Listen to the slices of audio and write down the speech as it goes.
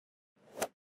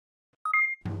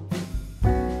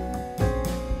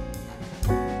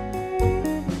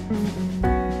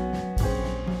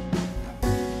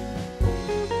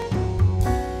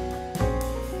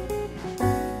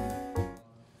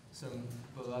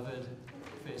beloved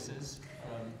faces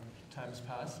from times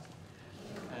past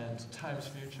and times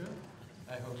future,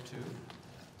 I hope too,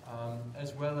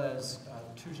 as well as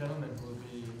two gentlemen who will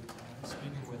be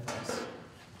speaking with us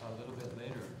a little bit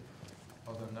later,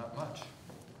 although not much.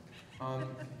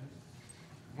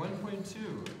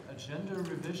 1.2, agenda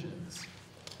revisions.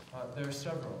 There are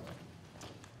several.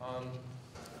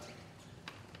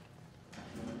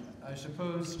 I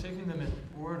suppose, taking them in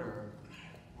order,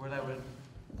 what I would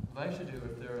like to do,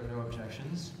 if there are no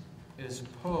objections, is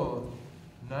pull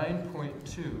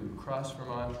 9.2, Cross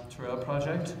Vermont Trail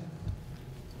Project,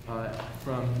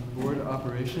 from board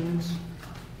operations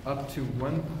up to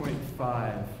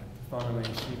 1.5 following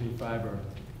CV Fiber,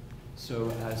 so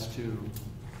as to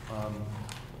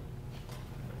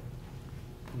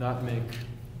not make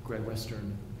Great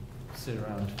Western sit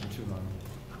around for too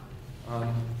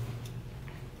long.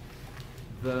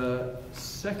 The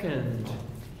second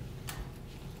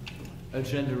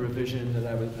agenda revision that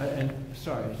I would, and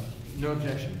sorry, no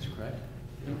objections, correct?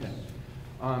 Okay.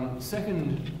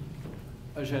 Second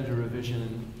agenda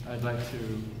revision I'd like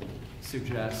to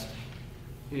suggest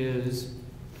is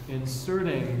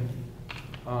inserting,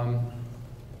 I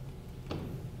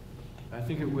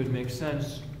think it would make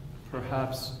sense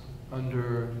perhaps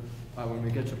under, when we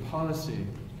get to policy,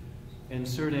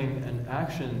 inserting an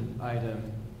action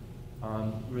item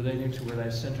relating to what I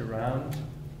sent around,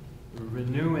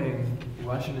 renewing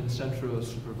Washington Central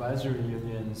Supervisory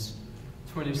Union's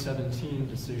 2017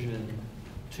 decision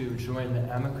to join the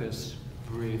amicus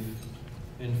brief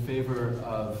in favor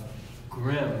of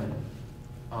Grimm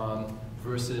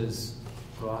versus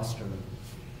Gloucester.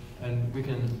 And we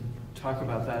can talk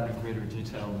about that in greater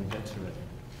detail when we get to it.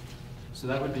 So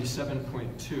that would be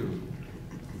 7.2,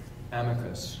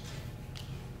 amicus.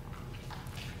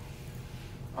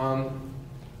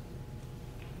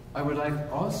 I would like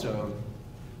also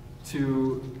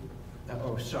to,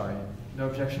 oh, sorry, no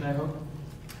objection, I hope?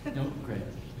 No? Great.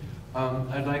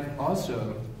 I'd like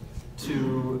also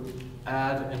to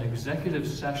add an executive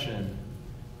session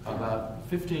about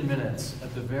 15 minutes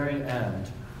at the very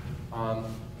end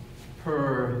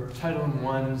per Title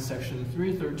I, Section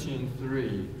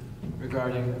 313.3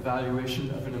 regarding evaluation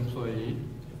of an employee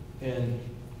in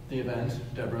the event,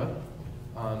 Deborah,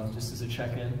 just as a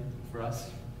check-in for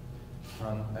us.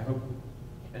 I hope,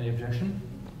 any objection?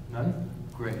 None?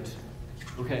 Great.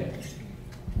 Okay.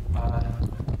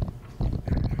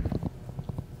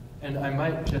 And I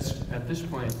might just, at this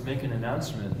point, make an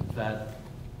announcement that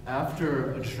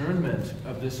after adjournment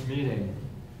of this meeting,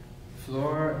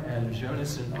 Flor and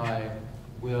Jonas and I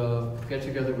will get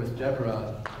together with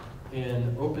Deborah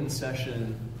in open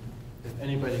session, if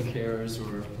anybody cares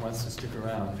or wants to stick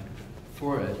around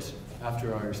for it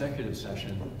after our executive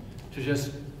session, to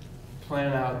just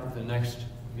plan out the next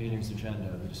meeting's agenda,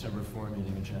 the December 4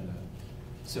 meeting agenda.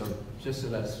 So just so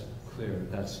that's clear,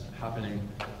 that's happening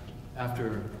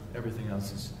after everything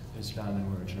else is done and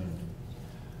we're adjourned.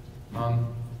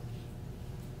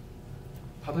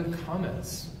 Public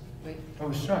comments. Wait.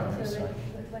 Oh, sorry. So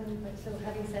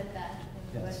having said that,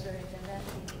 and yes. what's your agenda,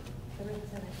 the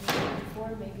representative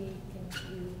before, maybe can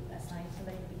you assign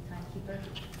somebody to be timekeeper?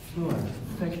 Flor,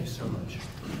 thank you so much.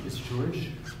 Is George?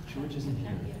 George isn't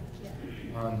here.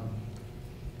 Yeah.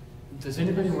 Does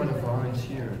anybody want to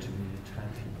volunteer to be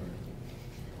timekeeper?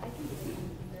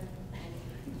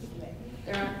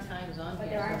 There aren't times on But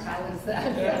here. there are so how times. is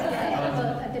that?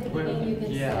 At the beginning, you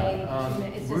can say,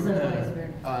 it's we're just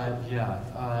gonna, always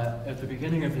at the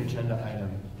beginning of the agenda item,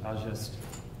 I'll just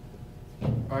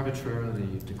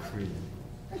arbitrarily decree.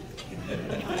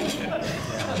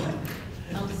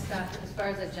 Scott, as far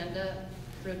as agenda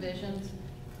revisions,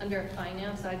 under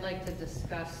finance, I'd like to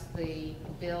discuss the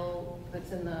bill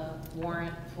that's in the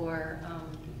warrant for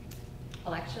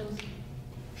elections.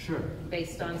 Sure.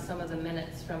 Based on some of the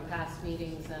minutes from past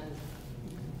meetings, and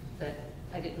that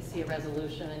I didn't see a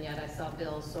resolution, and yet I saw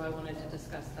bills, so I wanted to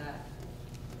discuss that.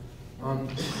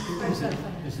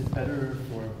 Is it better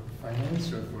for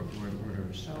finance or for board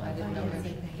orders? Oh, I didn't know.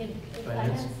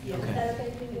 Finance? Yes,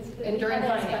 Okay. And during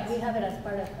finance. We have it as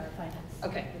part of our finance.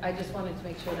 Okay, I just wanted to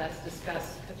make sure that's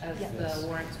discussed as Yeah. the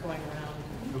warrant's going around.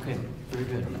 Okay, very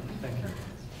good. Thank you.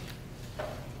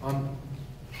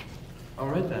 All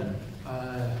right then.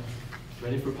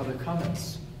 Ready for public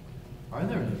comments? Are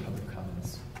there any public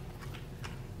comments?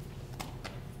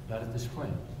 Not at this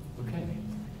point. Okay.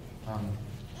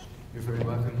 You're very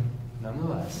welcome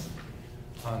nonetheless.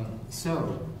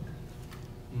 So,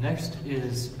 next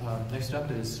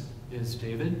up is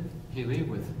David Healy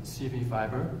with CV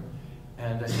Fiber,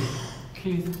 and I think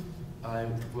Keith I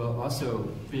will also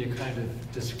be a kind of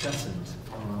discussant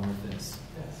along with this.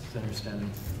 Yes. Is understanding.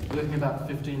 We're looking about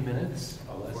 15 minutes.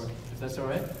 Oh, less. If that's all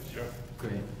right? Sure.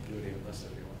 Great. Do it even less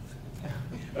if you want.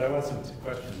 But I want some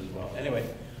questions as well. Anyway,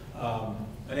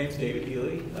 my name's David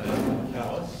Healy. I'm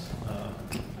Callis.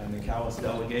 I'm the Callis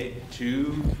delegate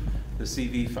to the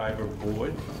CV Fiber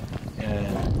board.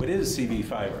 And what is CV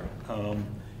Fiber?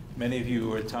 Many of you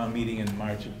were at town meeting in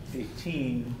March of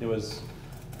 18. There was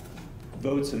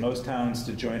votes in most towns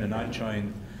to join or not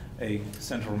join a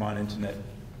Central Vermont Internet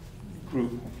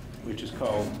group, which is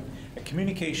called a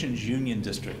Communications Union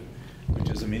District,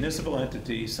 which is a municipal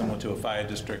entity similar to a fire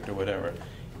district or whatever.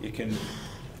 It can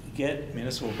get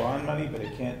municipal bond money, but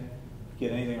it can't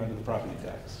get anything under the property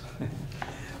tax.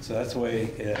 So that's the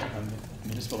way a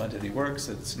municipal entity works.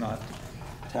 It's not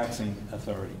taxing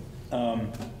authority.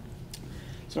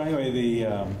 So anyway,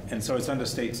 and so it's under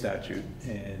state statute,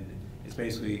 and it's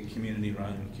basically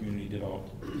community-run, community-developed.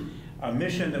 Our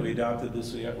mission that we adopted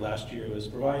last year was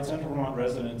provide Central Vermont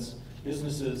residents,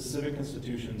 businesses, civic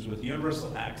institutions with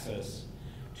universal access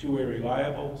to a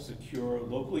reliable, secure,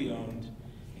 locally owned,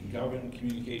 and governed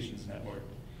communications network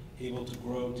able to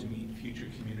grow to meet future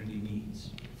community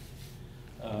needs.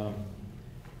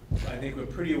 I think we're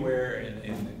pretty aware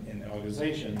in the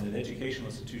organization that educational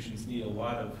institutions need a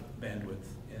lot of bandwidth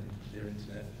in their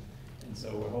internet. And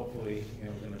so we're hopefully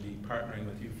going to be partnering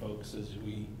with you folks as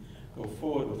we go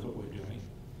forward with what we're doing.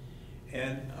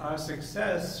 And our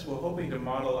success, we're hoping to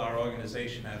model our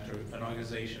organization after an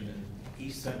organization in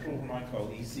East Central Vermont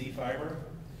called EC Fiber,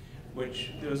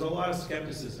 which there was a lot of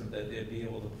skepticism that they'd be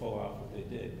able to pull off what they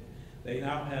did. They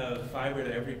now have fiber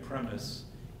to every premise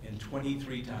in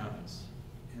 23 towns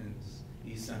in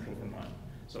East Central Vermont.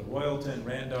 So Royalton,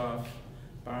 Randolph,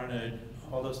 Barnard,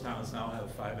 all those towns now have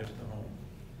fiber to the home.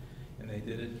 And they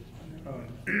did it on their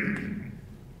own.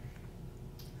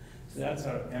 So that's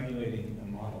our emulating a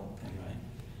model, anyway.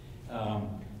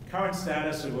 Current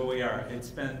status of where we are. It's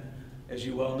been, as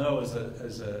you well know, as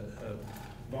a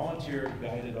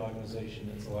volunteer-guided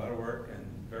organization. It's a lot of work and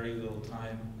very little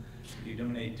time you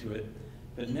donate to it.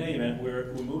 But in any event,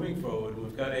 we're moving forward.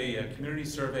 We've got a community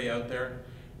survey out there,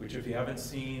 which if you haven't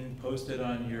seen, posted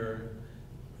on your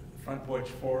Front Porch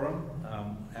Forum.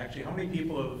 Actually, how many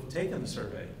people have taken the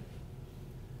survey?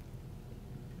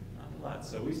 Not a lot,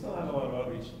 so we still have a lot of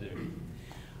outreach to do.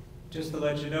 Just to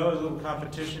let you know, a little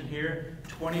competition here,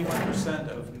 21%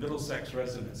 of Middlesex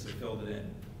residents have filled it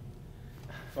in,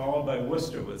 followed by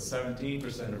Worcester with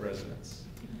 17% of residents.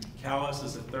 Callis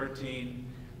is at 13,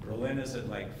 Berlin is at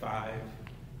like 5,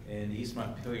 and East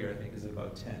Montpelier, I think, is at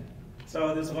about 10.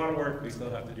 So there's a lot of work we still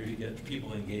have to do to get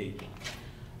people engaged.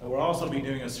 We'll also be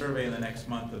doing a survey in the next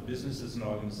month of businesses and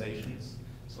organizations,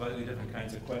 slightly different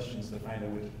kinds of questions to find out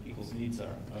what people's needs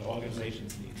are,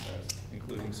 organizations' needs are,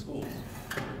 including schools.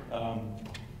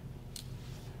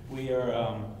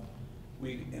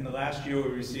 In the last year, we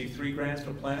received 3 grants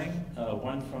for planning,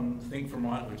 one from Think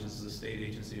Vermont, which is the state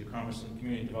agency of commerce and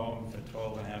community development, for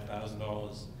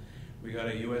 $12,500. We got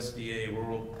a USDA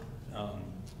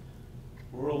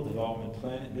rural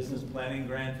development business planning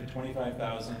grant for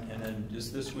 $25,000, and then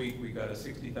just this week we got a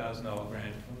 $60,000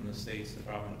 grant from the state's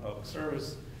Department of Public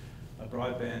Service, a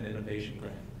broadband innovation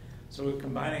grant. So we're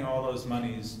combining all those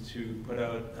monies to put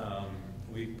out.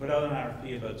 We put out an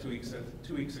RFP about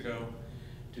 2 weeks ago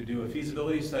to do a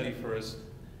feasibility study first,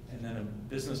 and then a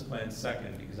business plan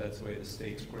second, because that's the way the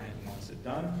state's grant wants it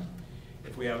done.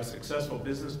 If we have a successful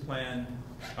business plan,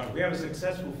 if we have a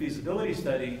successful feasibility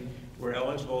study, we're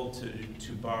eligible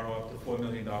to borrow up to $4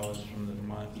 million from the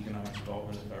Vermont Economic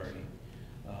Development Authority,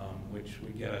 which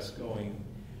would get us going.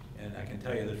 And I can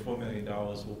tell you that $4 million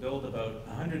will build about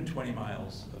 120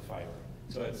 miles of fiber.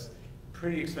 So it's a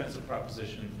pretty expensive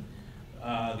proposition.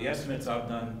 The estimates I've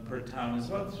done per town is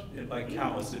about, like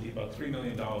Callis, it'd be about $3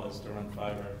 million to run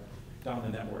fiber down the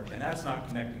network. And that's not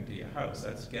connecting to your house,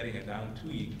 that's getting it down to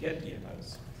you get to your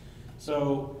house.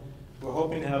 So we're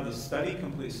hoping to have the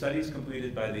studies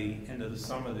completed by the end of the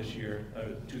summer this year,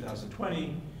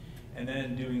 2020, and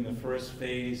then doing the first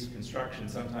phase construction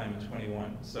sometime in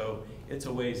 21. So it's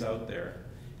a ways out there,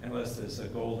 unless there's a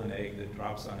golden egg that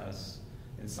drops on us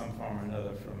in some form or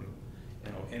another from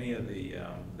any of the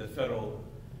federal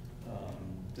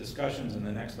discussions in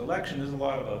the next election. There's a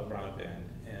lot about broadband,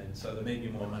 and so there may be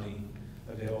more money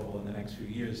available in the next few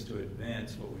years to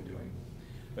advance what we're doing.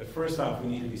 But first off, we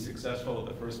need to be successful at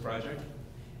the first project,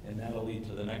 and that'll lead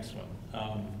to the next one.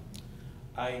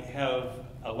 I have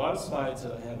a lot of slides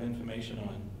that I have information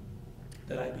on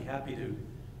that I'd be happy to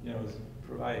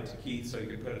provide to Keith so he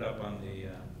could put it up on the...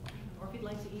 Or if you'd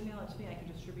like to email it to me, I can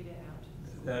distribute it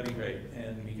out. That'd be great,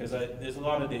 and because there's a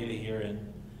lot of data here,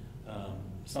 and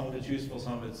Some of it's useful,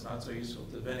 some of it's not so useful,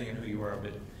 depending on who you are.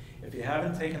 But if you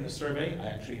haven't taken the survey, I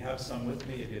actually have some with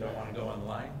me if you don't want to go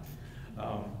online.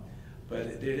 But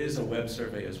it is a web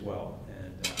survey as well,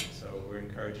 and so we're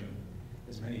encouraging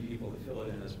as many people to fill it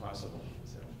in as possible.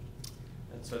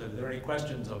 So if there are any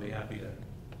questions, I'll be happy to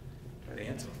try to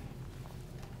answer them.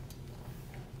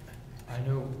 I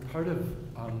know part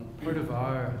of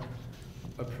our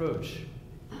approach,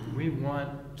 we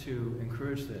want to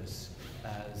encourage this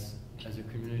as a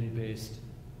community-based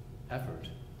effort.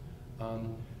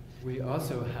 We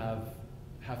also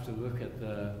have to look at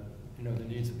the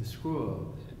needs of the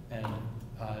school and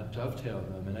dovetail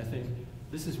them. And I think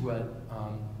this is what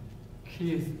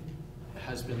Keith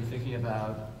has been thinking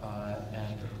about,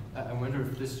 and I wonder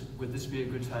if would this be a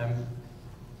good time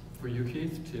for you,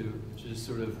 Keith, to just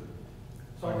sort of.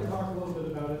 So I can talk a little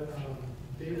bit about it.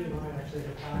 David and I actually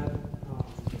have had a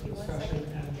discussion.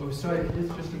 Oh, sorry,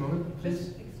 just a moment,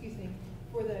 please. Excuse me,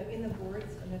 in the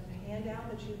boards, in the handout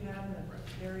that you have in the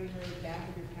very, very back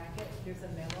of your packet, there's a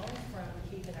memo from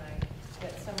Keith and I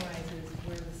that summarizes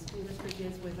where the school district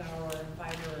is with our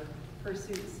fiber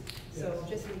pursuits. So Yes.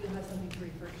 just so you'll have something to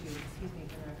refer to. Excuse me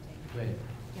for interrupting. Great.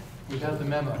 Yeah. We got the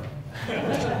memo.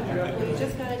 Well, you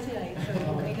just got it tonight, so you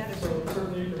may not have. So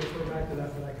certainly you can refer back to that,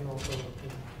 but I can also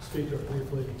speak to it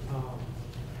briefly.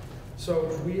 So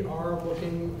we are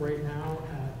looking right now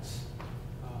at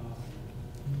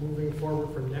moving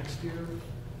forward for next year,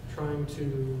 trying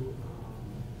to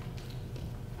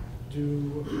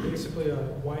do basically a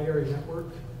wide area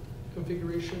network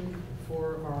configuration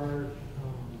for our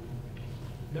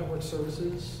network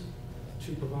services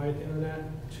to provide internet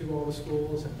to all the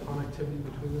schools and connectivity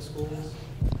between the schools.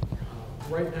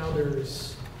 Right now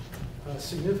there's a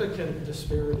significant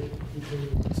disparity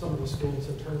between some of the schools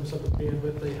in terms of the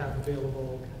bandwidth they have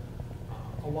available.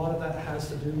 A lot of that has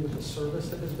to do with the service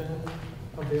that has been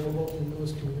available in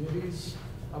those communities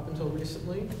up until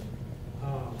recently.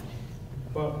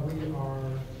 But we are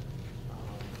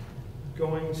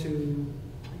going to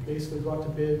basically go out to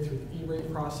bid through the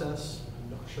E-rate process.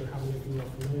 I'm not sure how many of you are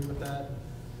familiar with that.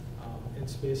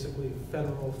 It's basically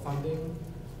federal funding.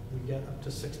 We get up to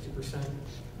 60%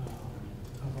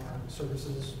 of our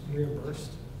services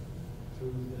reimbursed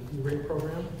through the E-rate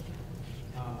program.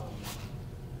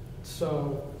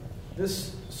 So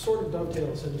this sort of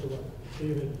dovetails into what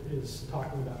David is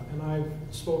talking about. And I've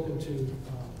spoken to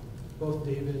both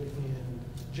David and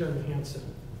Jeremy Hansen,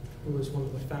 who is one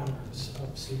of the founders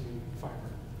of CV Fiber.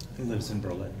 And lives in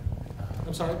Berlin.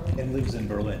 I'm sorry? And lives in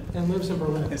Berlin. And lives in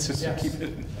Berlin. It's just yes. to keep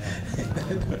it.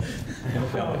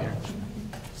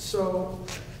 So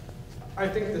I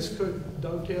think this could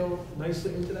dovetail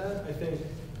nicely into that. I think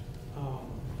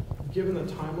given the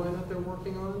timeline that they're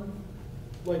working on,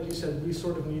 like you said, we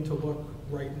sort of need to look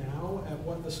right now at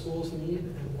what the schools need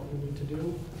and what we need to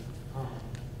do.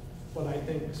 But I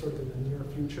think sort of in the near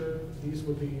future, this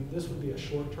would be a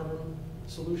short-term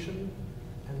solution.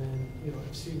 And then, if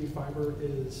CV Fiber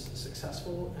is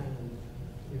successful and,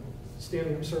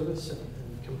 standing up service and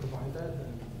can provide that,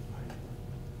 then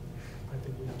I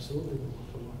think we absolutely will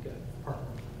have to look at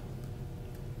partnering.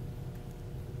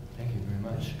 Thank you very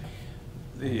much.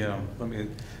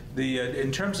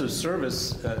 In terms of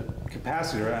service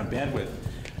capacity around bandwidth,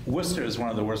 Worcester is one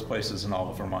of the worst places in all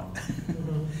of Vermont.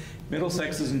 Mm-hmm.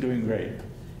 Middlesex isn't doing great.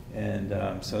 And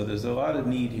so there's a lot of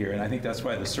need here, and I think that's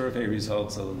why the survey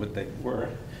results of what they were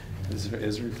is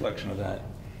a reflection of that.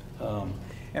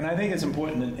 And I think it's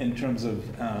important in terms of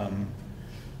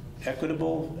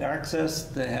equitable access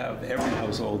to have every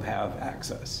household have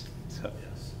access. So.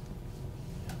 Yes.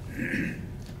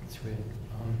 That's great.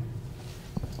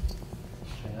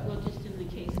 Well, just in the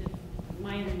case of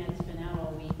my internet's been out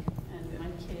all week, and my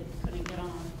kid couldn't get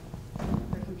on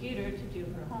her computer to do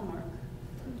her homework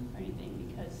or anything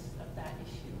because of that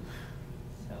issue.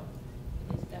 So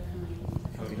it is definitely.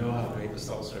 We know how great the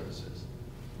cell service is.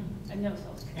 I know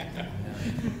cell service.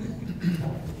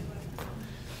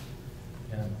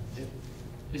 Yeah.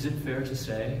 Is it fair to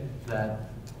say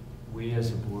that we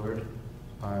as a board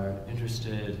are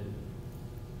interested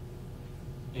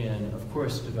in, of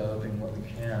course, developing what we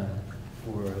can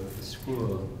for the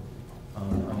school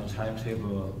on a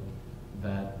timetable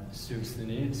that suits the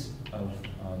needs of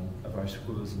our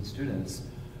schools and students,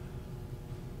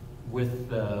 with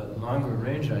the longer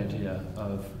range idea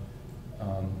of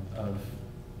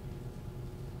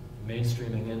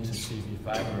mainstreaming into CV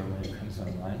Fiber when it comes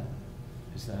online?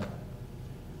 Is that?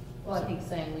 Well, I think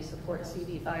saying we support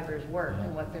CV Fiber's work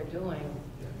and what they're doing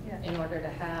in order to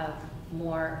have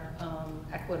more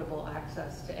equitable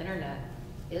access to internet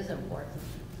is important,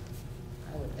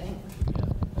 I would think. Yeah.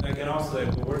 And I can also say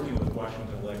we're working with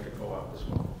Washington Electric Co-op as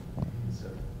well.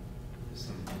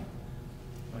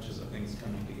 much as the thing's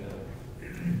coming together.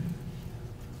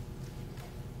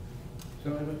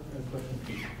 So I have a question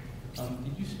for you.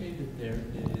 Did you say that there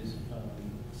is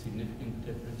significant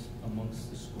difference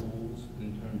amongst the schools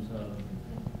in terms of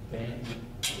band,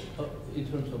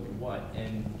 in terms of what?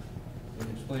 And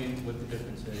explain what the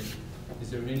difference is.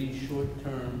 Is there any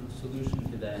short-term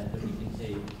solution to that that we can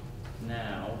take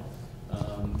now,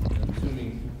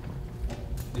 assuming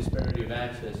disparity of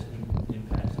access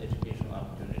impacts educational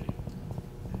opportunity?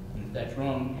 And if that's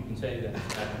wrong, you can say that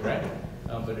it's not correct.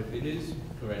 But if it is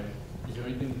correct, is there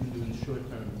anything we can do in the short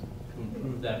term to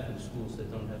improve that for the schools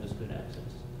that don't have as good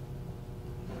access?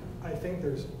 I think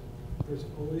there's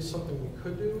always something we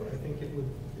could do. I think it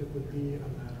would be a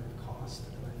matter of cost,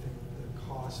 and I think the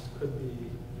cost could be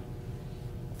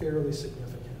fairly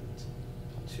significant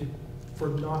for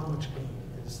not much gain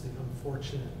is the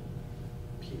unfortunate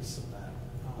piece of that.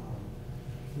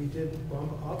 We did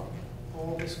bump up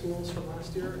all the schools from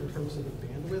last year in terms of the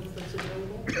bandwidth that's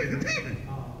available.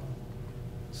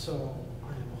 So I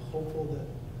am hopeful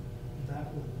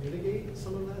that will mitigate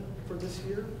some of that for this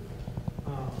year.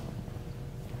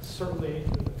 Certainly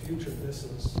in the future, this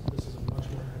is a much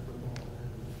more equitable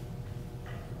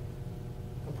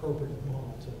and appropriate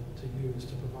model to use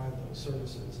to provide those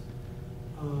services.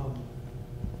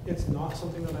 It's not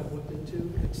something that I've looked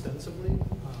into extensively,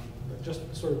 but just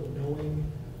sort of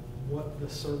knowing what the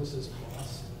services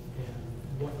cost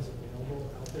and what is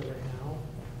available out there right now,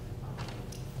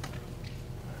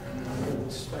 I would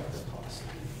expect the cost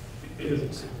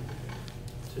isn't significant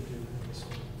to do this.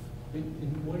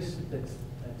 And what is it that's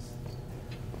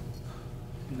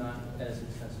not as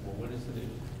accessible? What is it?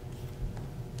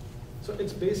 So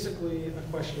it's basically a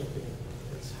question of data.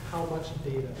 It's how much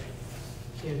data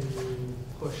can you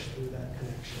push through that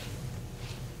connection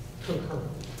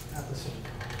concurrently at the same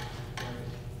time,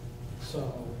 right?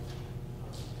 So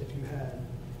if you had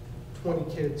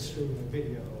 20 kids streaming a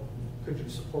video, could you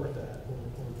support that? Or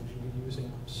would you be using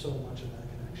up so much of that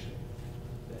connection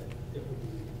that it would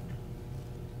be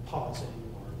pausing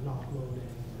or not loading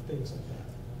or things like that?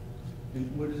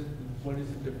 And what is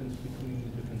the difference between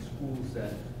the different schools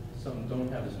that some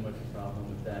don't have as much a problem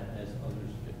with that as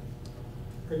others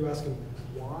do? Are you asking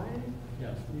why?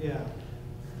 Yes. Yeah.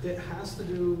 It has to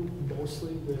do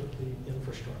mostly with the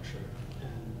infrastructure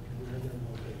and where they're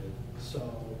located. So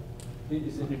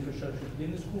Is it infrastructure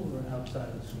in the school or outside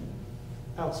of the school?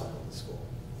 outside of the school.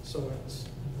 So it's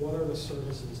what are the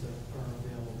services that are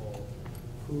available?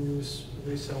 Who's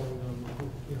reselling them?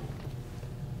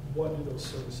 What do those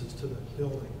services to the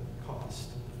building cost?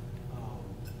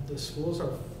 The schools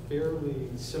are fairly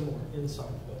similar inside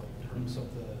the building in terms of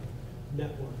the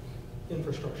network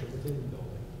infrastructure within the building.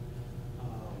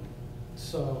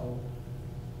 So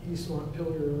East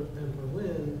Montpelier and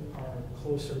Berlin are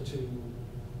closer to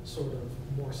sort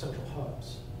of more central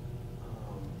hubs.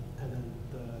 And then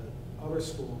the other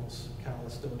schools,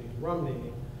 Calistonia and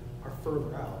Rumney, are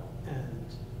further out. And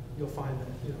you'll find that,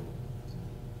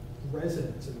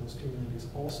 residents in those communities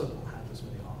also don't have as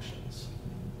many options.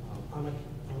 I'm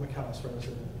a Calais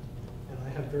resident, and I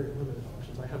have very limited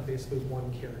options. I have basically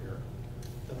one carrier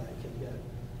that I can get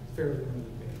fairly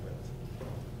limited bandwidth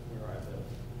where I live.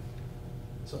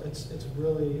 So it's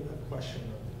really a question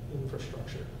of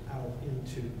infrastructure out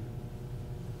into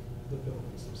the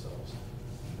buildings themselves.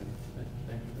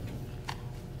 Thank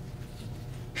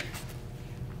you.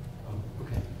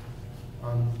 Okay.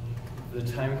 The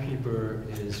timekeeper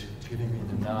is giving me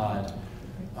the nod.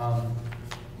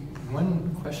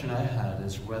 One question I had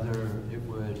is whether it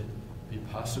would be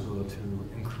possible to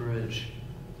encourage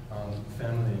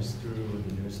families through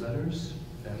the newsletters,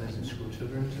 families and school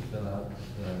children, to fill out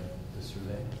the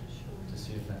survey to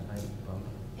see if that might bump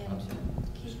up.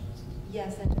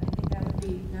 Yes, and I think that would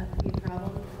be not be a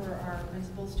problem for our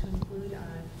principals to include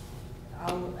on.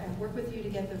 I'll work with you to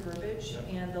get the verbiage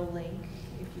and the link,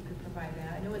 if you could provide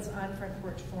that. I know it's on Front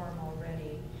Porch Forum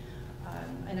already.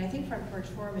 And I think Front Porch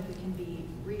Forum, if it can be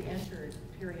re-entered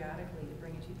periodically to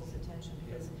bring it to people's attention,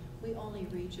 because we only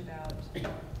reach about 20%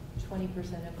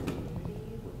 of the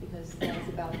community, because that's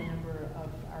about the number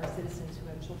of our citizens who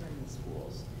have children in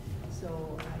schools.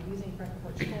 So using Front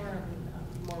Porch Forum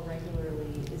more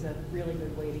regularly is a really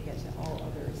good way to get to all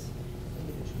others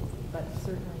individually, but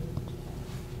certainly.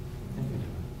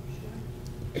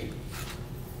 Thank you.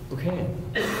 Okay.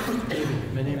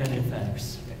 David, many, many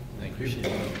thanks. Thank you. Appreciate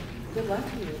it. Good luck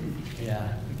to you.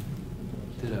 Yeah.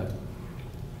 Ditto.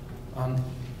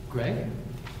 Greg?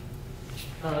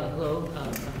 Hello,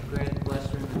 I'm Greg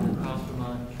Western with the Cross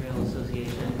Vermont Trail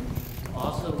Association.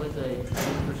 Also with the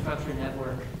infrastructure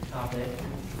network topic,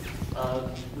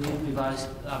 we've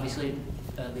obviously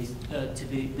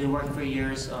been working for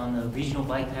years on the regional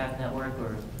bike path network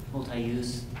or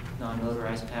multi-use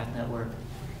non-motorized path network.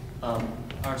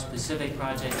 Our specific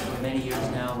project for many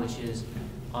years now, which is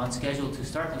on schedule to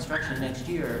start construction next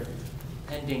year,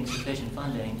 pending sufficient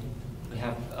funding. We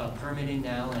have permitting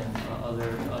now, and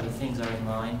other things are in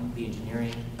line, the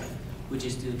engineering, which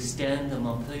is to extend the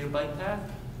Montpelier bike path,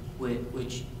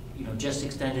 which just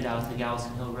extended out to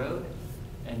Galveston Hill Road,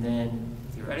 and then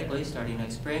theoretically, starting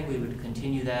next spring, we would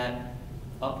continue that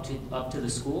up to the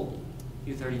school,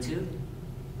 U32,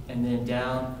 and then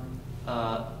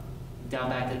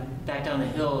back down the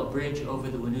hill, a bridge over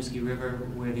the Winooski River,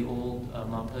 where the old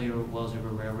Montpelier Wells River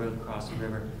Railroad crossed the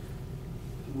river,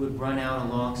 would run out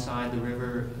alongside the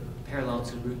river, parallel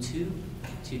to Route 2,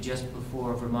 to just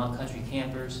before Vermont Country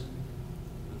Campers,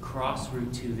 cross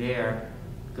Route 2 there,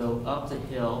 go up the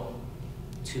hill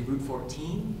to Route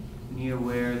 14, near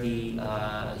where the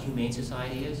Humane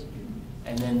Society is,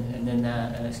 and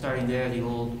then starting there, the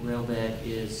old rail bed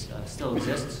still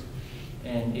exists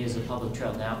and is a public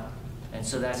trail now. And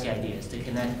so that's the idea, is to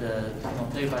connect the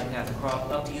Montpelier bike path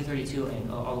up to U32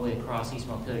 and all the way across East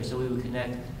Montpelier. So we would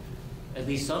connect at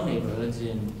least some neighborhoods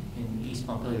in East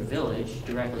Montpelier Village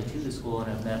directly to the school,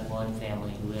 and I've met one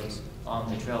family who lives on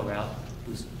the trail route,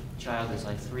 whose child is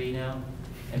like 3 now,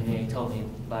 and they told me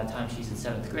by the time she's in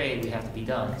 7th grade, we have to be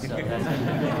done. So that's the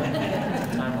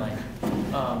timeline.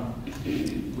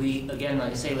 We, again,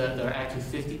 like I say, our Act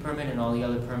 250 permit and all the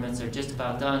other permits are just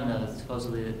about done,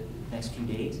 supposedly the next few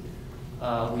days.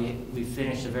 We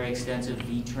finished a very extensive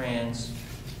VTrans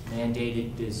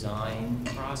mandated design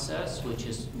process, which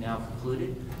is now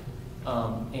concluded.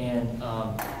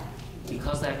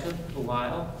 Because that took a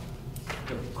while,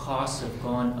 the costs have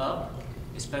gone up,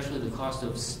 especially the cost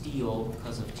of steel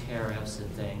because of tariffs and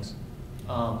things.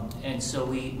 And so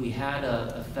we had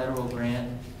a federal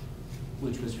grant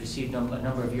which was received a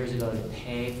number of years ago to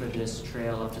pay for this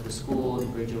trail up to the school, the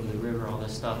bridge over the river, all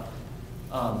this stuff.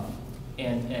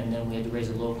 And then we had to raise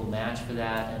a local match for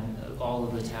that, and all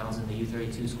of the towns in the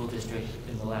U32 school district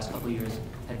in the last couple of years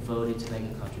had voted to make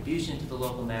a contribution to the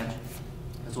local match,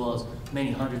 as well as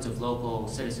many hundreds of local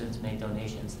citizens made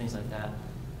donations, things like that.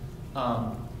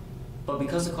 But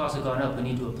because the costs have gone up, we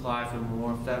need to apply for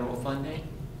more federal funding,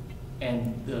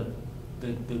 and the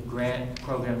grant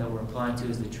program that we're applying to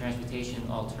is the Transportation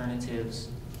Alternatives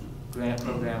Grant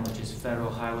Program, which is federal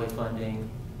highway funding.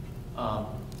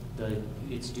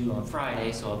 It's due on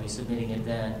Friday, so I'll be submitting it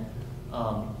then.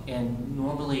 And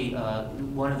normally,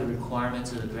 one of the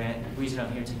requirements of the grant, the reason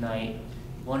I'm here tonight,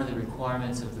 one of the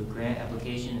requirements of the grant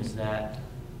application is that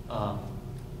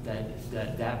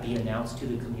that be announced to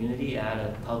the community at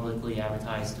a publicly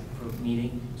advertised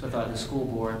meeting. So I thought the school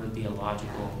board would be a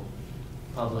logical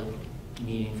public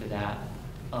meeting for that.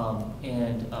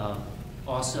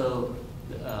 Also,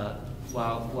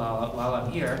 while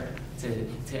I'm here,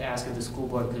 to ask if the school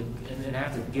board could, and I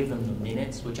have to give them the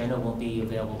minutes, which I know won't be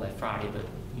available by Friday, but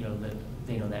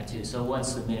they know that too. So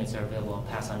once the minutes are available, I'll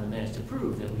pass on the minutes to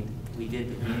prove that we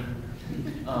did the meeting.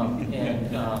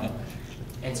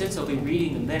 And since I'll be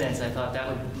reading the minutes, I thought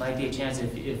that might be a chance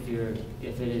if it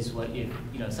is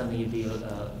something you'd be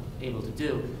able to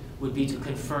do, would be to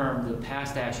confirm the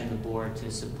past action of the board to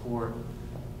support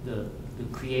the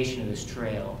creation of this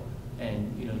trail.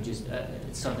 And it's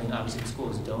something, obviously the school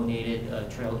has donated a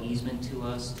trail easement to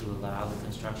us to allow the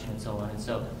construction and so on. And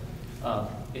so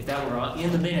if that were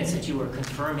in the minutes that you were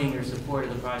confirming your support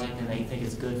of the project and that you think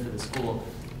it's good for the school,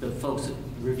 the folks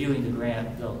reviewing the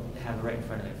grant, they'll have it right in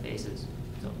front of their faces.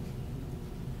 So.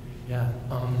 Yeah,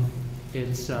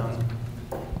 it's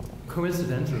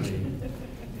coincidentally,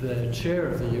 the chair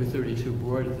of the U32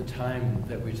 board at the time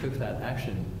that we took that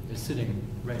action is sitting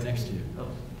right next to you. Oh.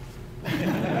 And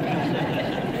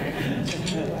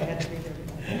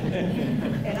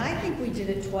I think we did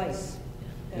it twice,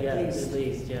 at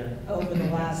least, yeah. over the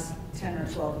last 10 or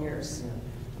 12 years.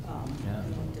 Yeah.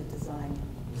 We looked at design,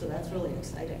 so that's really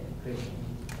exciting. Great.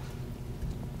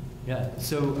 Yeah,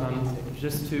 so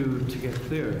just to get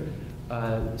clear,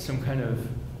 some kind of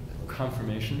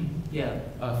confirmation, Yeah.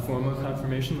 formal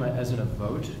confirmation, like as in a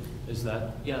vote, is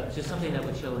that? Yeah, just something that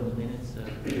would show in the minutes.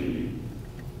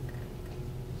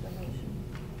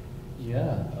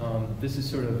 Yeah, this is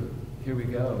sort of, here we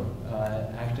go,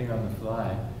 acting on the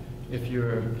fly. If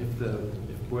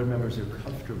board members are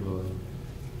comfortable,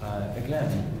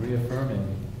 again,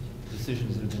 reaffirming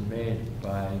decisions that have been made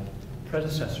by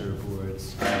predecessor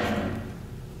boards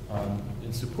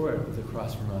in support of the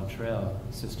Cross Vermont Trail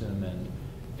system and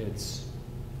its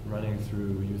running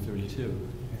through U32.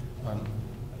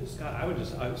 Scott, I would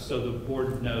so the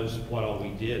board knows what all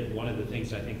we did. One of the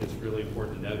things I think that's really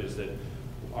important to note is that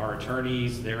our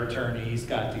attorneys, their attorneys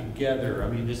got together. I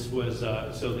mean, this was,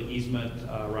 so the easement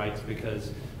rights,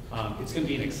 because it's going to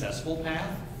be an accessible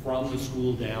path from the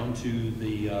school down to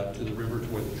the river to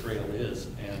where the trail is.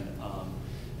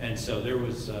 And so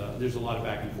there's a lot of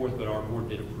back and forth, but our board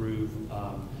did approve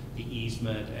the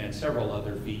easement and several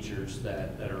other features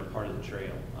that are a part of the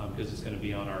trail, because it's going to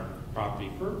be on our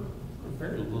property for a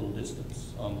very little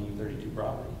distance on the U32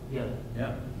 property. Yeah.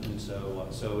 Yeah, and so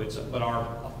but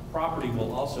our property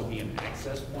will also be an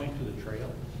access point to the trail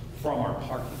from our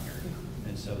parking area.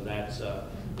 And so that's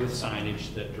with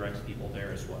signage that directs people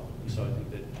there as well. So I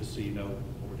think that, just so you know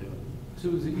what we're doing. So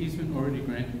is the easement already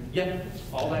granted? Yeah,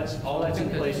 all that's in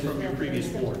place from your previous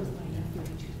board.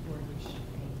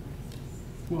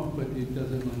 Well, but it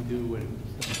doesn't undo what it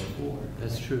was done before.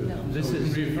 That's true. No. This So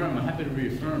is, reaffirm, I'm happy to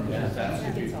reaffirm, Yeah. just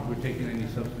ask if we're taking any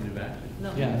substantive action.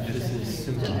 No. yeah, this is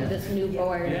simple. This new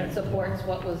board Yeah. supports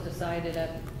what was decided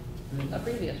at a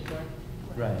previous board.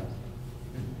 Right.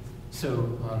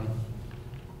 So,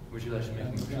 would you like to make a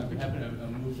I'm motion? happy to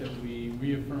move that we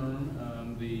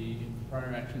reaffirm the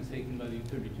prior actions taken by the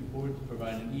U32 board to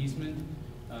provide an easement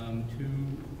to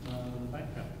the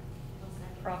bike trail.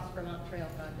 Cross Vermont Trail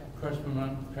Project. Cross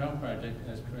Vermont Trail Project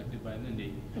as corrected by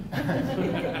Lindy.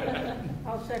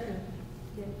 I'll second.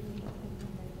 Yeah.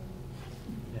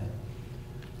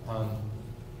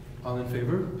 All in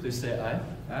favor, please say aye.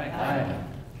 Aye.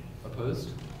 Opposed?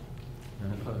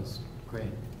 None opposed.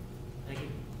 Great. Thank you.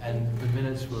 And the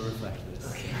minutes will reflect this.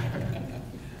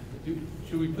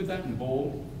 Should we put that in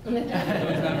bold?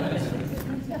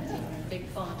 Big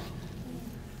font.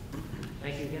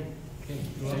 Thank you again. Okay,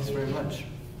 thanks very much.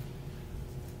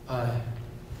 I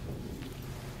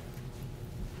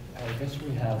guess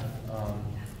we have,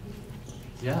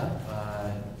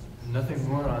 nothing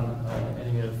more on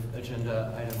any of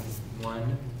agenda item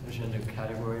 1, agenda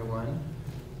category 1.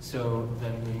 So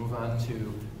then we move on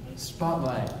to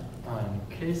spotlight on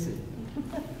Casey.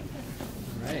 All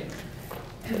right.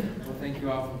 Well, thank you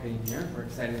all for being here. We're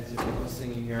excited to be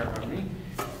hosting you here at Harmony.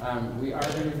 We are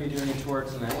going to be doing a tour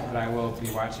tonight, but I will be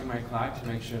watching my clock to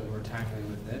make sure that we're tackling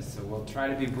with this. So we'll try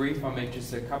to be brief. I'll make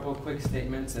just a couple quick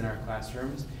statements in our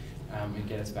classrooms and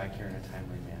get us back here in a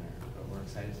timely manner. But we're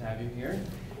excited to have you here.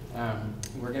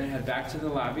 We're going to head back to the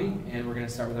lobby, and we're going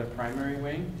to start with our primary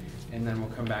wing, and then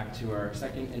we'll come back to our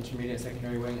intermediate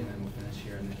secondary wing, and then we'll finish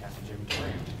here in the Castle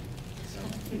Gymnatorium. So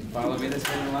follow me this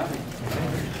way in the lobby.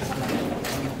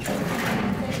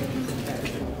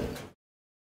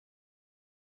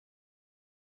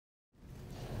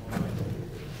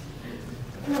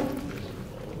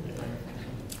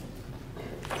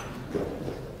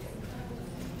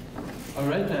 All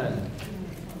right then.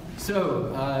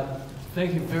 So,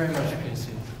 thank you very much,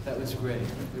 Casey. That was great.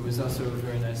 It was also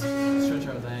very nice to stretch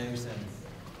our legs and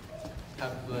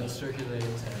have blood circulate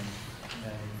and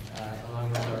along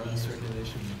with our own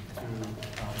circulation through a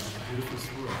beautiful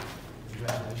school.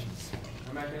 Congratulations.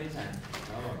 Come back anytime.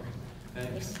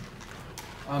 Thanks.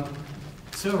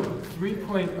 So,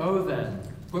 3.0 then,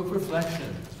 book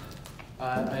reflection.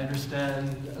 I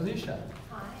understand Alicia.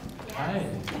 Hi. Hi.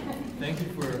 Thank you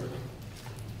for...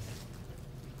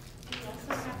 We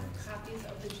also have copies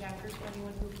of the chapters for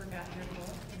anyone who forgot their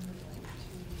book and would like to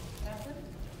have them.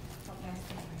 I'll pass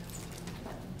them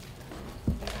around.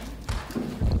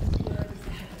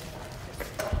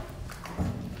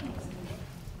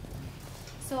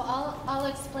 So I'll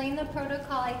explain the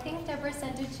protocol. I think Deborah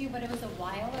sent it to you, but it was a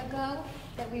while ago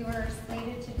that we were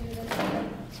slated to do this.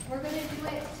 We're going to do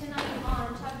it tonight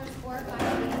on chapters 4, 5,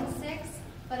 and 6,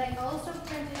 but I also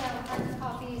printed out hard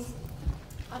copies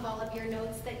of all of your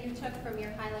notes that you took from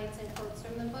your highlights and quotes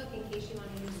from the book in case you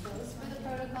want to use those for the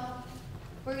protocol.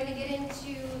 We're going to get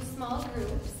into small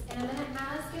groups, and I'm going to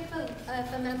ask if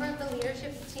a member of the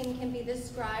leadership team can be the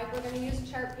scribe. We're going to use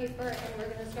chart paper, and we're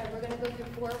going to scribe. We're going to go through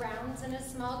 4 rounds in a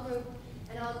small group,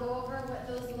 and I'll go over what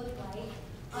those look like.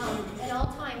 And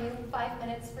I'll time you 5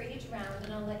 minutes for each round,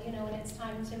 and I'll let you know when it's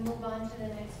time to move on to the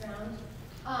next round.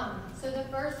 So the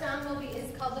first round is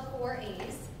called the 4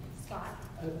 A's. Scott?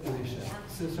 Alicia, Yeah.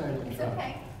 so sorry to It's interrupt.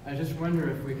 okay. I just wonder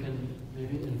if we can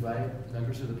maybe invite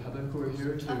members of the public who are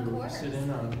here Of to course. sit in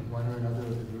on one or another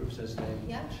of the groups as they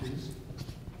Yeah. choose.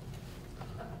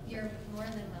 You're more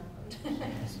than welcome.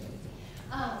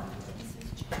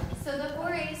 So the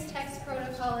 4A's text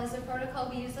protocol is a protocol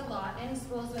we use a lot in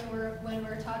schools when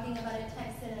we're talking about a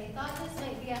text, and I thought this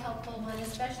might be a helpful one,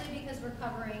 especially because we're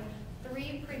covering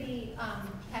 3 pretty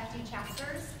hefty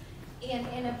chapters and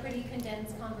in a pretty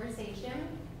condensed conversation.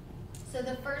 So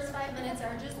the first 5 minutes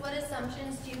are just what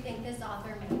assumptions do you think this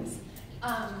author makes?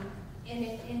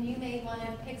 And you may want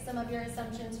to pick some of your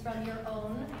assumptions from your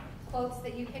own quotes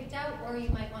that you picked out, or you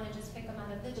might want to just pick them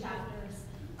out of the chapters.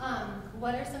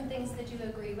 What are some things that you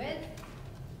agree with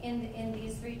in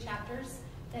these 3 chapters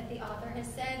that the author has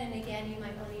said? And again, you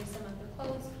might want to use some of the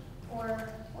quotes or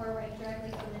write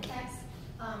directly from the text.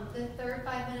 The third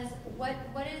 5 minutes, what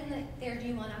in there do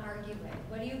you want to argue with?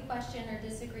 What do you question or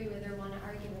disagree with or want to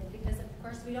argue with? Because of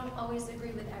course we don't always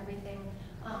agree with everything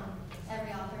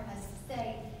every author has to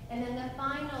say. And then the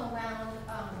final round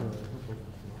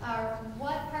are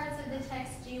what parts of the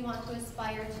text do you want to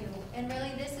aspire to? And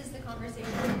really this is the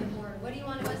conversation with the board. What do you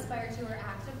want to aspire to or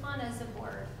act upon as a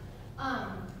board?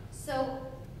 So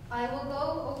I will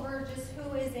go over just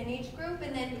who is in each group,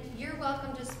 and then you're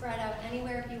welcome to spread out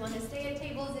anywhere if you want to stay at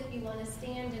tables, if you want to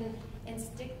stand and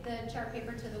stick the chart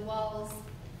paper to the walls.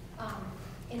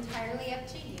 Entirely up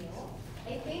to you.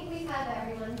 I think we have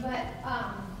everyone, but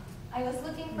I was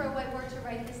looking for a whiteboard to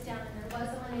write this down, and there was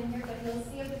one in here, but you'll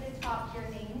see up at the top your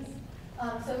names.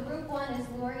 So group 1 is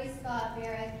Lori, Scott,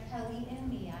 Vera, Kelly, and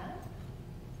Mia.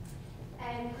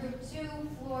 And group 2,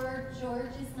 Floor,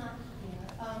 George is not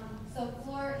here. So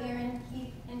Floor, Aaron,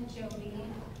 Keith, and Jody.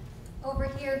 Over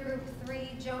here, group 3,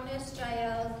 Jonas,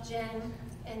 Jael, Jen,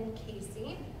 and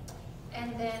Casey.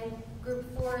 And then group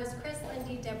 4 is Chris,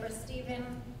 Lindy, Deborah, Stephen.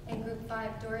 And group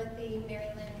 5, Dorothy,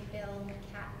 Marilyn, Bill,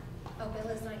 Kat. Oh, Bill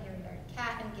is not here either.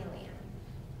 Kat and Gillian.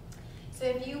 So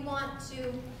if you want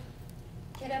to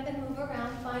get up and move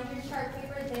around, find your chart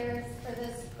paper. There's, for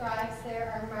the scribes,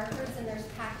 there are markers and there's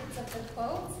packets of the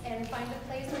quotes, and find a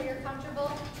place where you're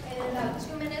comfortable. And in about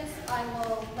 2 minutes, I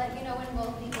will let you know when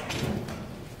we'll begin.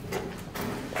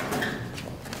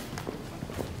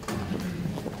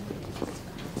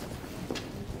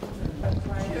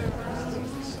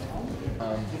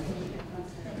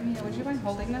 Would you mind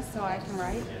holding this so I can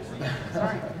write?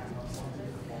 Sorry.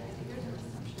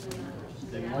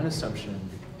 One assumption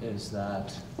is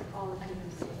that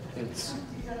it's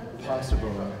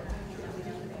possible.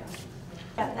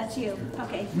 Yeah, that's you.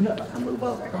 Okay, I'll move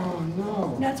over. Oh, no.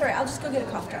 No, that's all right. I'll just go get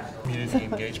a cough drop. Community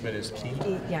engagement is key?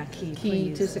 Yeah, key.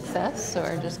 Key to success,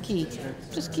 or just key?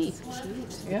 Just key. Key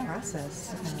to Yeah. the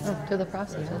process. To the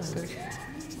process, that's good.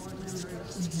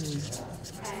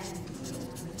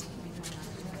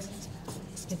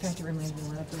 In fact, it reminds me a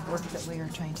lot of the work that we are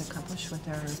trying to accomplish with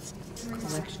our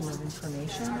collection of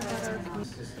information about our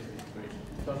community.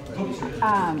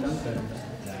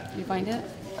 You find it?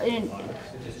 And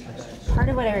part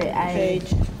of what I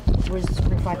was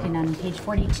reflecting on page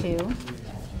 42,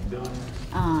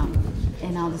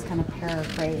 and I'll just kind of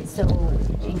paraphrase. So,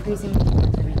 increasing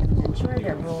the ensure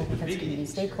that role because community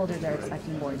stakeholders are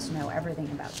expecting boards to know everything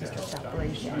about district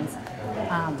operations.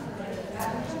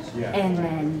 And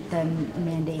then the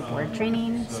mandate board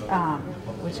trainings,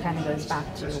 which kind of goes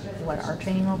back to what our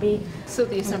training will be. So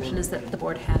the assumption is that the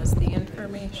board has the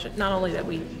information, not only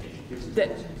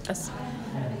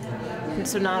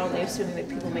so not only assuming that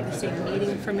people make the same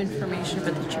meeting from information,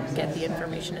 but that you get the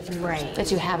information at the first Right.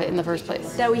 That you have it in the first place.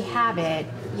 So we have it,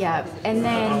 yeah, and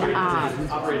then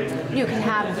you can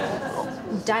have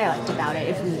dialect about it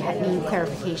if we need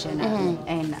clarification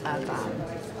and of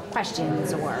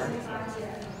questions or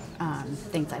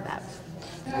things like that.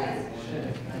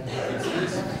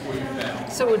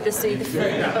 So would this say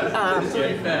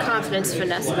confidence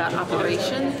finesse about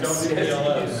operations?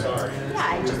 Yeah,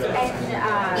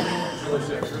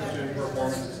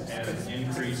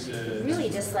 really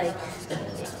just like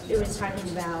it was talking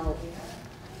about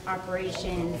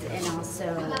operations and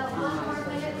also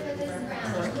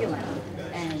curriculum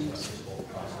and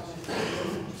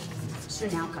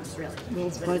student outcomes, really.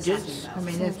 Well, budgets, I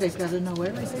mean, if they've got to know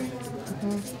everything.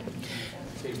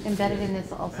 Embedded in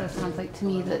this also sounds like to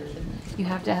me that you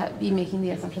have to be making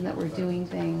the assumption that we're doing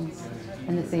things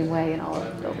in the same way in all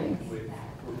of the buildings.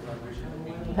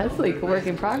 That's like a work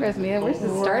in progress, man. We're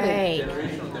just starting.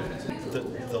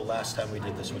 The last time we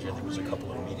did this, which I think was a couple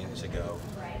of meetings ago,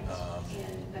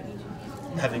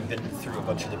 having been through a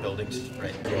bunch of the buildings,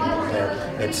 right,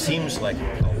 it seems like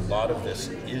a lot of this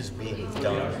is being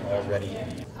done already.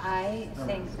 I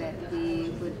think that we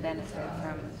would benefit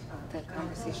from the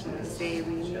conversation we say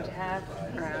we need to have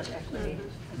around equity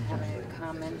and having a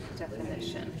common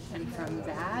definition. And from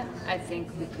that, I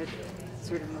think we could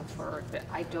sort of move forward, but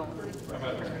I don't think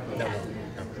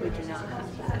we do not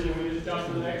have that.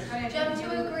 Jump to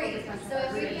agree. So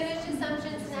if we finished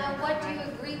assumptions now, what do you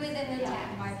agree with in the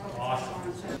text?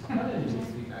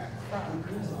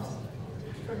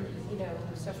 From, you know,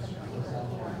 so from the people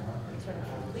who are sort of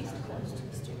least close to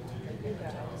the student, you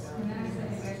guys,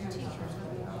 teachers.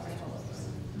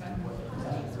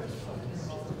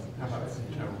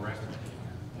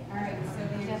 All right, so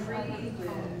we agree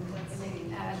with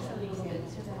add a little bit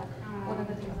to that. One of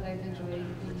the things that I've been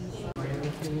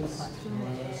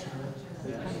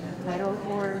Title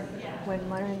or when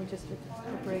monitoring district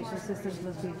preparation systems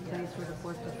must be in place for the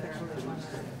fourth official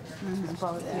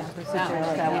policy and procedure.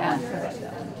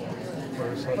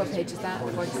 What page is that?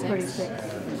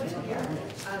 46.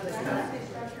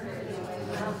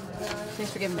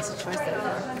 Thanks for giving us a choice there.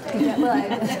 Yeah,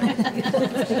 well,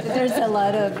 there's a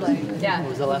lot of like. Yeah. What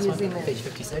was the last one? Page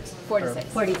 56? 46.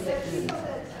 46.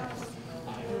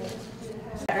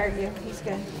 Argue, he's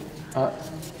good.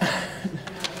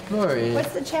 Lori.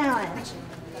 What's the challenge?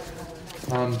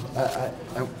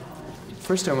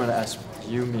 First I want to ask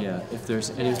you, Mia, if there's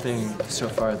anything so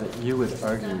far that you would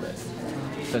argue with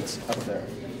that's up there.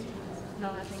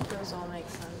 No, I think those all make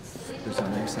sense. Does that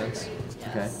make sense?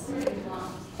 Yes. Okay.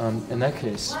 In that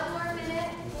case,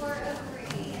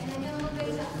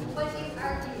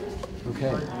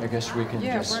 okay, I guess we can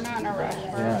Yeah, just. we're not in a rush.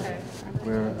 We're okay.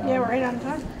 We're We're right on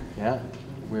time. Yeah,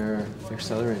 we're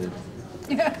accelerated.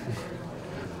 Yeah.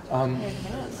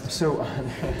 So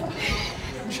on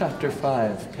chapter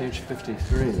 5, page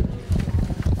 53,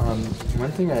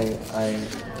 one thing I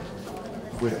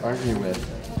would argue with,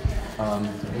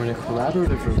 when a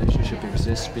collaborative relationship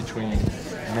exists between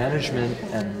management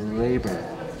and labor,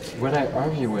 what I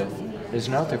argue with is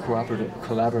not the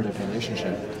collaborative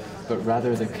relationship, but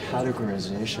rather the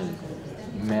categorization,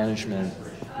 management,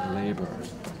 labor.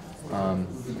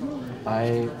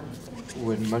 I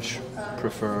would much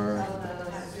prefer,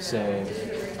 say,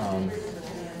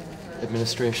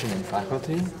 administration and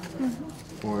faculty,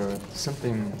 or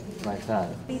something like that.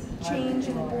 Change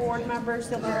in board members,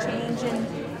 there'll be change in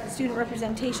student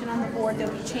representation on the board,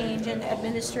 there'll be change in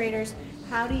administrators.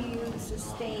 How do you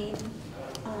sustain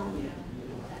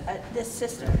this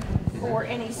system or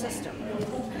any system?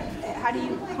 How do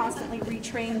you constantly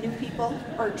retrain new people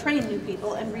or train new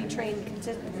people and retrain,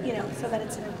 so that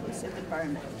it's an inclusive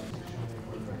environment?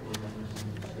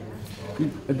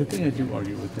 The thing I do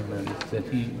argue with him then is that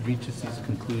he reaches these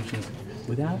conclusions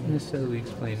without necessarily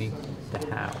explaining the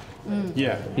how.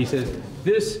 Yeah. He says,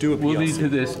 this Do a will lead PLC. to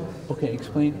this. Okay,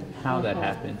 explain how that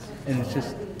happens. And it's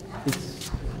just,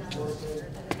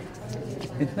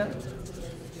 it's not.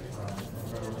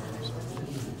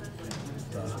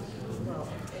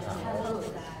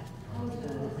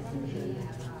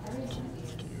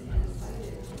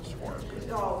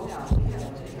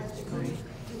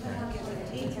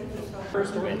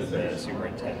 First when the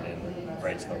superintendent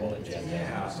writes the whole agenda.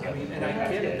 And I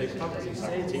get it, the companies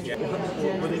say to get,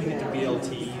 what do you need to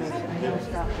BLTs?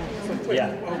 Yeah,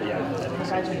 that makes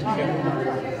sense.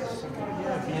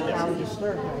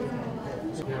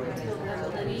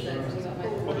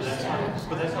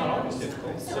 But that's not always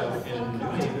difficult. So in New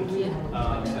Haven, we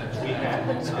had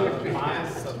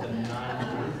 5 of the 9.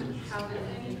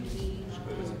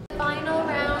 Final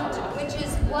round, which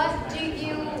is what do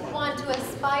you want to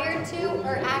aspire to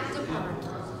or act upon?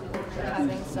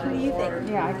 Having some What do you think?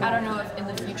 more- I don't know if in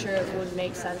the future it would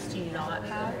make sense to not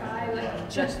have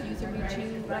just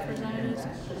U32 representatives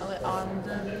on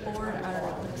the board. I don't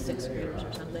know, like 6th graders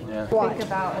or something. Think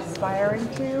about aspiring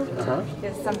to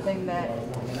is something that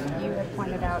you had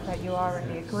pointed out that you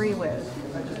already agree with,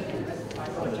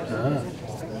 which I think is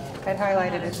interesting. I'd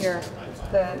highlighted it here,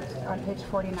 that on page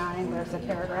 49, there's a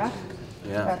paragraph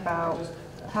about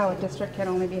how a district can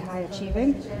only be high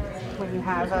achieving when you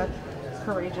have a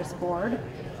courageous board,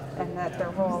 and that the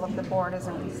role of the board is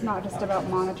not just about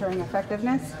monitoring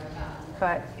effectiveness,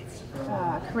 but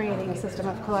creating a system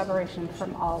of collaboration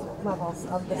from all levels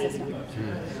of the system.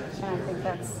 And I think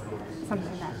that's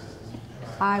something that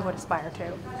I would aspire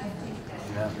to.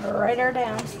 Write her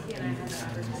down.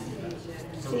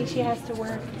 See, she has to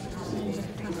work.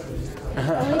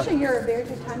 Alicia, you're a very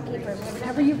good timekeeper.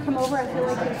 Whenever you come over, I feel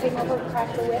like you came over,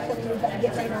 crack the whip, and you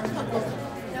get right on.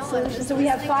 So we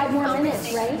have 5 more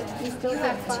minutes, right? You still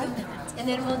have 5? 2 minutes, and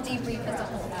then we'll debrief as a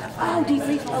whole. Oh,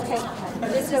 debrief, okay.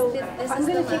 So I'm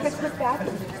going to take a quick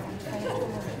bathroom.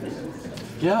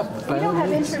 Yeah, We by all don't have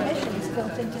means. intermissions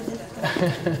built into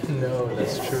this. No,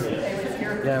 that's true.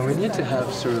 Yeah, we need to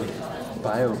have sort of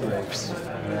bio breaks.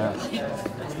 Yeah.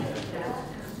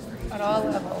 At all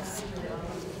levels.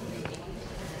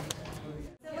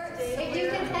 If you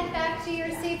can head back to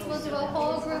your seats, we'll do a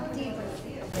whole group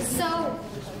debrief. So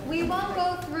we won't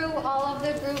go through all of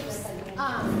the groups,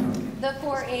 the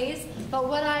 4 A's, but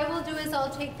what I will do is I'll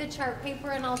take the chart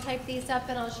paper and I'll type these up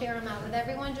and I'll share them out with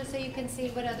everyone just so you can see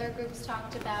what other groups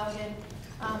talked about and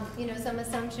some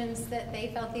assumptions that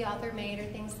they felt the author made or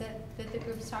things that the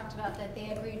groups talked about that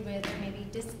they agreed with or maybe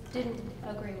just didn't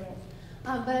agree with.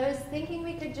 But I was thinking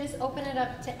we could just open it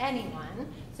up to anyone,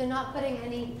 so not putting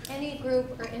any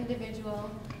group or individual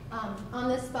on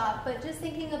the spot, but just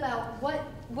thinking about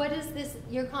what is this,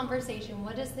 your conversation,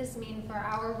 what does this mean for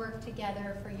our work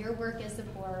together, for your work as a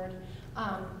board,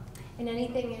 and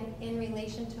anything in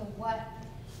relation to what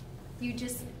you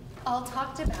just all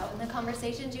talked about in the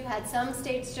conversations you had. Some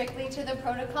stayed strictly to the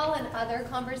protocol and other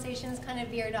conversations kind of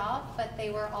veered off, but they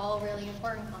were all really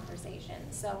important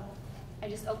conversations. So I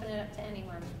just open it up to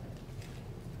anyone.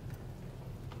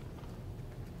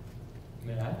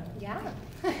 May I? Yeah.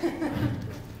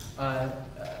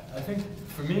 I think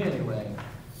for me anyway,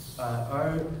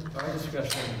 our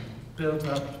discussion built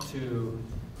up to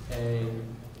a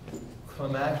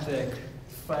climactic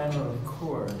final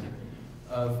chord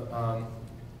of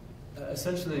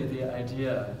essentially the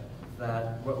idea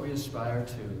that what we aspire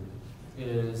to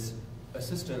is a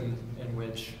system in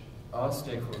which all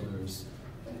stakeholders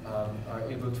are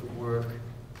able to work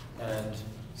and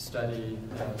study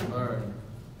and learn,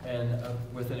 and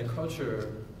within a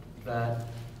culture that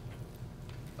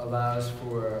allows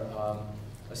for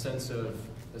a sense of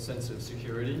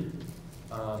security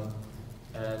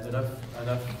and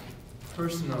enough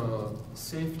personal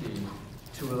safety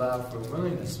to allow for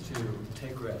willingness to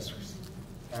take risks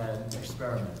and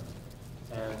experiment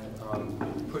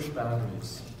and push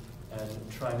boundaries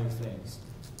and try new things.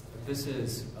 This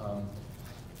is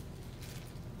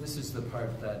the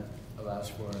part that allows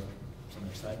for some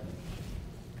excitement.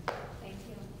 Thank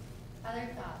you. Other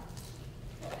thoughts?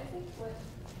 I think what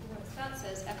Scott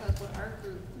says echoes what our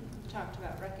group talked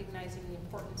about, recognizing the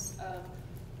importance of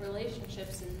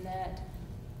relationships, and that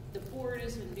the board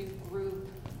is a new group,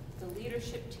 the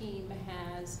leadership team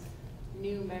has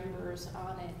new members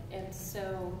on it, and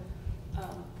so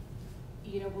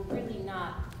we're really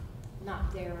not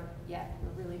there yet.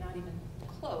 We're really not even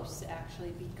close,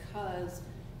 actually,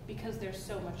 because there's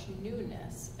so much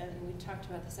newness, and we talked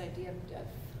about this idea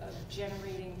of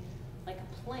generating like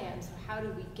a plan. So how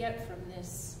do we get from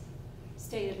this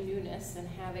state of newness and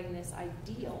having this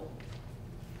ideal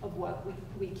of what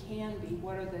we can be,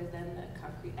 what are then the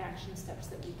concrete action steps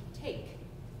that we can take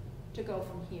to go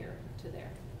from here to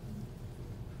there?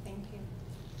 Thank you.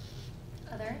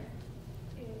 Other?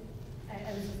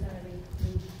 I was just going to read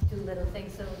two little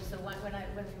things. So when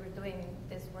we were doing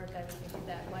this work, I was thinking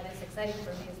that what is exciting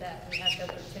for me is that we have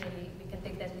the opportunity, we can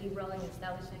take that lead role in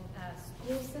establishing a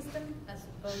school system as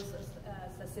opposed as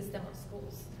a system of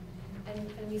schools. And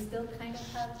we still kind of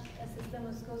have a system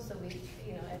of schools, so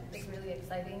it's really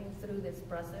exciting through this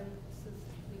process.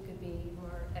 We could be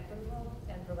more equitable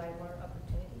and provide more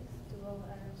opportunities to all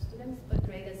our students, but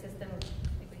create a system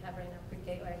like we have right now,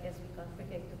 pre-K, or I guess we call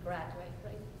pre-K to graduate,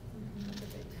 right?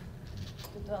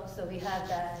 To 12. So we have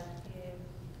that,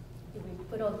 we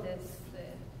put all this,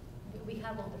 we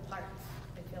have all the parts.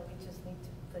 I feel we just need to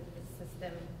put the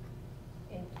system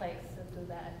in place to do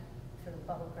that sort of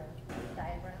bubble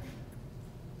diagram.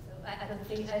 So I don't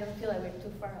feel like we're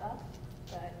too far up,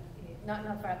 but not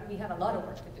far up. We have a lot of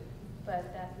work to do,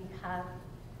 but that we have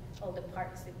all the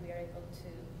parts that we are able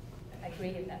to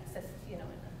agree and access,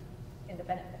 in the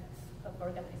benefits of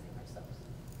organizing ourselves.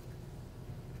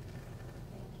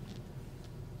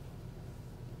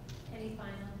 Any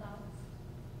final thoughts?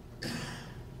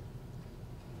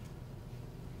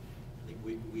 I think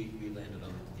we landed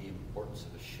on the importance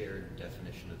of a shared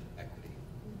definition of equity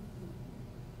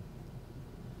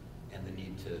and the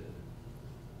need to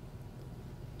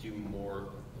do more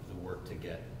of the work to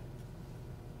get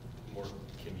more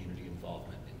community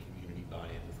involvement and community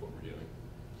buy-in with what we're doing.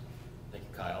 Thank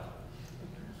you, Kyle.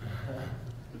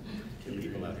 Two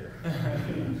people out here.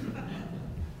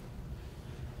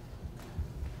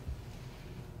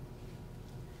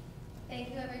 Thank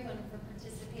you, everyone, for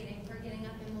participating, for getting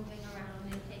up and moving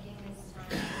around and taking this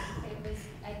time.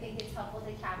 I think it's helpful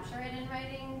to capture it in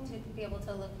writing, to be able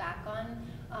to look back on.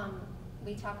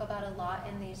 We talk about a lot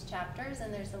in these chapters,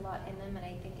 and there's a lot in them, and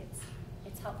I think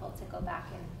it's helpful to go back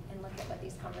and look at what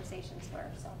these conversations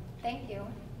were. So thank you.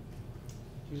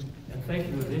 And thank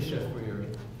you, Alicia, for your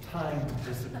time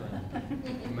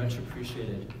discipline. Much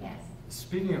appreciated. Yes.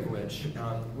 Speaking of which,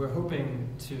 we're hoping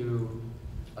to,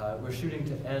 we're shooting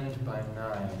to end by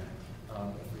 9,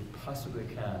 if we possibly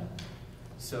can.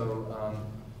 So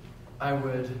I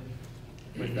would,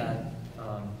 with that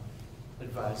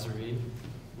advisory,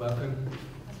 welcome.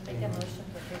 I'll make a motion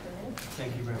for 30 minutes.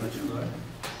 Thank you very much, Flora.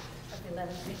 Of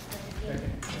 11:06.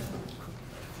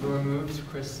 Flora moves,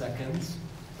 Chris seconds.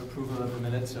 Approval of the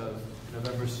minutes of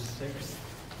November 6th,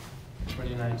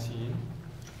 2019.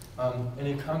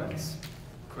 Any comments,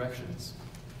 corrections?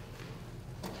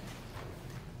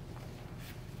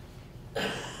 They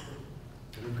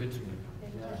look good to me.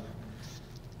 Yeah.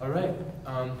 All right.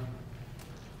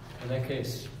 In that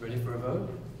case, ready for a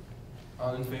vote?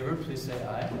 All in favor, please say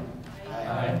aye.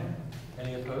 Aye.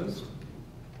 Any opposed?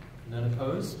 None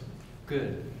opposed?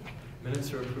 Good.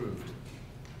 Minutes are approved.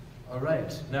 All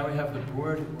right, now we have the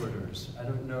board orders. I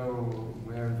don't know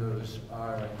where those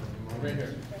are at the moment. Right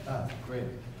here. Ah, great.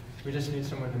 We just need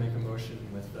someone to make a motion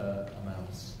with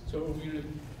amounts. So are we going to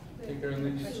take our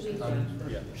links?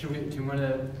 Yeah. Should we, do you want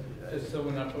to? So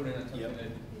we're not voting on something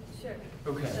that... Sure.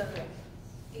 Okay. So,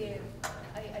 if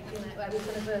I was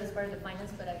going to go as part of the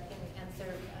finance, but I can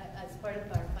answer as part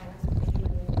of our finance committee,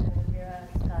 Vera,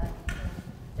 Scott, and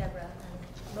Deborah,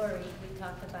 and Lori, we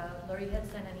talked about, Lori had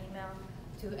sent an email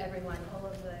to everyone, all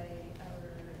of our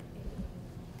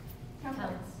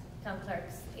town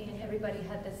clerks, and everybody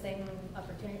had the same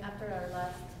opportunity after our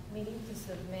last meeting to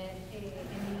submit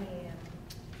any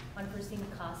unforeseen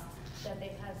costs that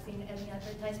they have seen, any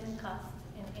advertisement costs,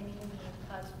 and any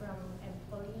costs from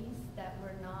employees that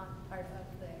were not part of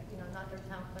the, not their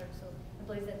town clerks, so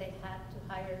employees that they had to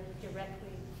hire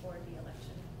directly for the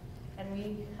election. And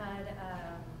we had,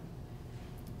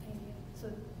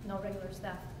 so no regular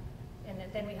staff. And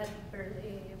then we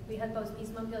had both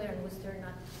East Montpelier and Worcester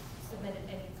not submitted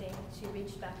anything. She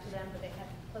reached back to them, but they had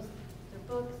closed their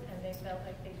books and they felt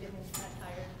like they didn't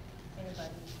hire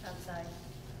anybody outside.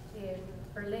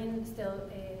 Berlin still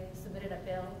submitted a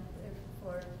bill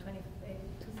for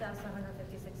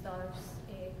 $2,156.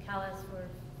 Calais for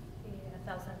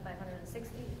 $1,560,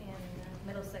 and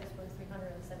Middlesex for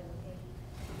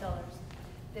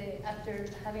 $378. After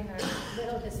having our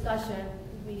little discussion,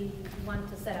 we want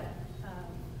to set up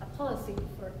a policy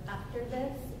for after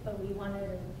this, but we wanted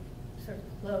to sort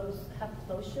of have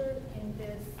closure in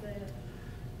this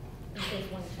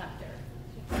one chapter.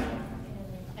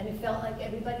 And it felt like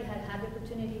everybody had had the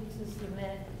opportunity to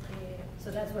submit,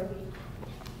 so that's where we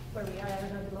are. I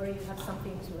don't know, Lori, you have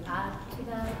something to add to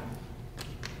that?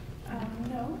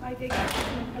 No, I think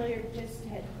Montpelier just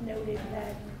had noted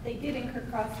that they did incur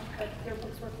costs, but their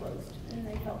books were closed, and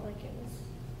they felt like it was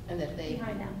and that they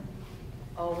behind them.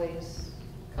 Always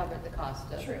covered the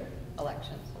cost of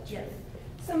elections. Yes.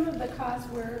 Some of the costs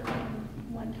were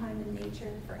one-time in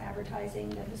nature for advertising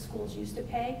that the schools used to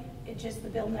pay. It just, the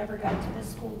bill never got to the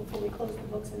school before we closed the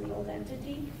books in the old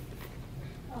entity.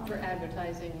 For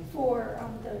advertising? For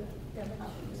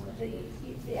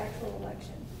the actual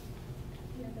election.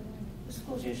 The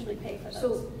schools usually pay for those.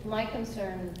 So my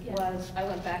concern was, I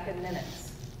went back in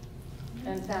minutes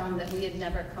and found that we had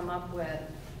never come up with,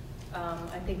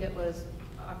 I think it was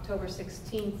October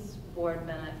 16th board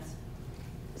minutes,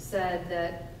 said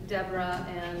that Deborah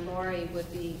and Lori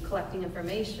would be collecting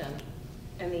information,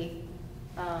 and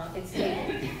it's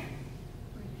tabled.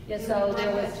 Yeah, so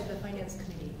there was to the finance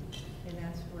committee, and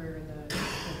that's where the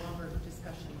longer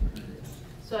discussion occurred.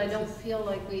 So I don't feel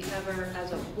like we ever,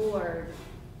 as a board,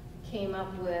 came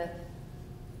up with,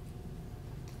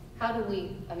 how do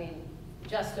we,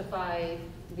 justify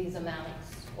these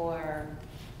amounts, or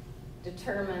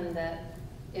determine that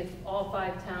if all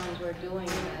 5 towns were doing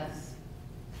this,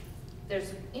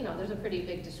 there's a pretty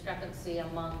big discrepancy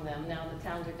among them. Now the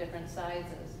towns are different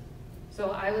sizes.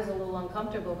 So I was a little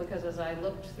uncomfortable because as I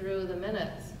looked through the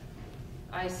minutes,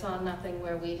 I saw nothing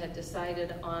where we had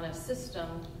decided on a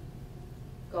system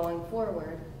going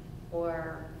forward,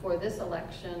 or for this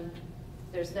election.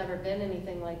 There's never been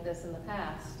anything like this in the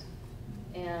past.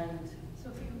 And so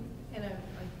if you, and I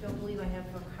don't believe I have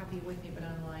a copy with me, but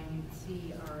online you'd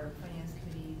see our finance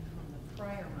committee from the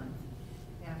prior month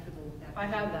after the. I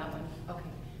have that one. Okay,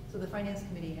 so the finance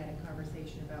committee had a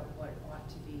conversation about what ought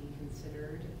to be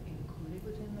considered included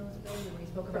within those bills, and we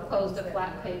spoke about. Proposed a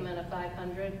flat payment of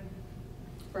 $500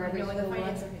 for every school. No, in the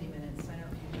finance committee minutes, I don't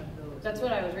know if you have those. That's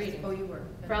what I was reading. Oh, you were?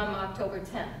 From October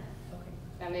 10th. Okay.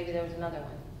 Now maybe there was another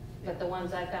one, but the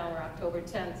ones I found were October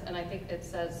 10th, and I think it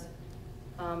says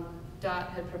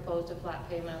DOT had proposed a flat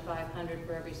payment of $500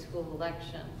 for every school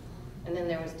election, and then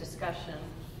there was discussion,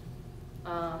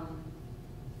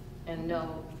 and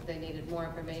no, they needed more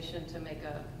information to make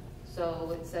a,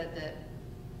 so it said that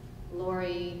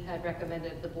Lori had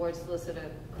recommended the board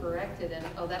solicitor corrected, and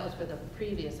that was for the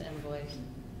previous invoice,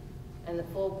 and the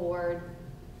full board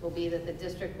will be that the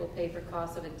district will pay for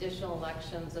costs of additional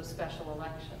elections of special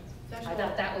elections. I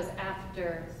thought that was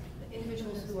after. The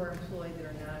individuals who are employed that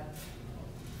are not,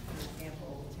 for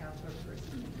example, town clerks or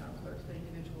assistant town clerks, but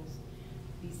individuals,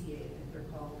 BCA, if they're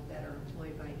called, that are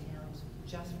employed by towns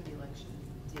just for the election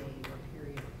day or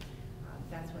period.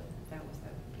 That was that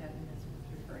Kevin is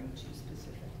referring to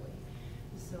specifically.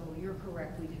 So you're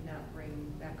correct, we did not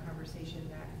bring that conversation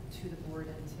back to the board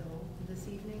until this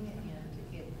evening, and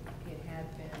it had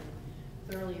been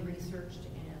thoroughly researched,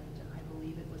 and I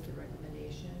believe it was the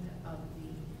recommendation of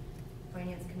the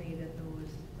finance committee that the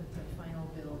final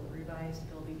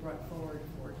brought forward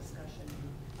for discussion and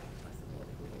possible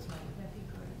approvals. Might that be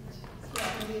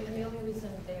correct? Yeah, and the only reason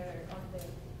they're on the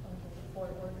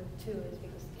board order too is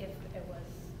because if it was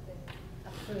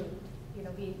approved, you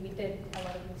know, we did a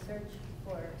lot of research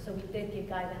so we did give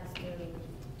guidance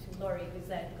to Lori, we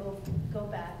said, go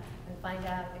back and find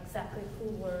out exactly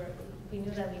we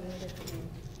knew that we needed to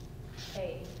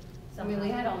pay. I mean, we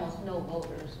had almost no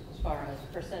voters as far as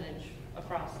percentage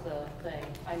across the thing.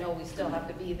 I know we still have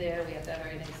to be there, we have to have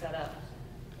everything set up.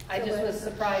 I just was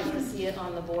surprised to see it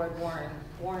on the board warrant.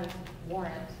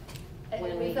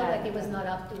 And we felt like it was not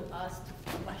up to us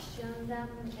to question them,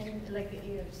 and like,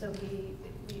 so we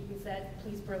said,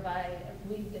 please provide,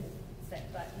 we didn't say,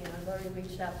 but, you know, Lori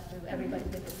reached out to everybody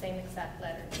with the same exact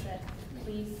letter, said,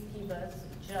 please give us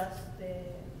just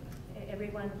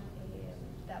everyone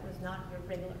that was not your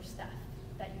regular staff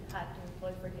that you had to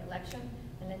employ for the election,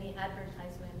 and any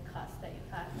advertisement costs that you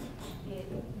had.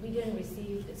 We didn't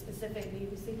receive we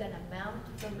received an amount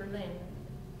from Berlin,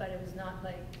 but it was not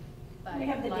like by We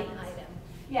have the line dates. item.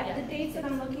 Yeah, the dates that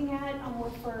I'm looking at were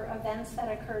for events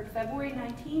that occurred February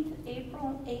 19th,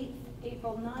 April 8th,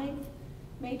 April 9th,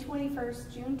 May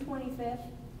 21st, June 25th,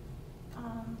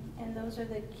 and those are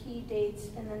the key dates.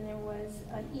 And then there was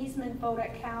an easement vote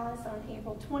at Calais on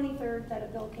April 23rd that a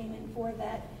bill came in for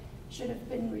that should have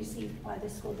been received by the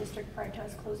school district prior to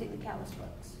us closing the Calais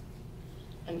books.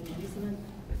 An easement?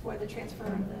 For the transfer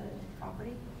of the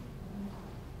property.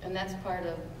 And that's part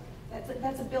of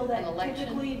That's a bill that an election?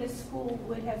 typically the school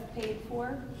would have paid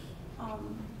for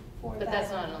But that.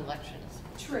 that's not an election.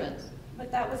 True,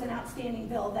 but that was an outstanding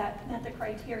bill that met the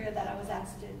criteria that I was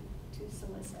asked to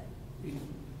solicit.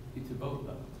 It's a vote,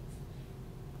 though.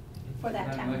 For that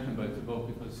It's not town. an election, but it's a vote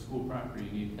because it's school property,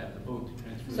 you need to have the vote to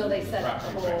transfer. So they the set up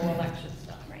the property. whole election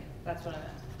stuff, right? That's what I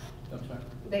meant. I'm sorry?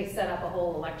 They set up a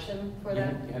whole election for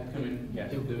that? You had to come in,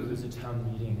 yes. It was a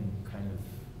town meeting kind of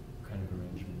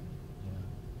arrangement,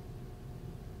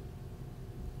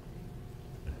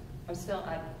 I'm still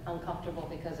uncomfortable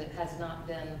because it has not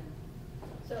been.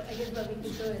 So I guess what we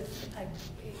could do is,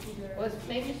 either. Well,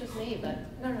 maybe it's just me, but.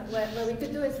 No, what we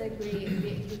could do is like we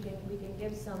can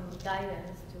give some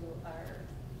guidance to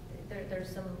there's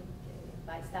some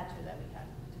by statute that we have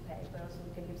to pay, but also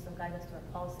we can give some guidance to our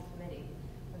policy committee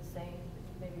and saying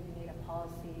maybe we need a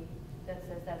policy that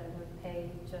says that we would pay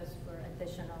just for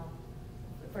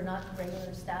for not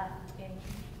regular staff in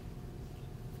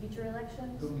future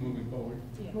elections. Moving forward.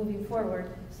 Yeah. Moving forward,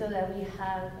 so that we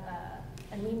have,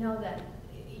 and we know that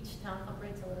each town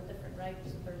operates a little different, right?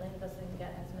 So Berlin doesn't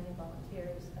get as many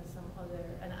volunteers as some other,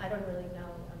 and I don't really know,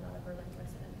 I'm not a Berlin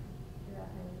resident.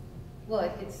 Well,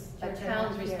 it's a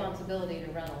town's responsibility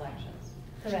to run elections.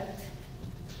 Correct.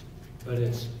 But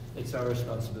it's our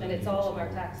responsibility. And it's all of to our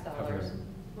tax dollars.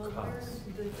 Well, costs.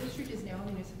 the district is now a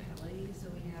municipality, so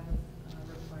we have a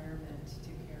requirement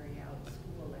to carry out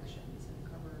school elections and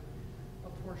cover a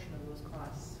portion of those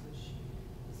costs, which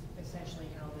is essentially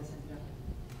how this ended up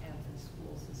at the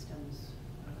school system's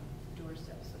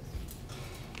doorstep.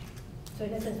 So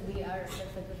in essence, we are, that's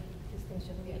a good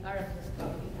distinction, we are a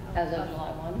municipality now. As of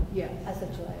July 1? Yeah. As of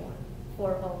July 1,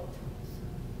 for all towns.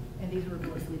 And these were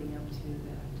both leading up to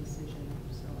that decision,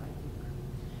 so I think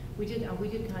we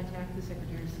did contact the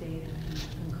Secretary of State and he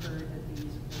concurred that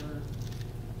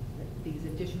these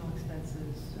additional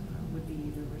expenses would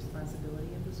be the responsibility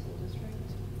of the school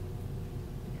district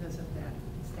because of that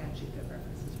statute that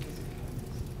references physical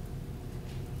limits.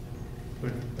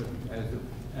 But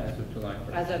as of July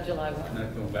 1st. As of July 1.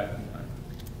 Not going back in time.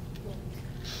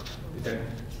 Okay.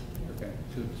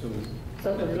 So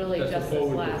it was really that's a just this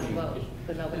last forward-looking vote, issue.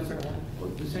 the November one. Well,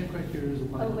 the same criteria is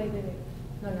applied. Oh, wait.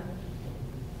 No.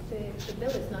 The bill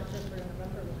is not just for the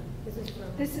November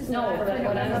one. This is No, not but for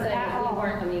what I'm November saying at is we all.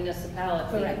 weren't a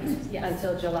municipality Correct, yes.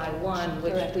 until July 1,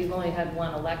 which Correct. we've only had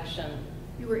one election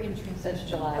You were in transition. since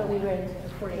July But we 1. were in,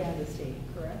 According to the state,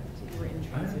 correct? You were in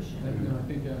transition. No, I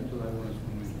think July 1 is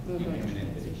when we Mhm. became an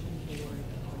entity. Transition board,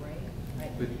 all right?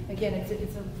 Right. But- Again, it's a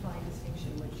fine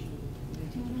distinction which you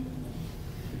need to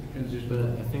Transition.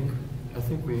 But I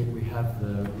think we have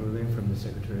the ruling from the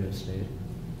Secretary of State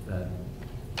that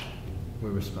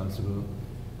we're responsible.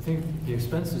 I think the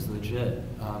expense is legit.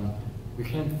 We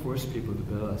can't force people to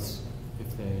bill us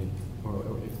if they.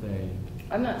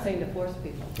 I'm not saying to force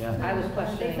people. Yeah. I was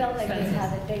questioning They felt like they expenses.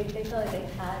 had they felt like they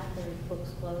had their books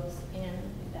closed and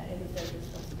that it was their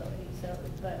responsibility. So,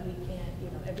 but we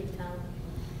can't, every town.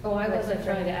 Oh, I wasn't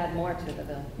trying to add more to the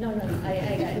bill. No, when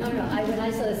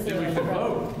I saw this. Then we should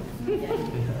vote.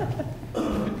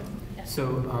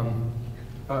 So,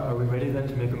 are we ready then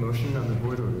to make a motion on the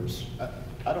board orders?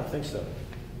 I don't think so.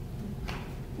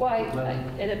 Well,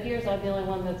 it appears I'm the only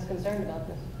one that's concerned about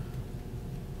this.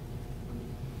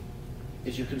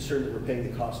 Is your concern that we're paying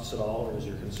the costs at all, or is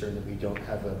your concern that we don't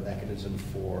have a mechanism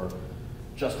for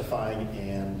justifying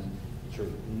and sort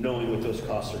of knowing what those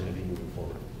costs are going to be moving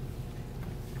forward?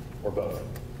 Or both?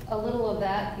 A little of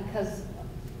that, because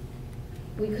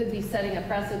we could be setting a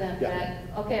precedent that,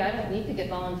 okay, I don't need to get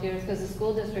volunteers because the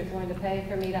school district's going to pay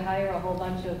for me to hire a whole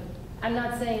bunch of, I'm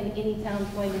not saying any town's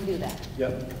going to do that.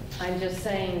 Yep. I'm just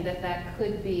saying that that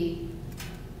could be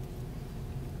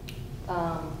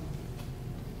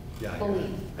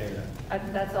believed. I hear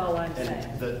that. That's all I'm saying.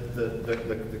 And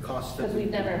the costs that Because we've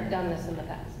never done this in the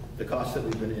past. the costs that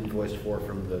we've been invoiced for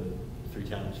from the 3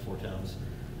 towns, 4 towns,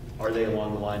 are they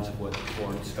along the lines of what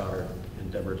Lauren, Scott,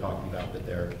 and Deborah are talking about, that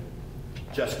they're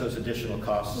just those additional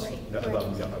costs above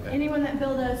and beyond? Okay. Anyone that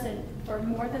billed us and for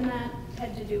more than that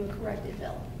had to do a corrected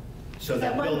bill. So At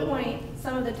that one bill, point,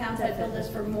 some of the towns had billed us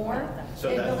for more. So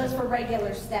They that- billed us for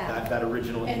regular staff. that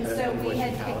original And so we invoice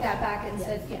had from kicked Alice? that back and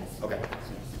said yes. Okay.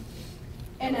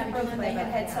 And at Berlin, they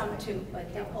had some too,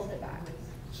 but they pulled it back.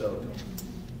 So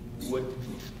would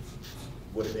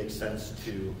it make sense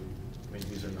to, I mean,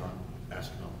 these are not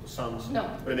astronomical sums. No.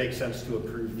 Would it make sense to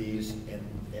approve these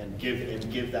and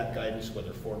give that guidance,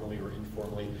 whether formally or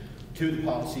informally, to the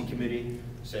policy committee,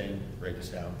 saying, write this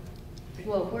down?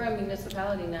 Well, if we're a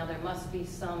municipality now, there must be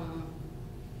some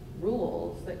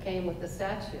rules that came with the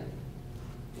statute.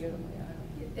 You're the way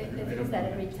The thing is that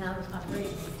every town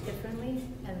operates differently,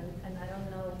 and I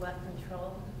don't know what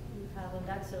control you have on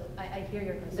that, so I hear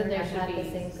your concern. Then there I had should the be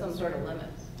same some sort of concern.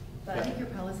 limits. But I think your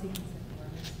policy can set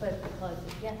limits. But the policy,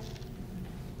 yes.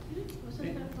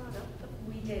 Wasn't that brought up?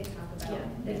 We did talk about Yeah,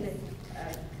 we this, did.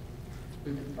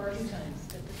 the first times,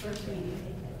 at the first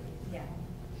meeting, yeah.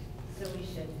 So we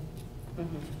should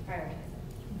prioritize it.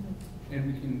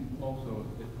 And we can also,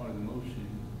 as part of the motion,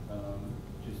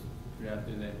 just put out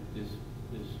there that this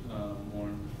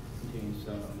warrant contains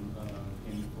some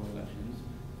payment for elections.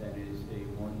 That is a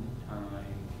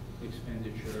one-time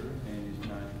expenditure and is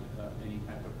not any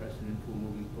type of precedent for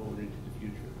moving forward into the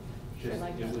future. Just,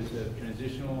 like it that. was a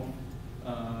transitional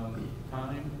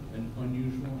time, an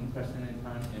unusual, unprecedented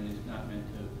time, and is not meant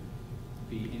to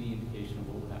be any indication of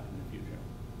what will happen in the future.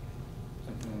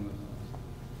 Something along those lines.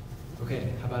 Okay,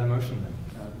 how about a motion then?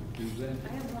 Do that.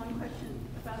 I have one question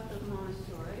about the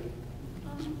Montessori.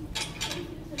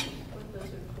 What those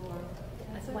are for?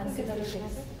 That's So I think it's another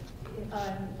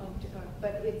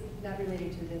but it's not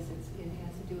related to this, it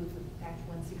has to do with Act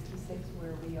 166,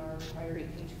 where we are requiring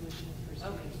tuition for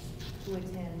students who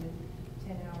attend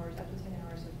 10 hours, up to 10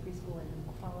 hours of preschool and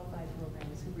qualified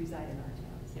programs who reside in our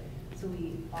towns. So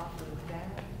we offer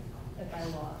that by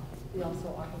law. We also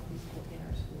offer preschool in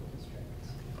our school district.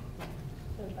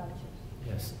 So vouchers.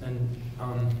 Yes, and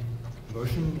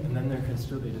motion, and then there can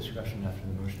still be discussion after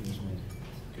the motion is made.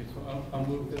 Okay, so I'll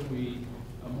move that we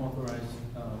authorize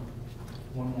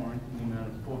one warrant in the amount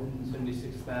of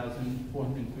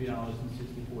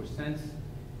 $476,403.64,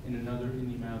 and another in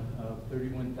the amount of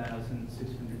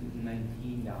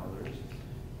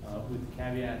 $31,619, with the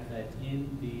caveat that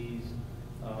in these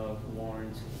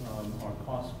warrants are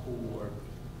costs for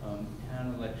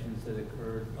town elections that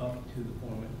occurred up to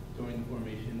during the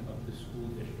formation of the school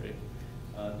district.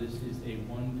 This is a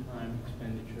one-time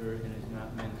expenditure and is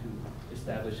not meant to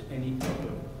establish any type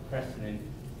of precedent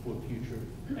for future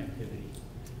activity.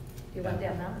 Do you want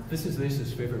the amount? This is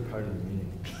Lisa's favorite part of the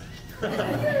meeting.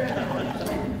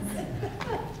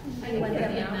 You want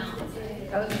the amount?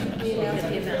 Oh, you announced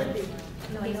the amount.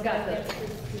 No, He's no, got but the,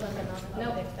 you want the amount of no,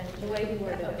 the expenditure? the way he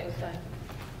worded it was fine.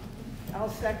 I'll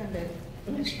second it. I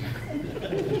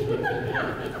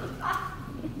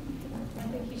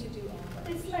think you should do all of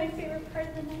It's my favorite part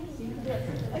of the night.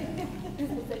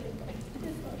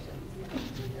 This motion.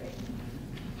 Great.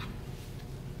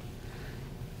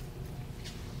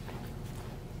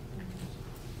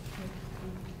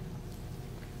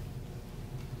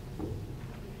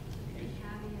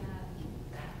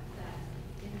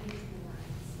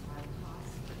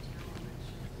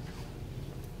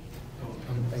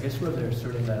 I guess while they're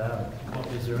sorting that out,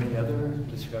 is there any other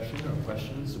discussion or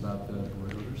questions about the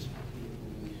board orders?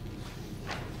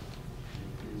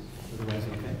 Otherwise,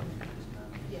 okay.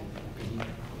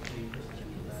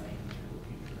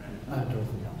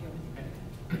 Dorothy.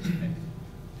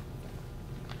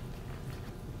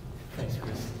 Thanks,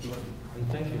 Chris. And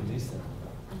thank you, Lisa.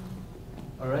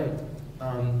 All right.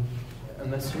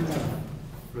 Unless you have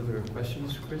further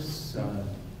questions, Chris?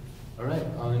 All right.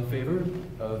 All in favor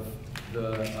of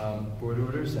the board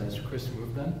orders as Chris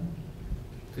moved them?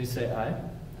 Please say aye.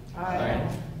 Aye.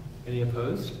 Any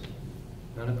opposed?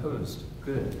 None opposed.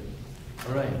 Good.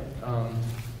 All right.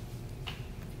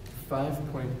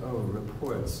 5.0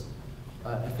 reports.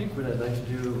 I think what I'd like to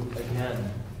do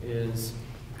again is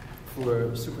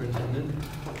for superintendent,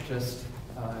 just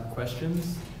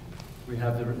questions. We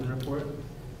have the written report,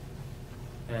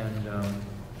 and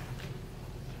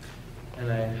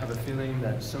I have a feeling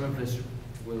that some of this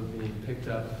will be picked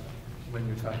up when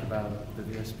you talk about the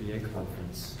VSBA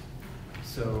conference.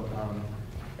 So,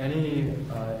 any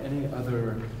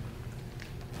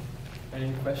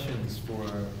questions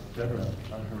for Deborah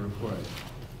on her report?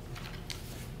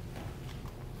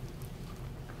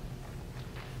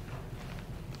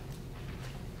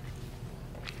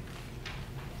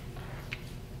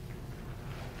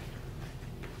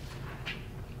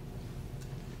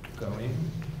 Going.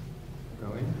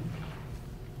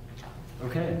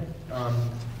 Okay.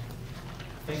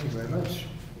 Thank you very much.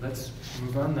 Let's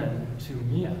move on then to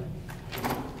Mia.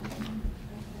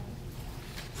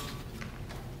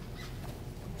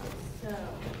 So, I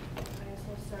guess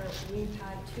we'll start. We've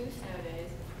had 2 snow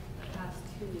days the past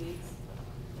 2 weeks.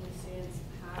 And the students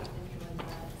have implemented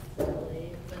that steadily,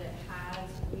 but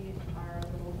we are a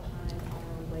little behind on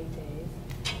our white days.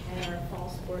 And our fall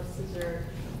sports dessert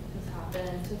has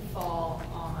happened to fall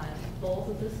on both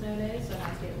of the snow days, so it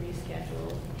has to get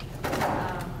rescheduled.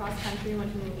 Cross country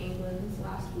went to New England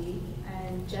last week,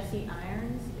 and Jesse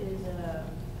Irons is a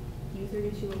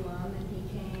U32 alum, and he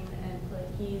came and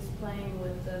he's playing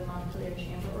with the Montpelier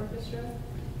Chamber Orchestra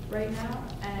right now,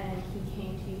 and he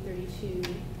came to U32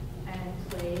 and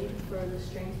played for the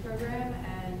strings program,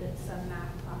 and some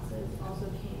math classes also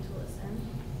came to listen.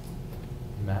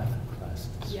 Math classes?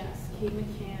 Yes, Kate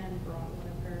McCann brought one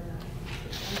of her math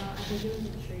classes. I think it was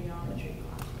a geometry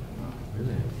class.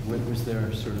 Really? What was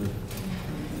there sort of?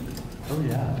 Oh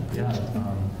yeah,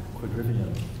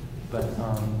 quadrivium. But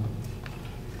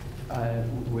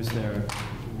was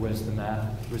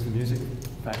the music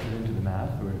factored into the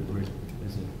math, or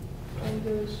is it? I think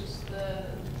it was just the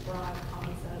broad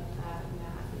concept that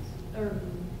math is, or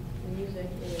music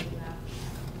is math.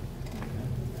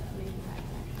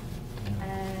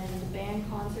 And the band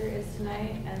concert is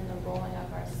tonight, and the Rolling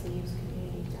Up Our Sleeves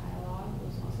community dialogue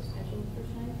was also scheduled for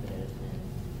tonight, but it has been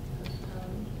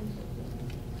postponed until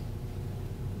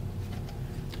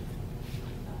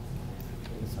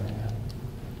That's all I have.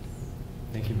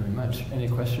 Thank you very much. Any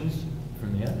questions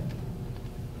from the end?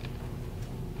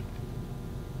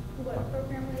 What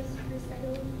program was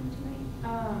rescheduled from tonight?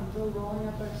 The Rolling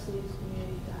Up Our Sleeves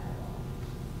community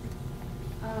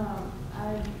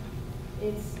dialogue.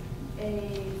 It's a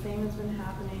thing that's been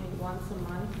happening once a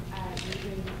month at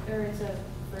it's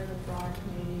for the broader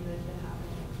community, but it's been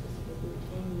happening specifically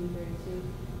in U32.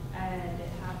 And it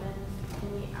happens in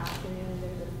the afternoon.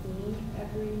 There's a theme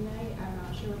every night. I'm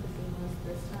not sure what the theme was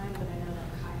this time, but I know that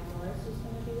Kaya Morris is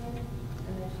going to be there,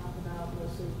 and they talk about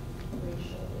mostly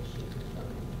racial issues.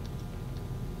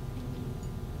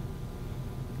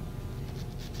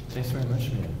 Thanks very much,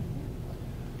 Mia.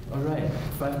 All right,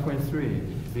 5.3,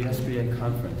 VSBA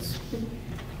conference.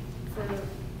 So,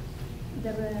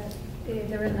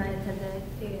 Deborah and I attended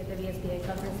the VSBA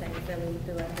conference, and we will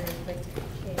do a very quick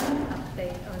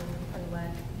update on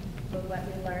what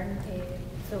we learned.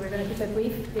 So we're going to keep it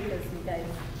brief because you guys,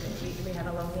 we have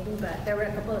a long meeting, but there were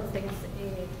a couple of things.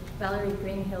 Valerie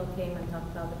Greenhill came and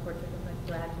talked about the portrait of a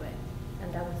graduate,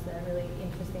 and that was a really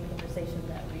interesting conversation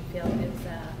that we feel is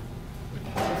a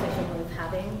conversation worth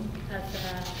having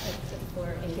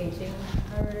for engaging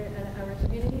our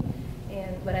community.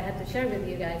 And what I had to share with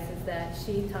you guys is that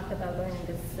she talked about going on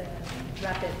this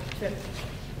rapid trip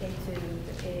into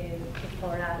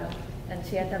Colorado, and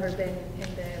she had never been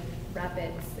in the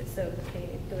rapids, so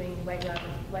doing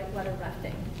whitewater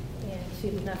rafting, and she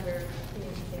was never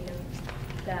taken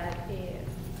that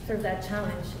sort of that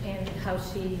challenge, and how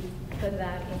she put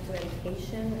that into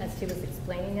education as she was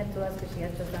explaining it to us, because she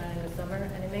had just done it in the summer,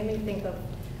 and it made me think of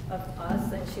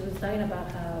us. And she was talking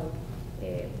about how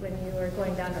when you are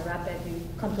going down a rapid, you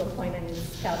come to a point and you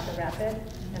scout the rapid,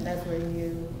 and that's where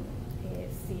you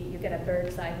get a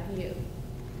bird's eye view.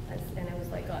 And it was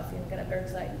like us, you get a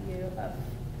bird's eye view of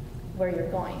where you're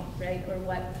going, right? Or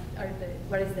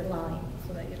what is the line,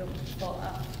 so that you don't fall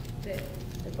off the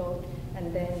boat.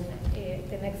 And then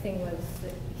the next thing was,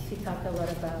 she talked a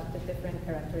lot about the different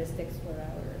characteristics for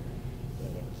our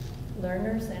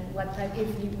learners, and what type, if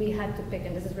we had to pick,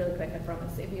 and this is really quick, I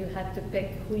promise, if you had to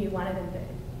pick who you wanted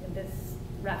in this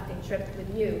rafting trip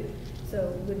with you,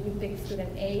 so would you pick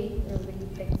student A or would you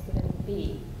pick student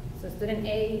B? So student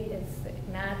A is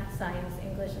math, science,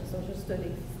 English, and social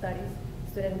studies.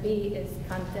 Student B is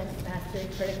content, mastery,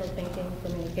 critical thinking,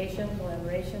 communication,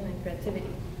 collaboration, and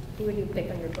creativity. Who would you pick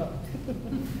on your boat?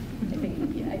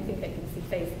 I think I can see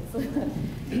faces. So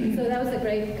So that was a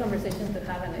great conversation to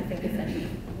have, and I think it's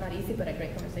not easy, but a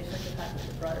great conversation to have with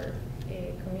the broader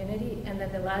community. And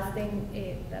then the last thing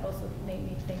that also made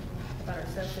me think about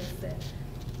ourselves is that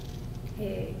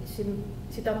she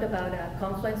talked about a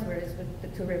confluence where the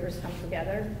two rivers come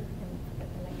together. And I forget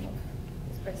the name of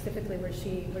specifically where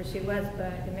she was,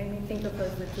 but it made me think of the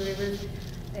two rivers.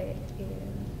 I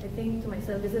think to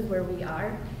myself, this is where we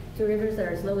are. Two rivers that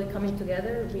are slowly coming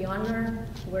together. We honor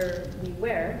where we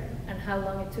were and how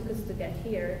long it took us to get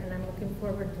here. And I'm looking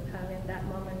forward to having that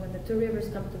moment when the two rivers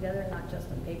come together, not just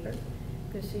on paper.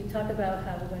 Because she talked about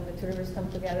how when the two rivers come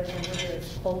together, one river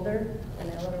is colder and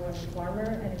the other one is warmer.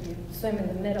 And if you swim in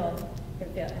the middle, you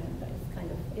feel, and it's kind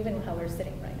of, even how we're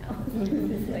sitting right now.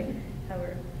 It's like how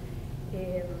we're,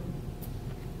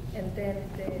 and then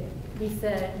we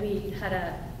said we had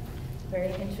a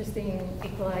very interesting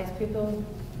equalized pupil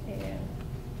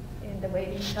in the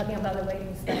waiting, talking about the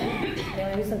waiting study. The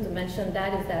only reason to mention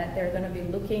that is that they're going to be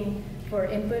looking for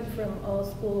input from all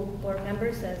school board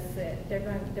members as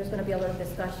there's going to be a lot of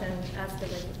discussion as the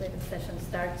legislative session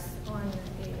starts on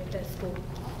the school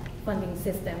funding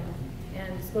system.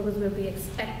 And schools will be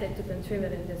expected to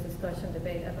contribute in this discussion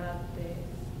debate about the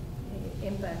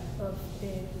impact of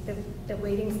the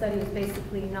weighting study is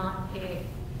basically not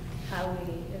how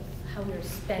we're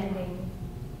spending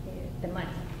the money,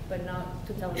 but not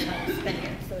to tell us how to spend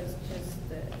it. So it's just,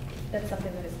 that's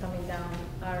something that is coming down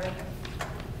our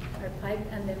pipe.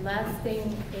 And the last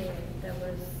thing there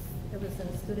was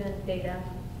some student data,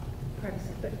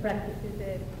 privacy data,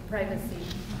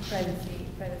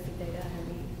 and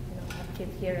we have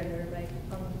kids here and they're right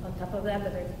on top of that,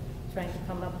 but they're trying to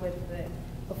come up with,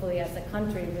 hopefully as a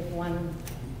country, with one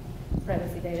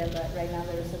privacy data, but right now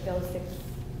there's a bill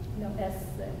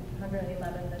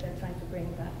S111 that they're trying to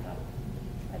bring back up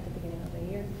at the beginning of the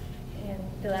year. And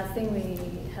the last thing, we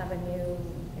have a new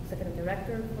executive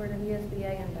director for the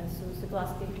VSBA, and Sue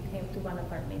Zagloski came to one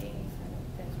of our meetings. And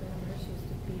thanks, remember, she used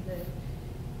to be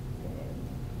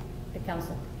the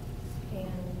council.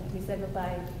 And we said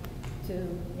goodbye to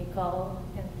Nicole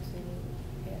and to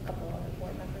a couple of other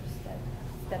board members that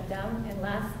stepped down. And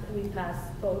last, we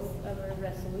passed both of our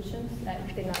resolutions. I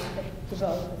did not get to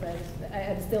vote because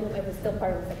I was still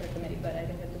part of the separate committee, but I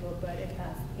didn't get to vote, but it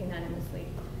passed unanimously.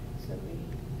 So we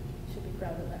should be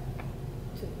proud of that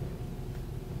too.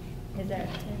 Is there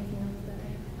anything else that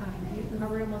you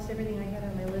covered almost everything I had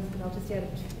on my list, and I'll just add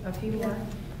a few more.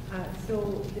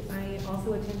 So I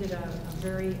also attended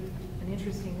an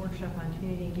interesting workshop on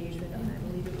community engagement, and I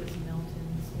believe it was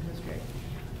Milton School District,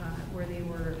 where they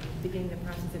were beginning the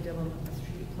process of developing a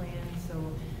strategic plan.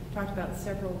 So talked about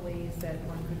several ways that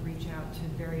one could reach out to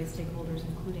various stakeholders,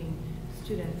 including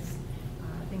students.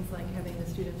 Things like having the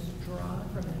students draw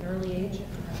from an early age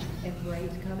and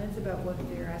write comments about what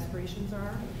their aspirations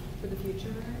are for the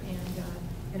future,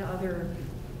 and other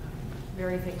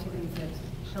various activities that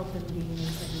help them gain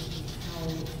insight into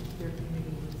how their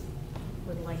communities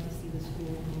would like to see the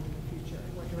school move in the future,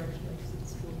 what direction they'd like to see the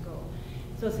school go.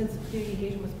 So since community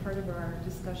engagement was part of our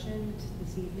discussion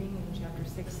this evening in Chapter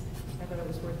 6, I thought it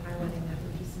was worth highlighting that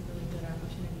there were just some really good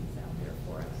opportunities out there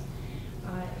for us.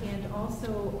 And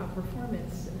also a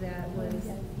performance that was,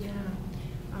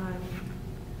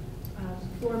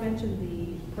 Flora mentioned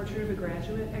the Portrait of a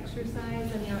Graduate exercise,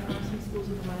 and there are some schools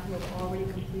in Vermont who have already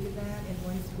completed that, and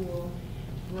one school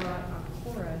brought a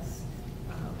chorus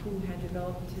who had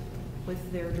developed with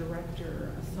their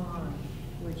director a song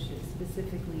which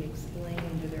specifically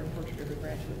explained their Portrait of a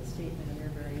Graduate statement and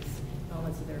their various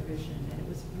elements of their vision, and it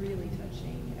was really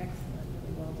touching, excellent.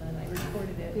 Well done. I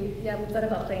recorded it. we thought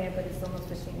about playing it, but it's almost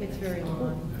 15 minutes. It's very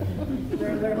long.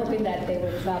 we're hoping that they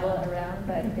will travel around,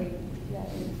 but it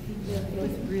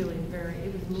was really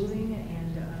it was moving,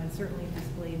 and certainly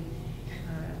displayed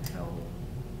how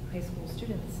high school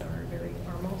students are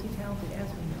multi-talented, as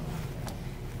we know.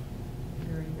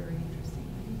 Very, very interesting.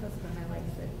 I think that's the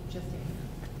highlights that just ended.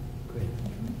 Great.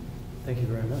 Thank you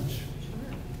very much.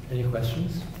 Sure. Any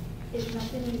questions? Is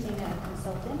Milton using a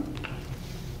consultant?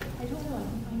 I don't know. I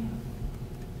can find out.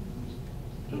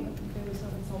 There was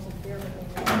some consultant there, but they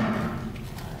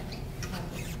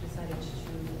decided to.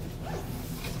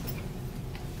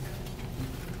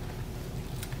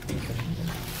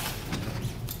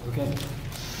 Okay.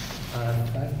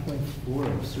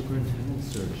 5.4, superintendent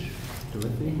search.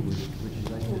 Dorothy, would you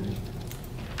like to?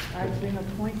 I've been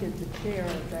appointed the chair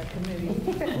of that committee,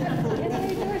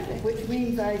 which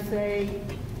means I say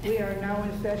we are now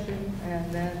in session,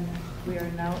 and then we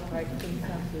are now by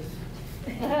consensus.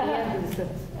 At the end of the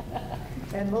session.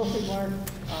 And mostly Mark,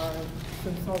 our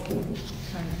consultant,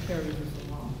 kind of carries us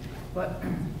along. But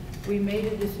we made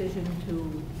a decision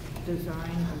to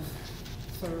design a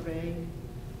survey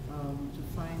to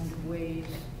find ways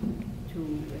to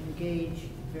engage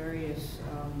various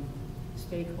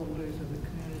stakeholders of the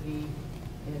community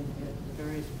in the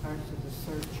various parts of the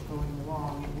search going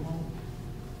along. It won't,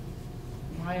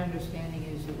 my understanding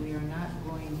is that we are not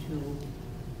going to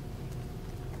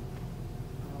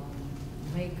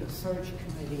make a search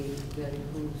committee that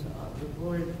includes the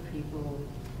board people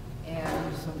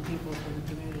and some people from the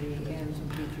community and some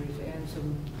teachers and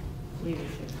some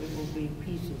leadership. It will be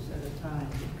pieces at a time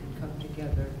that can come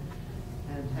together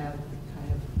and have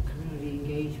kind of community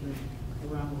engagement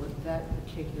around what that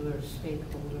particular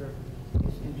stakeholder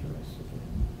is interested in.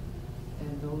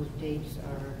 And those dates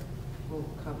will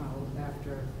come out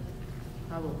after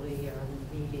probably our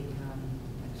meeting on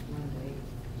next Monday.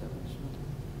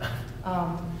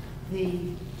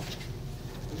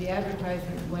 The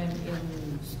advertisement went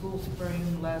in School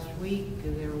Spring last week.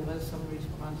 There was some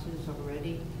responses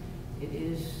already. It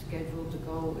is scheduled to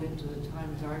go into the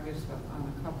Times-Argus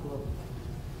on a couple of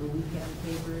the weekend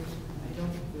papers. I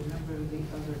don't remember the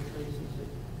other places it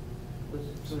was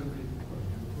going to be put,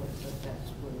 but that's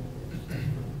where it is. That's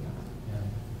where we are.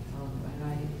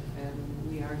 And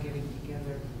we are getting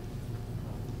together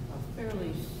a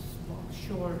fairly small,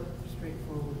 short,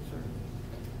 straightforward survey.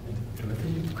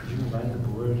 Dorothy, could you remind the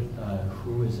board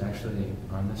who is actually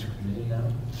on this committee now?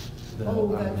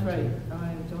 That's right.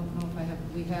 I don't know if I have.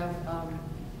 We have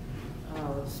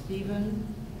Stephen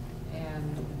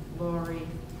and Lori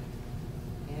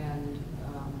and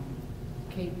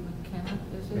Kate McKenna,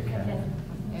 is it? McKenna.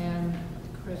 And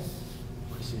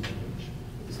Chrissy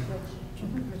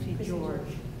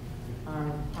George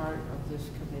are part of this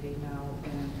committee now,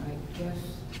 and I guess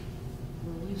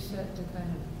were we set to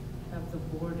kind of have the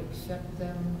board accept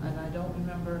them? And I don't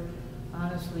remember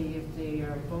honestly if they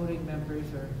are voting members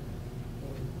or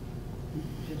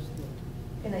just the.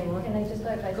 Can I just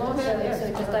clarify? Go ahead, yes. So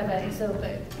just clarify, because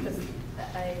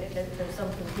there's some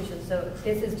confusion. So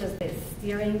this is just the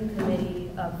steering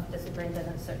committee of the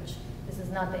superintendent search. This is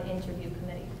not the interview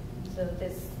committee. So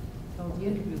this. Oh, the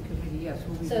interview committee, yes,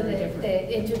 will be so very different.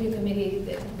 The interview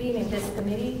committee, being in this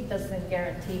committee doesn't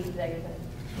guarantee that you're going to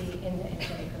be in the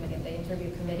interview committee. The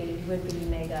interview committee would be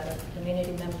made out of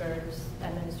community members,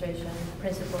 administration,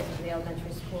 principals of the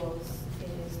elementary schools,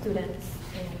 students,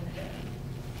 and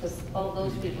because all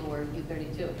those people were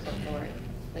U32 except Lori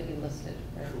that you listed.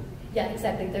 Right? Yeah,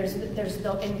 exactly. There's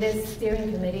no, in this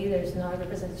steering committee, there's no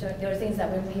representation. There are things that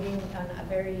we're meeting on a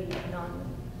very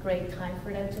non-great time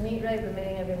for them to meet, right? We're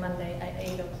meeting every Monday at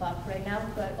 8 o'clock right now.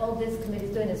 But all this committee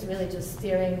is doing is really just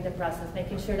steering the process,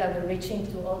 making sure that we're reaching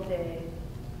to all the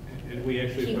And we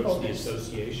actually approached the holders.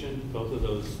 association. Both of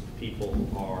those people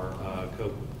are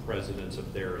co-presidents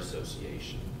of their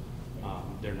association.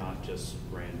 They're not just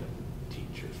random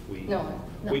teachers. We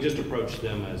just approached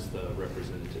them as the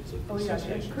representatives of the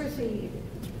association.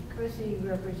 Chrissy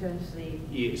represents the.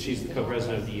 She's the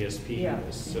co-president of the ESP Yeah.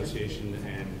 Association,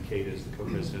 and Kate is the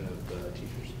co-president of the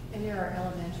teachers. And there are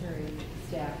elementary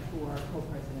staff who are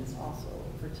co-presidents also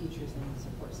for teachers and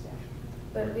support staff.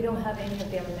 But we don't have any of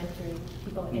the elementary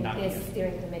people in Not this yet.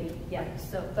 steering committee yet.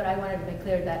 So, but I wanted to make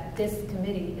clear that this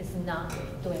committee is not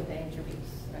doing the interviews,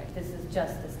 right? This is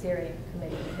just the steering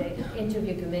committee. The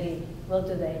interview committee will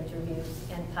do the interviews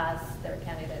and pass their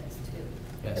candidates to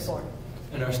Yes. the board.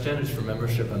 And our standards for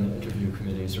membership on the interview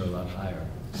committees are a lot higher.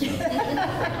 So,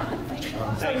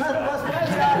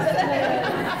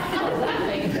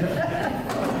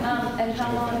 And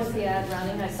how long is the ad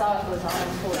running? I saw it was on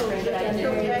School Spring, but I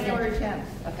didn't. January 10th.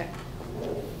 Okay.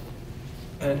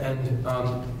 And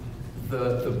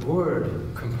the board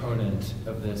component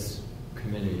of this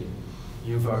committee,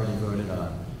 you've already voted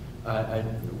on.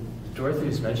 Dorothy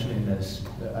is mentioning this,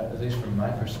 at least from my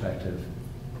perspective,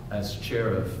 as chair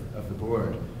of the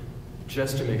board,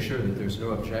 just to make sure that there's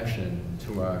no objection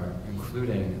to our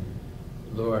including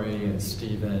Lori and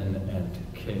Stephen and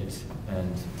Kate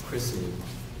and Chrissy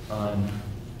on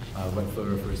what Flo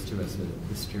refers to as the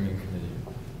steering committee.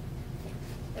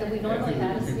 Do we normally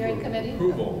have a steering committee?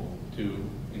 Approval to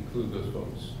include those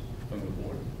folks from the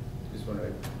board is what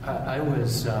I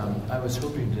was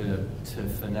hoping to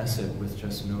finesse it with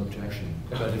just no objection.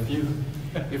 But if you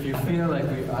feel like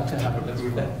we ought to have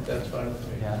approval, that's fine.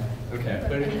 Yeah. Okay.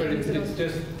 But it's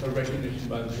just a recognition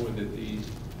by the board that these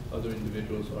other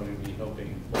individuals are going to be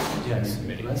helping the Yes. steering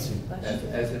committee Bless you.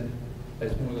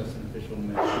 as more or less an official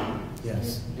member.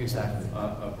 Yes, exactly.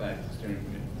 Of that steering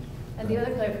committee. And the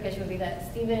other clarification would be that,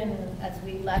 Stephen, as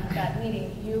we left that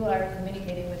meeting, you are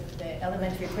communicating with the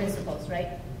elementary principals,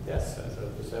 right? Yes, as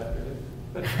of this afternoon.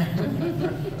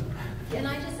 Can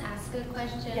I just ask a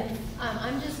question? Yeah.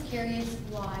 I'm just curious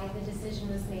why the decision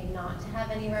was made not not to have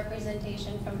any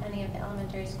representation from any of the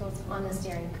elementary schools on the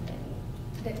steering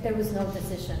committee? There was no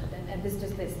decision, and this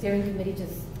just, the steering committee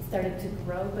just started to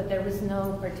grow, but there was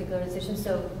no particular decision.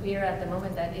 So we are at the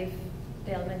moment that if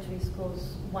the elementary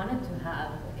schools wanted to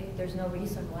have, there's no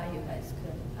reason why you guys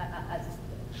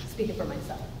could, speaking for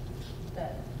myself,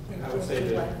 that. I would say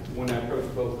that when I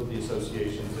approached both of the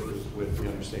associations, it was with the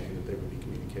understanding that they would be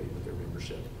communicating with their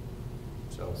membership.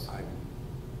 So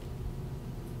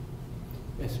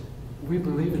Yes, we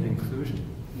believe in inclusion.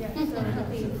 Yeah, so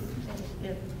please.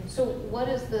 So what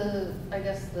is the, I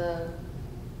guess, the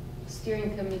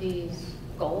steering committee's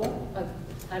goal?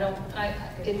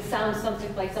 It sounds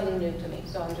something like something new to me,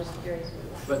 so I'm just curious.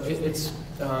 But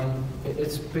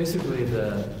it's basically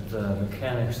the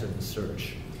mechanics of the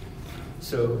search.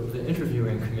 So the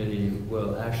interviewing committee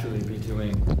will actually be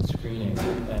doing screening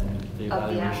and the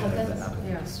evaluation of the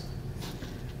applicants.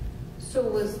 So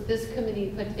was this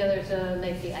committee put together to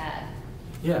make the ad?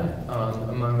 Yeah,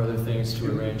 among other things,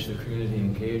 to arrange the community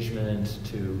engagement,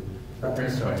 to Yes,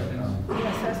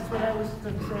 that's what I was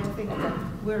going to say. I think that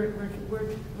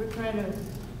we're trying to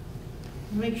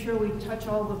make sure we touch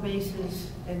all the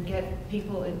bases and get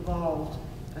people involved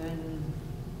in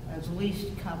as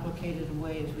least complicated a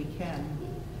way as we can.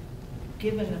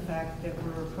 Given the fact that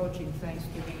we're approaching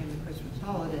Thanksgiving and the Christmas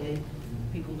holiday,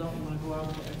 people don't want to go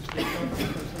out to extra stuff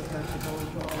because they have to go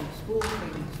to all the school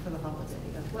things for the holiday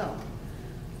as well.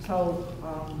 So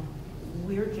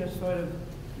we're just sort of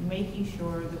making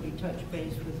sure that we touch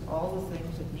base with all the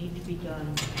things that need to be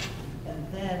done.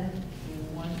 And then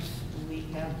once we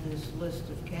have this list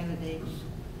of candidates,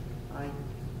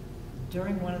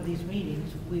 during one of these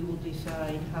meetings, we will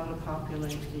decide how to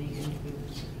populate the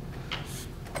interviews.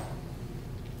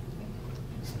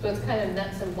 So it's kind of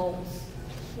nuts and bolts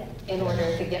in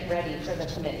order to get ready for the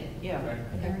committee. Yeah.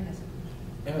 Aaron.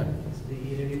 Is the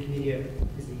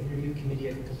interview committee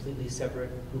a completely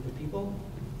separate group of people?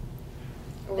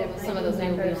 Or will some of those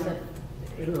members?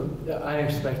 I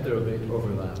expect there will be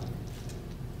overlap.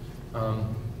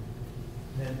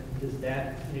 Then does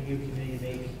that interview committee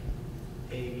make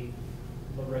a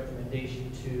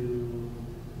recommendation to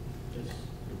just?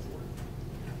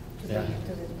 Yeah.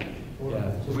 Or,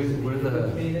 Yeah. so We're the the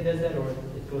committee that does that, or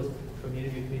it goes from the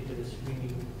interview committee to the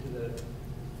screening to the?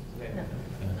 Okay. yeah.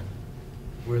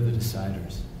 We're the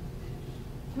deciders.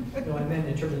 No, I meant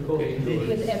in terms of both committees.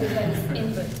 With everybody's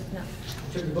input, no.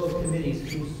 In terms of both committees,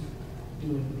 who's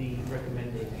doing the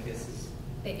recommending, I guess is.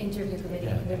 The interview committee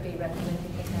would be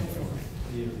recommending the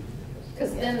candidates.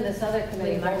 Because then this other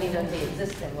committee won't even be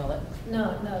existing, will it?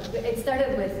 No, it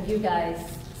started with you guys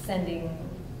sending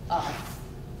us,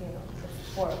 the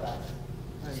four of us,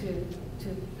 to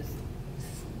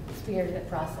spearhead the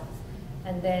process.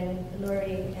 And then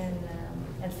Lori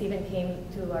and Stephen came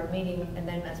to our meeting, and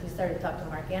then as we started talking to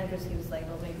Mark Andrews, he was like,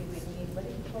 well, maybe we need, what do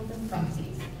you call them,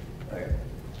 proxies? Or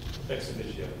ex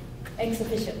officio. Ex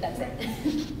officio, that's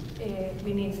it.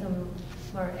 We need some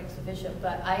more ex officio,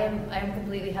 but I am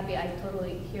completely happy. I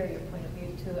totally hear your point of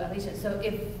view too, Alicia. So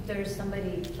if there's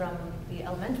somebody from the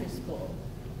elementary school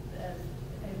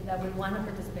that would want to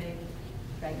participate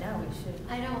right now, we should.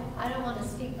 I don't want to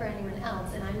speak for anyone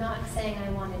else, and I'm not saying I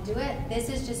want to do it. This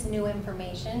is just new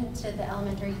information to the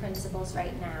elementary principals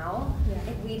right now.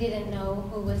 Yeah. If we didn't know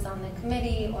who was on the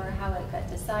committee or how it got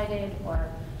decided or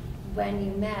when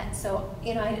you met. So,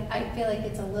 I feel like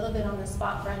it's a little bit on the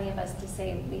spot for any of us to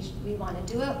say we want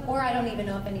to do it, or I don't even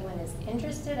know if anyone is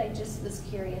interested. I just was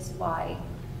curious why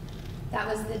that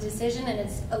was the decision, and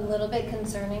it's a little bit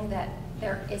concerning that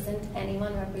there isn't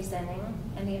anyone representing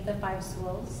any of the 5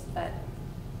 schools, but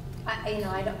I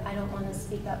don't want to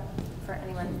speak up for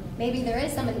anyone. Maybe there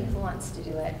is somebody who wants to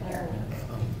do it here.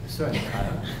 Sorry,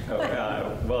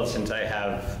 Kyle. Well, since I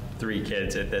have 3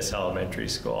 kids at this elementary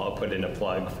school, I'll put in a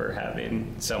plug for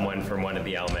having someone from one of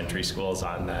the elementary schools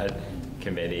on that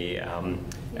committee. And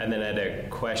then I had a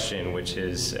question, which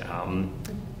is,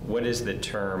 what is the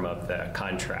term of the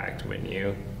contract when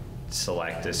you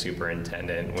select a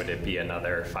superintendent? Would it be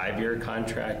another 5-year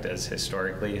contract, as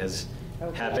historically has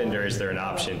happened, or is there an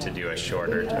option to do a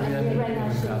shorter term?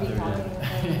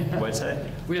 What's that?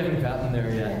 We haven't gotten there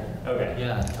yet. Okay.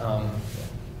 Yeah.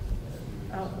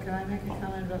 Can I make a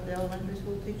comment about the elementary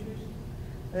school teachers?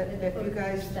 That if you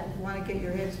guys want to get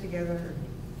your heads together,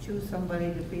 choose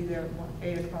somebody to be there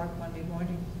at 8 o'clock Monday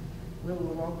morning, we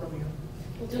will welcome you.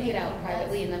 We'll do it out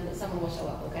privately, and then someone will show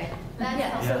up, okay?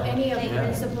 Yeah, so any of the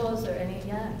principals or any,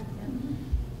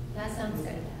 That sounds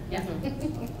good. Yeah.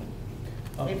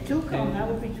 If 2 come, that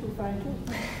would be 2 fine too.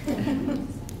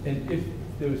 And if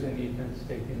there was any offense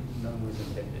taken, none was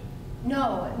intended.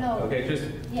 No. Okay, just.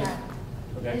 Yeah.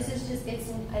 Okay. This is just,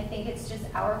 I think it's just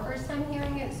our first time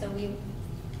hearing it, so we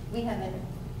haven't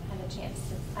had a chance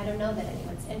to, I don't know that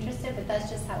anyone's interested, but that's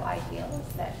just how I feel,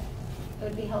 is that it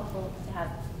would be helpful to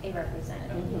have a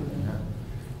representative.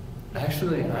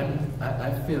 Actually,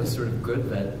 I feel sort of good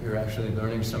that you're actually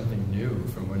learning something new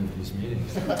from one of these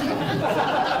meetings.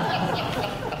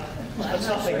 I'm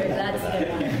not sure that's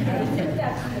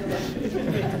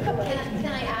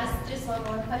Can I ask just one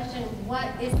more question?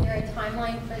 Is there a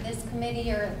timeline for this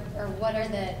committee, or what are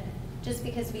just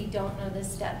because we don't know the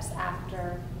steps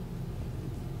after?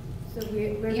 So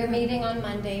you're meeting on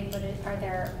Monday, but are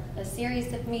there a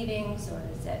series of meetings, or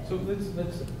is it? So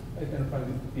let's identify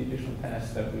the additional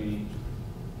tasks that we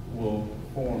will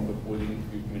form before the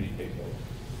interview committee takes over.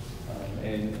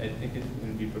 And I think it's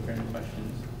going to be preparing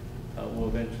questions. We'll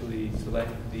eventually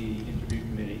select the interview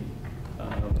committee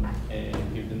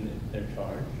and give them their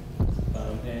charge.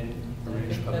 And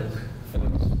arrange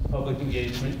public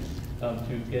engagement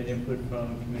to get input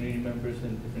from community members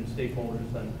and different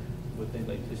stakeholders on what they'd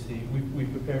like to see. We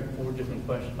prepared 4 different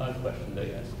questions, I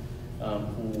guess,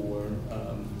 for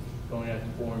going out to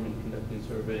forum and conducting a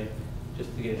survey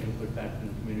just to get input back from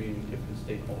the community and different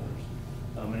stakeholders.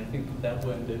 And I think that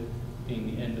will end up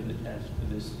being the end of the task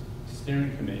for this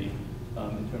steering committee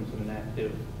in terms of an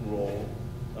active role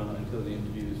until the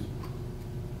interviews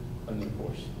are in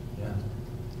course. Yeah.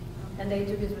 And the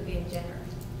interviews would be in January,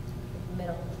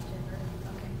 middle of January.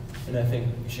 Okay. And I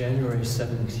think January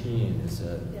 17 is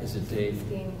a date.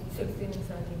 16 and 17,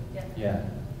 yeah. Yeah,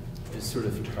 is sort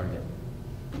of target.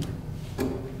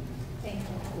 Thank you.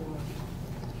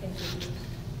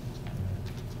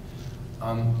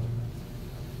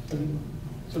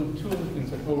 So 2 other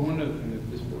things, or one other thing that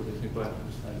this board I think will have to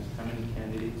decide is how many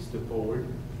candidates to forward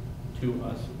to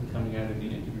us coming out of the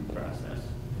interview process.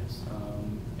 Yes.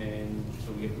 And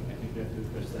so I think we have to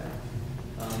address that.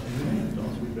 And then we have to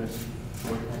also address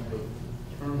what type of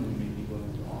term we may be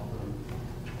willing to offer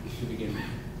to begin with.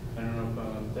 I don't know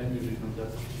if that usually comes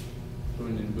up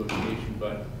during the negotiation,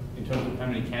 but in terms of how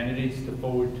many candidates to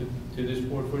forward to this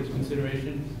board for its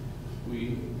consideration,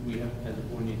 we have, as a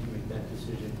board, need to make that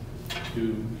decision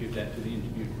to give that to the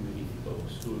interview committee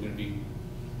folks who are going to be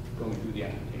going through the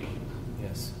application.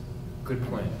 Yes, good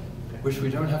point. Okay. Which we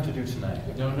don't have to do tonight.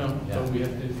 No, yeah. But we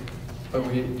have to.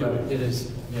 But it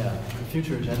is, yeah,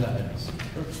 future agenda items.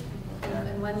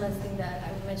 And one last thing that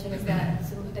I would mention is that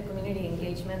some of the community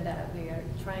engagement that we are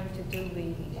trying to do,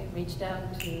 we reached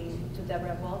out to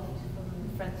Deborah Wolf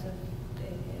from Friends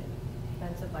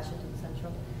of Washington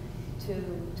Central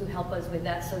to help us with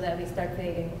that, so that we start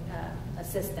creating a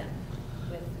system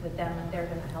with them, and they're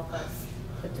going to help us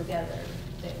put together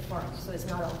the forms. So it's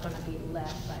not all going to be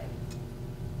led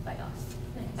by us.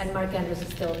 Nice. And Mark Andrews is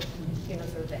still, sort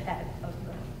of the head of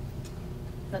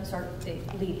not sort of the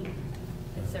leading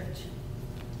the search.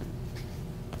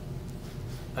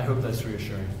 I hope that's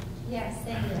reassuring. Yes,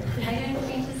 thank you. I didn't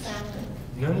mean to sound.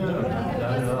 No, not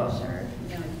at all. Sure.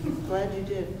 Glad you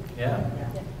did. Yeah.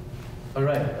 All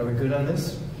right, are we good on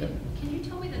this? Can you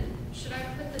tell me should I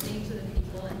put the names of the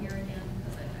people in here again?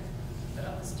 Because I put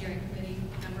up the steering committee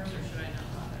members, or should I not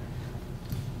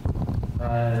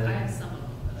bother? I have some of them,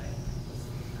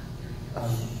 but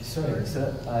sorry, so,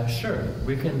 sure,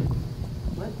 we can,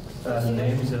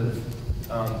 names of,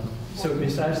 so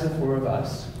besides the 4 of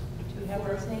us. Do you have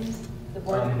those names? The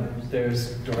board members?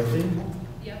 There's Dorothy.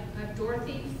 Yep, I have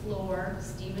Dorothy, Floor,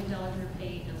 Stephen Dellinger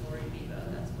Pate, and Lori Viva.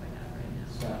 That's what I have right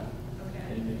now.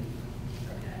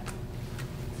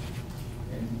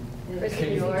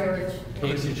 Chrissy George.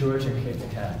 Casey George and Kate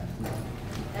McCann.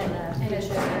 And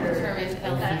future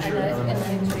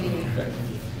elementary.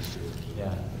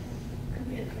 Yeah.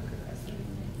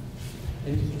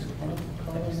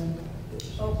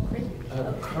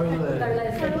 Carla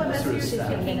is here, she's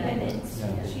taking minutes.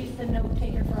 Yeah. She's the note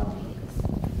taker for all meetings.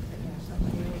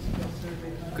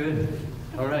 Good.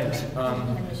 All right.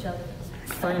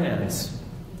 Finance.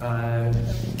 And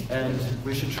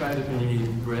we should try to be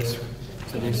brisk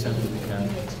to the extent that we can.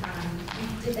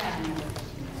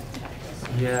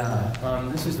 Yeah.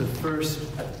 This is the first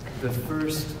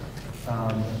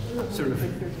sort of.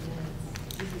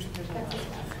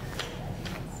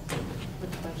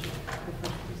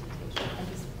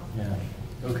 Yeah.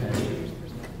 Okay.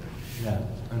 Yeah.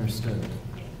 Understood.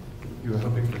 You were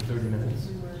hoping for 30 minutes?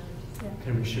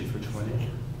 Can we shoot for 20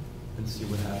 and see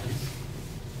what happens?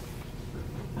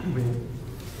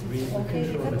 We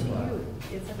control the clock.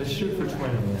 Let's shoot for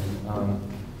 20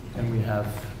 and we have.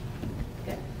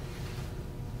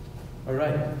 All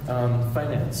right.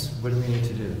 Finance. What do we need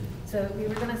to do? So we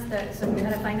were going to start. So we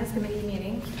had a finance committee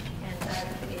meeting, and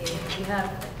we have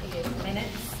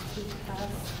minutes to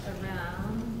pass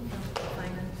around the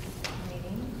finance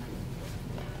meeting.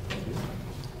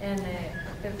 And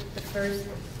the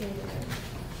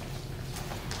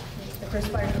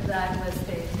first part of that was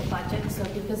the budget. So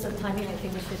because of timing, I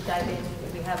think we should dive in.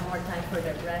 We have more time for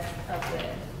the rest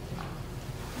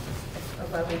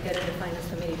of what we did in the finance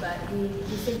committee. But we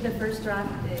think the first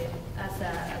draft, as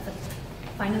a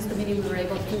finance committee, we were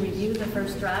able to review the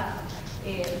first draft.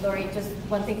 Lori, just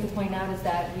one thing to point out is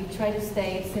that we try to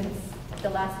stay, since the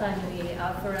last time we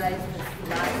authorized this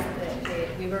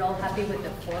last, we were all happy with the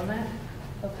format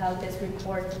of how this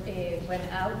report went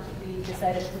out. We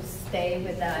decided to stay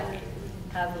with that,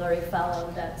 have Lori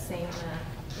follow that same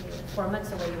format,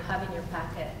 so what you have in your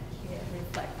packet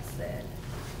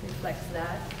reflects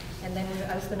that. And then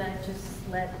I was gonna just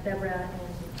let Deborah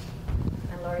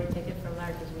and Lori take it from there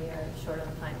because we are short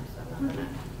on time, so I'm not gonna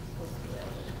go through it.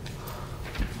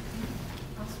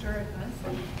 I'll start us.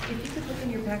 If you could look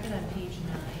in your packet on page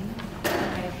 9,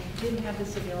 I didn't have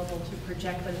this available to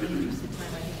project, but in the interest of time,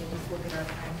 I think we'll just look at our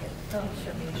packet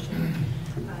information.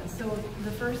 So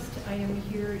the first item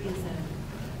here is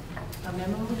a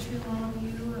memo to all of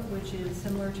you, which is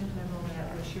similar to the memo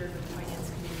that was shared with the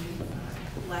Finance Committee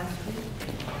last week.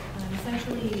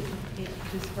 Essentially, it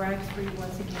describes for you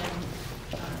once again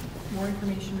more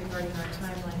information regarding our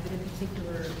timeline, but in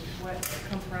particular, what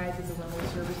comprises a level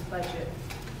service budget.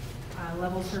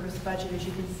 Level service budget, as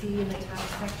you can see in the top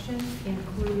section,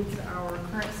 includes our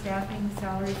current staffing,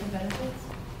 salaries, and benefits,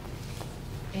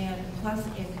 and plus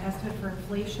an estimate for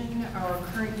inflation, our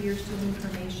current year student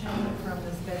information from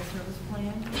the SPED service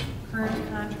plan, current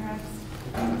contracts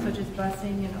such as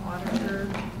busing and auditor,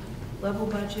 level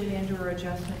budget and or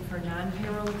adjustment for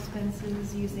non-payroll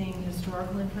expenses using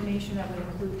historical information that would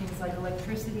include things like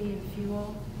electricity and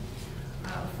fuel,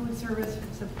 food service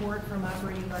support from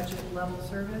operating budget level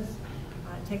service,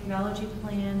 technology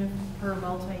plan per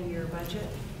multi-year budget,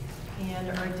 and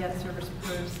our debt service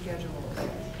per schedule.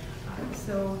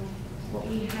 So what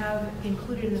we have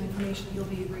included in the information you'll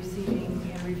be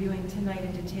receiving and reviewing tonight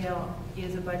in detail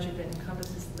is a budget that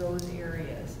encompasses those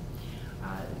areas.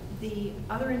 The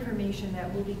other information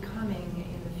that will be coming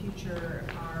in the future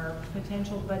are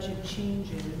potential budget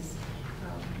changes.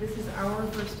 This is our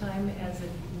first time as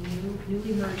a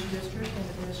newly merged district and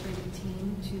administrative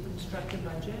team to construct a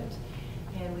budget.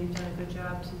 And we've done a good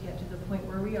job to get to the point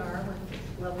where we are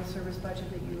with the level service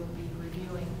budget that you will be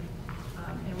reviewing.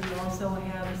 And we also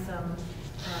have some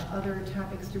other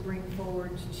topics to bring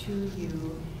forward to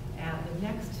you at the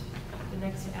next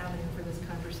avenue for this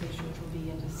conversation, which will be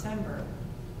in December,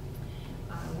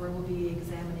 where we'll be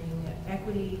examining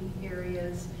equity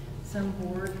areas, some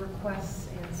board requests,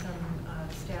 and some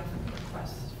staff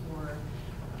requests for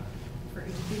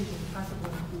inclusion, possible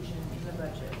inclusion in the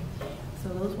budget. So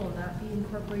those will not be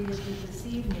incorporated this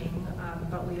evening,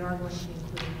 but we are going to be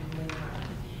including them later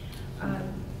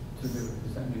on. So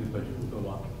does that mean the budget will go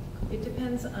up? It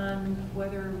depends on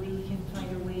whether we can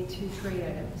find a way to trade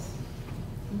items.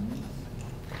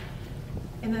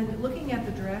 And then looking at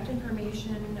the draft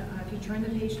information, if you turn the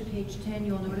page to page 10,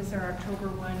 you'll notice our October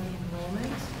 1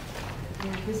 enrollment.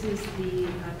 And this is the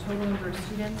total number of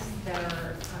students that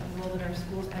are enrolled in our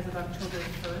schools as of October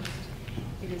 1st.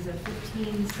 It is a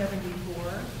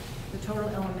 1574. The total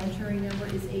elementary number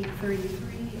is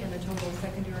 833, and the total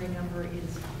secondary number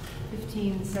is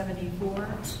 1574.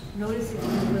 Notice, if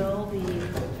you will, the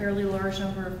fairly large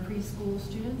number of preschool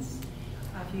students.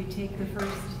 If you take the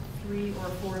first 3 or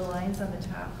 4 lines on the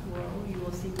top row, you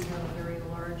will see we have a very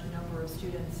large number of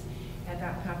students at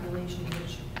that population,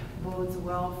 which bodes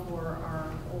well for our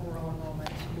overall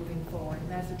enrollment moving forward.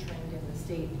 And that's a trend in the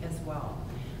state as well.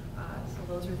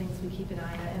 So those are things we keep an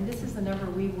eye on. And this is the number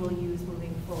we will use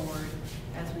moving forward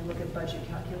as we look at budget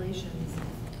calculations.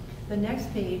 The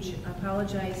next page, I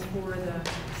apologize for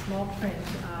the small print,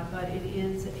 but it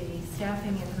is a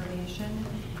staffing information,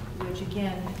 which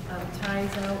again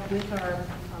ties out with our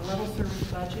level service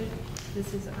budget.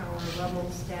 This is our level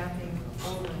staffing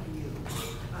overview.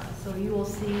 So you will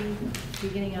see,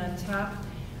 beginning on top,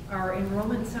 our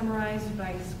enrollment summarized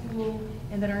by school,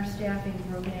 and then our staffing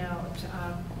broken out,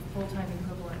 full-time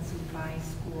equivalency by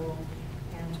school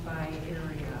and by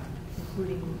area,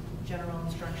 including general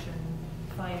instruction,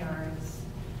 fine arts,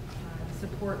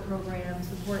 support programs,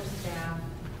 support staff,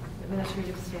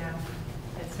 administrative staff,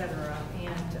 etc.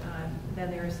 And then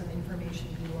there is some information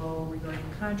below regarding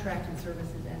contracted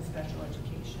services and special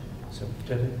education. So,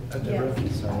 Deborah,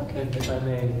 Yes. sorry, Okay. if I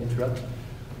may interrupt,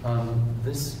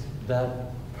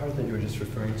 that part that you were just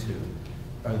referring to,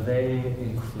 are they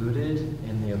included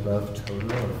in the above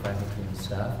total of faculty and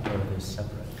staff, or are they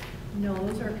separate? No,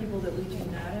 those are people that we do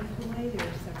not employ,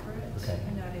 they're separate. Okay.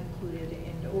 And not included,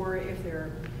 or if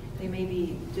they may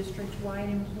be district-wide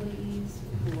employees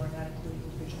who are not included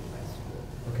individually by school.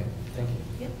 Okay, thank you.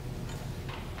 Yep.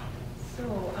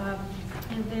 So,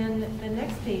 and then the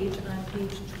next page, on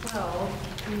page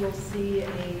 12, you will see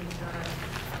a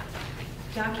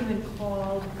document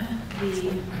called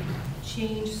the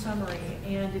change summary.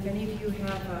 And if any of you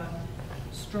have a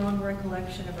strong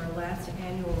recollection of our last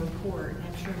annual report,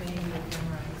 I'm sure many of you have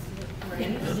memorized it, right?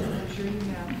 I'm sure you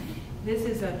have. This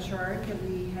is a chart that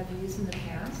we have used in the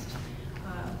past,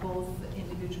 both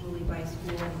individually by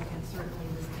school and certainly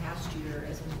this past year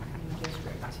as a new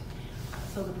district.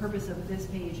 So the purpose of this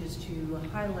page is to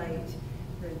highlight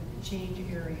the change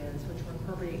areas which were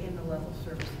incorporated in the level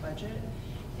service budget.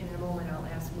 In a moment, I'll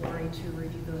ask Lori to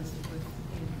review those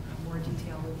in more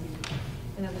detail with you.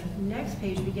 And then the next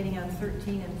page, beginning on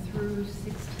 13 and through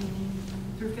 15,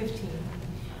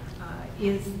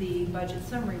 is the budget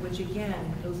summary, which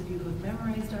again, those of you who have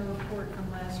memorized our report from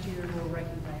last year will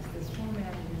recognize this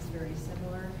format. It is very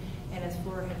similar. And as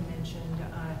Flora had mentioned,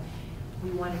 we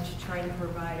wanted to try to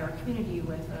provide our community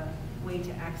with a way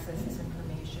to access this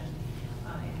information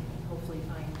and hopefully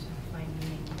find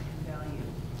meaning and value.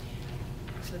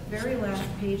 The very last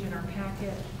page in our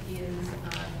packet is,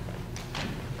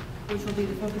 which will be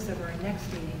the focus of our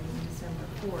next meeting, December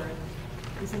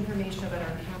 4th, is information about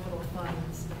our capital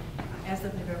funds as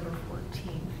of November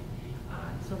 14th.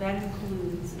 So that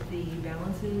includes the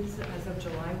balances as of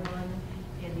July 1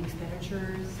 and the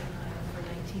expenditures for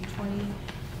 1920,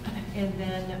 and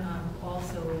then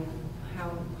also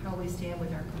how we stand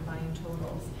with our combined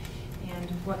totals. And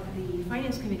what the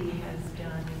Finance Committee has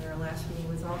done in their last meeting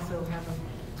was also have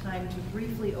a time to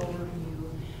briefly overview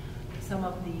some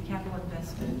of the capital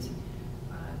investment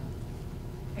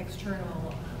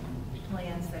external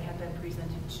plans that have been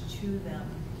presented to them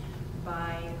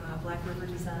by Black River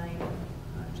Design,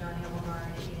 John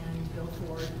Hemmelgarn, and Bill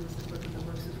Ford, who's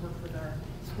worked with our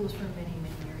schools for many,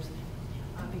 many years,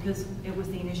 because it was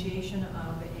the initiation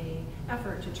of an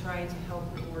effort to try to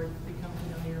help the board become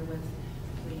familiar with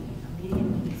the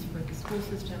immediate needs for the school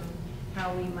system,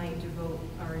 how we might devote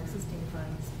our existing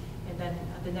funds, and then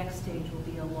the next stage will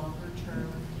be a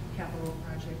longer-term capital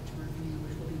project review,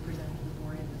 which will be presented to the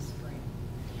board in the spring.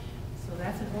 So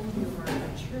that's an overview of our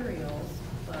materials,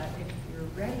 but if you're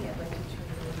ready, I'd like to turn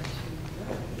it over to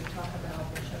you to talk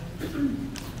about the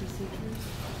procedures.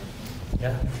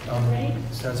 Yeah,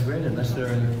 sounds great. Unless there are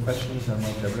any questions on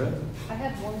Deborah? I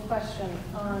had one question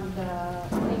on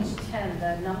page 10,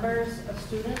 the numbers of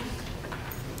students.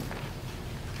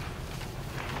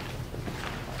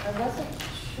 I wasn't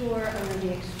sure under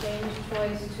the exchange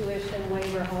choice, tuition,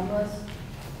 waiver, homeless,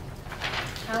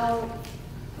 how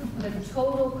the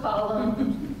total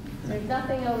column, there's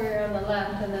nothing over here on the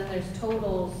left, and then there's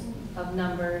totals of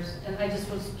numbers, and I just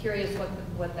was curious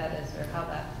what that is or how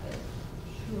that is.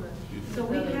 Sure. So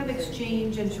we have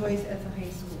exchange and choice at the high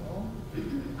school.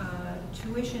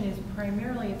 Tuition is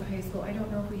primarily at the high school. I don't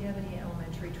know if we have any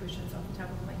elementary tuitions off the top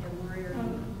of my head.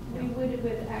 We would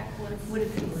with Act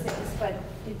 166, but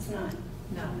it's not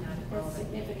as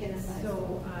significant as that.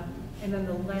 So, and then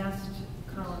the last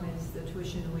column is the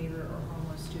tuition waiver or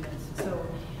homeless students. So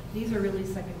these are really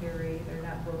secondary. They're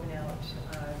not broken out,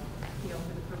 for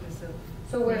the purpose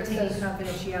of where it maintaining says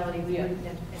confidentiality, we wouldn't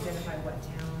identify what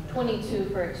town. 22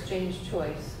 for exchange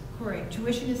choice. Correct.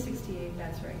 Tuition is 68,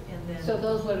 that's right. And then. So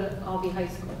those would all be high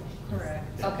school?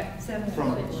 Correct. Okay.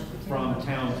 From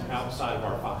towns outside of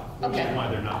our 5, which is why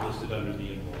they're not listed under the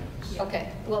enrollments.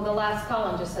 Okay. Well, the last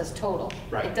column just says total.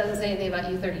 Right. It doesn't say anything about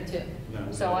U32.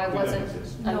 No, so I wasn't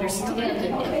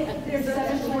understanding it. There's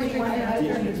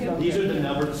 741. These are the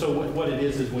numbers. So what it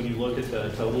is when you look at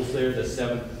the totals there, the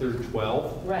 7th through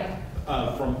 12. Right.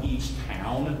 From each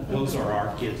town, those are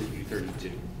our kids at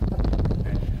U32.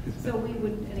 So we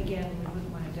would, and again, we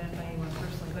wouldn't want to identify anyone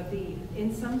personally, but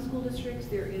in some school districts,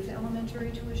 there is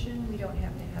elementary tuition. We don't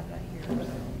have to have that here.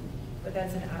 But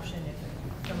that's an option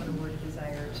if someone were to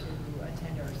desire to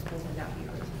attend our schools and not be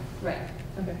ours. Right.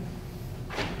 Okay.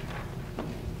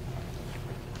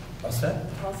 All set?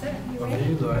 All set. You Okay,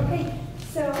 ready? Laura. Okay.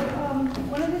 So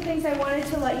one of the things I wanted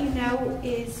to let you know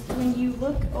is when you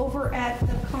look over at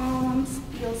the columns,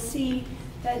 you'll see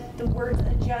that the words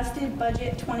adjusted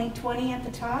budget 2020 at the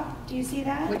top. Do you see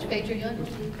that? Which page are you on?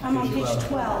 I'm on page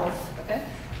 12. Okay.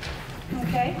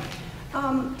 Okay.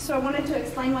 So I wanted to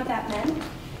explain what that meant.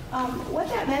 What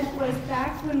that meant was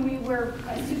back when we were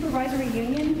a supervisory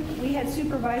union, we had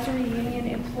supervisory union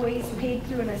employees paid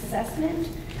through an assessment.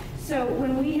 So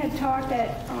when we had talked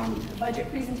at the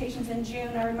budget presentations in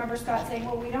June, I remember Scott saying,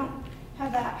 well, we don't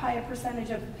have that high a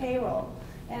percentage of payroll.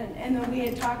 And then we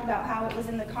had talked about how it was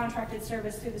in the contracted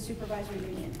service through the supervisory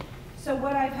union. So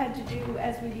what I've had to do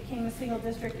as we became a single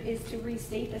district is to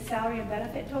restate the salary and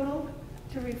benefit total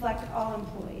to reflect all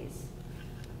employees,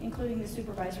 including the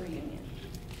supervisory union.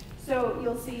 So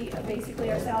you'll see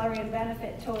basically our salary and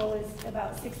benefit total is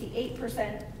about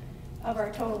 68% of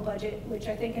our total budget, which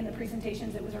I think in the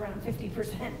presentations it was around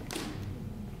 50%.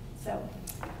 So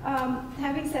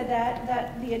having said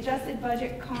that the adjusted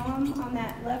budget column on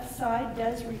that left side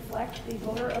does reflect the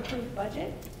voter approved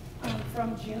budget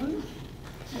from June,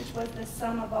 which was the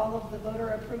sum of all of the voter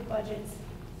approved budgets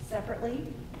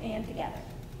separately and together.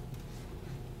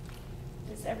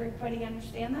 Does everybody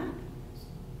understand that?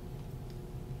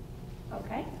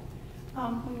 Okay.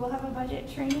 We will have a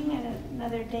budget training at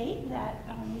another date that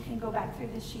we can go back through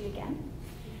this sheet again.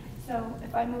 So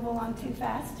if I move along too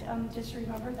fast, just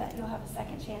remember that you'll have a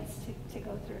second chance to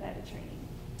go through it at a training.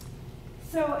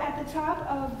 So at the top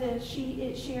of the sheet,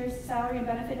 it shares salary and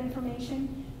benefit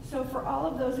information. So for all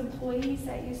of those employees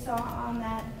that you saw on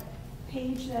that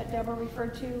page that Deborah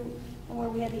referred to, where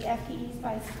we had the FTEs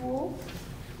by school,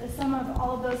 the sum of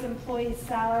all of those employees'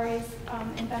 salaries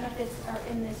and benefits are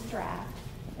in this draft.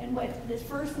 And what this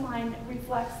first line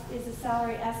reflects is a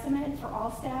salary estimate for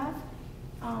all staff.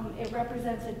 It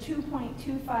represents a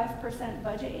 2.25%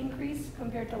 budget increase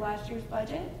compared to last year's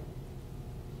budget.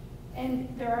 And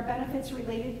there are benefits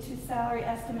related to salary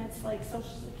estimates like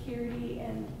Social Security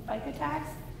and FICA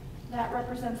tax. That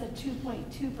represents a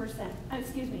 2.2%,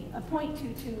 excuse me, a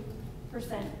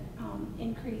 0.22%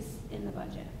 increase in the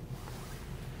budget.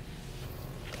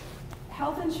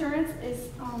 Health insurance is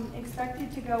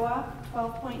expected to go up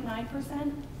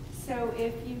 12.9%. So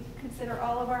if you consider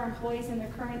all of our employees in their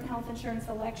current health insurance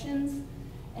elections,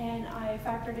 and I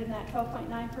factored in that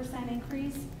 12.9%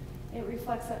 increase, it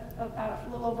reflects about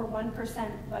a little over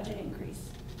 1% budget increase.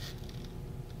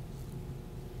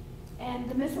 And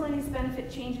the miscellaneous benefit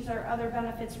changes are other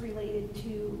benefits related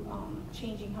to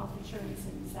changing health insurance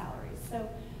and salaries. So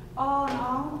all in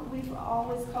all, we've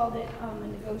always called it a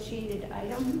negotiated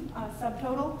item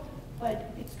subtotal,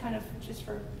 but it's kind of just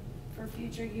for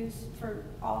future use for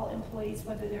all employees,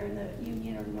 whether they're in the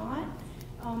union or not.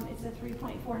 It's a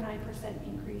 3.49%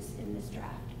 increase in this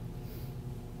draft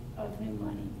of new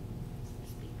money, so to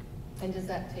speak. And does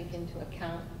that take into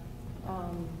account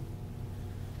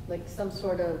like some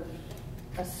sort of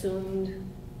assumed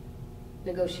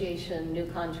negotiation, new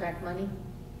contract money?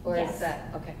 Or Yes. is that,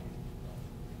 okay.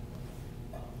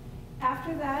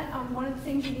 After that, one of the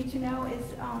things you need to know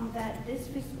is that this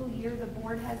fiscal year, the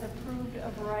board has approved a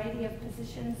variety of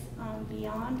positions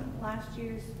beyond last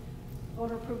year's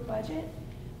voter-approved budget,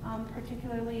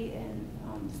 particularly in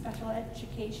special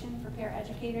education for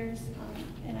paraeducators.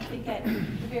 And I think at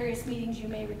the various meetings you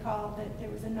may recall that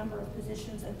there was a number of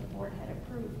positions that the board had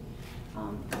approved.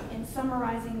 In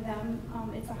summarizing them,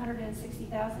 it's a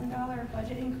 $160,000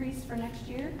 budget increase for next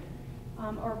year,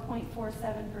 or a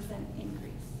 0.47% increase.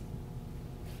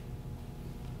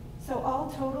 So all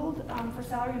totaled, for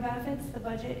salary and benefits, the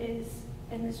budget is,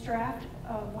 in this draft,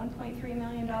 a $1.3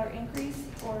 million increase,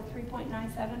 or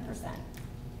 3.97%.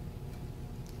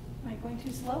 Am I going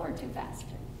too slow or too fast?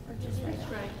 Or just right?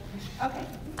 That's right. Okay.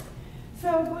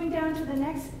 So going down to the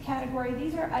next category,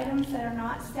 these are items that are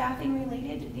not staffing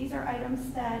related. These are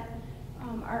items that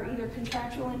are either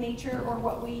contractual in nature or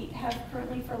what we have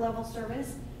currently for level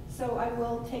service. So I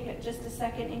will take just a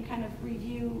second and kind of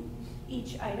review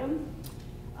each item.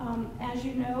 As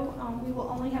you know, we will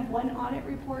only have one audit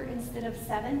report instead of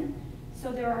 7.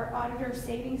 So there are auditor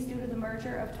savings due to the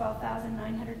merger of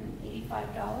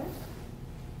 $12,985.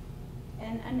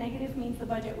 And a negative means the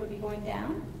budget would be going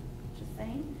down, just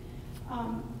saying.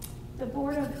 The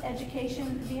Board of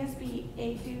Education,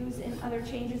 VSBA dues and other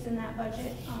changes in that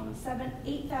budget,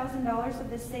 $8,000 of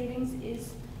this savings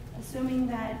is assuming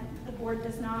that the board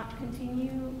does not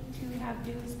continue to have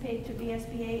dues paid to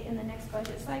VSBA in the next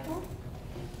budget cycle,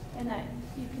 and that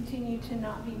you continue to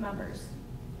not be members.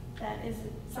 That is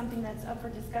something that's up for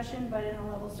discussion, but in a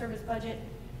level service budget,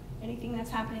 anything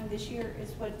that's happening this year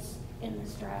is what's in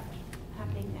this draft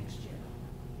happening next year.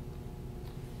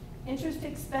 Interest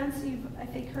expense, you've, I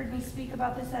think, heard me speak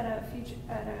about this at a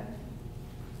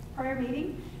prior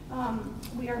meeting.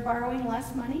 We are borrowing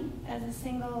less money as a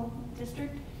single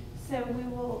district, so we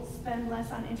will spend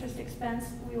less on interest expense.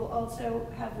 We will also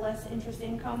have less interest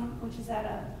income, which is at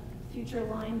a future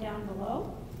line down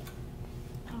below.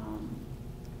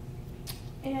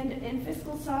 And in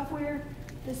fiscal software,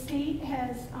 the state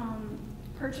has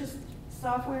purchased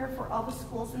software for all the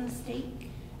schools in the state.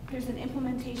 There's an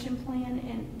implementation plan,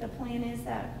 and the plan is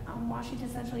that Washington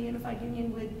Central Unified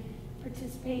Union would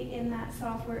participate in that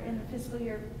software in the fiscal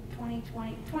year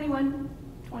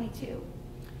 21-22.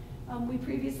 We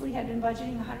previously had been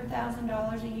budgeting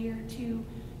 $100,000 a year to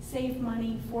save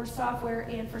money for software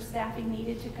and for staffing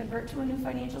needed to convert to a new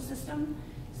financial system.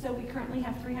 So we currently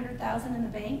have $300,000 in the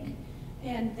bank,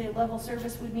 and the level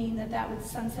service would mean that that would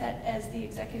sunset as the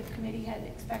executive committee had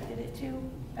expected it to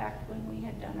back when we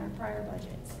had done our prior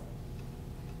budgets.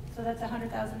 So that's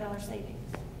 $100,000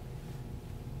 savings.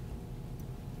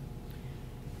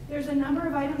 There's a number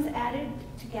of items added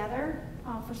together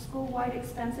for school-wide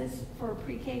expenses for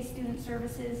pre-K student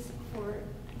services, for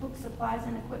book supplies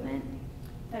and equipment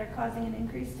that are causing an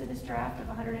increase to this draft of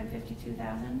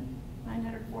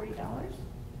 $152,940.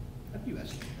 How do you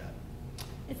estimate that?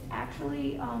 It's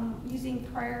actually using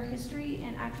prior history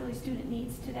and actually student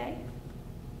needs today.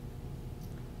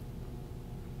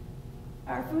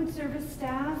 Our food service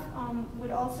staff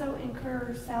would also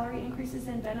incur salary increases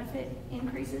and benefit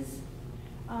increases,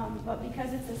 but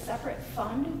because it's a separate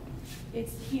fund,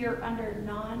 it's here under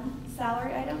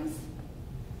non-salary items,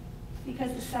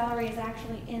 because the salary is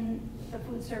actually in the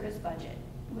food service budget,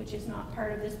 which is not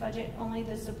part of this budget. Only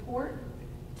the support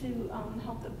to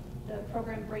help the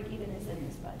program break even is in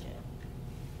this budget.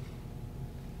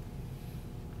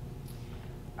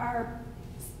 Our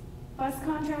bus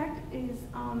contract is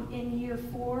in year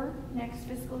 4, next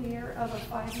fiscal year, of a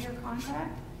 5-year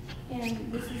contract.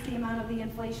 And this is the amount of the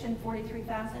inflation,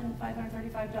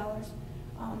 $43,535,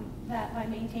 that by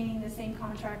maintaining the same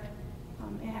contract,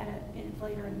 it had an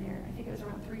inflator in there. I think it was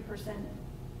around 3%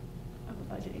 of a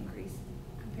budget increase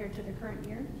compared to the current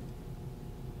year.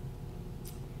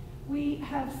 We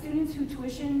have students who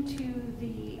tuition to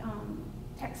the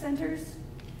tech centers.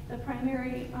 The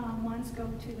primary ones go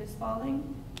to the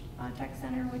Spalding Tech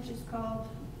Center, which is called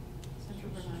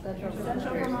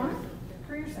Central Vermont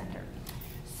Career Center.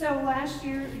 So last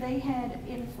year, they had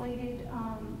inflated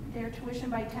their tuition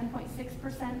by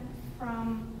 10.6%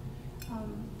 from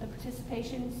the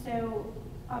participation. So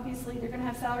obviously, they're going to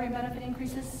have salary and benefit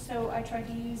increases. So I tried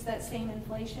to use that same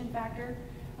inflation factor.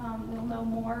 We'll know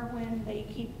more when they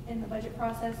keep in the budget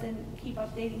process and keep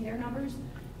updating their numbers,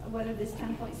 whether this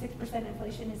 10.6%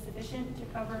 inflation is sufficient to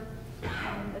cover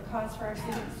the cost for our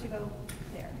students to go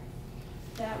there.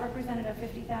 That represented a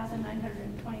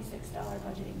 $50,926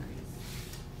 budget increase.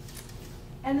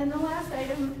 And then the last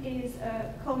item is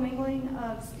a commingling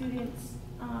of students'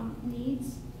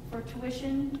 needs for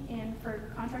tuition and for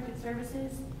contracted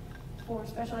services for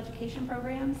special education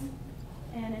programs.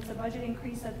 And it's a budget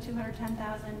increase of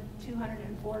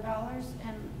 $210,204.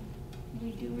 And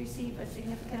we do receive a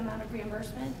significant amount of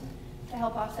reimbursement to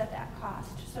help offset that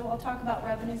cost. So I'll talk about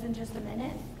revenues in just a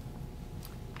minute.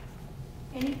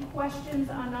 Any questions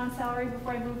on non-salary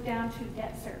before I move down to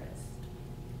debt service?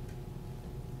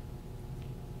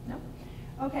 No?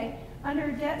 Okay. Under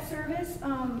debt service,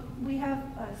 we have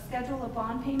a schedule of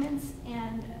bond payments,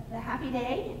 and the happy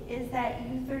day is that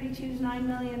U32's $9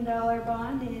 million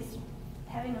bond is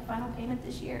having a final payment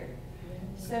this year.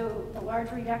 So the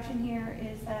large reduction here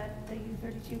is that the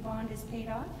U32 bond is paid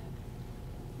off.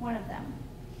 One of them.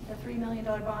 The $3 million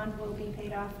bond will be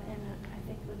paid off in, I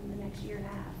think, within the next year and a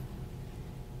half.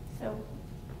 So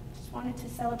just wanted to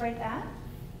celebrate that.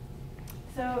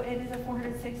 So it is a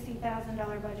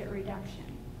 $460,000 budget reduction.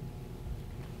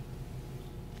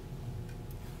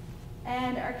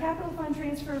 And our capital fund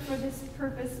transfer for this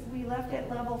purpose, we left it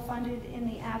level funded in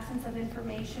the absence of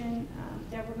information.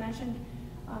 Deborah mentioned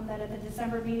that at the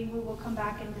December meeting, we will come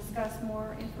back and discuss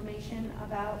more information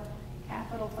about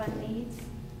capital fund needs.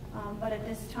 But at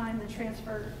this time, the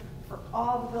transfer for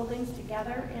all the buildings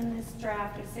together in this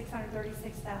draft is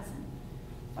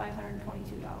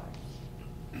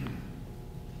 $636,522.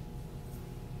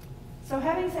 So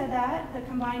having said that, the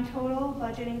combined total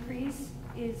budget increase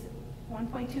is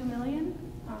 $1.2 million.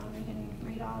 You can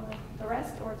read all the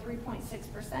rest, or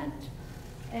 3.6%.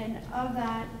 And of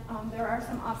that, there are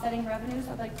some offsetting revenues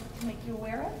I'd like to make you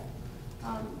aware of.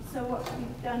 So what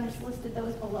we've done is listed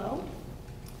those below.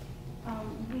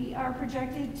 We are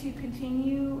projected to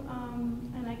continue,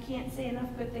 and I can't say enough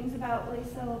good things about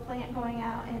Lisa LaPlante going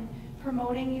out and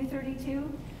promoting U32,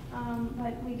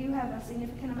 but we do have a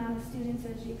significant amount of students.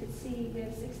 As you can see, we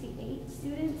have 68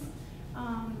 students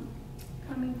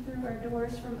coming through our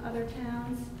doors from other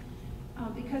towns.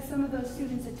 Because some of those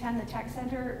students attend the tech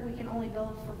center, we can only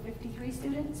bill for 53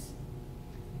 students.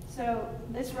 So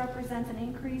this represents an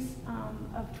increase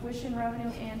of tuition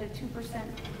revenue and a 2%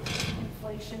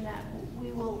 inflation that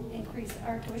we will increase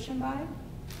our tuition by.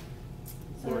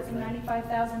 So it's a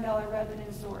 $95,000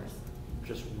 revenue source.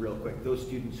 Just real quick, those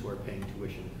students who are paying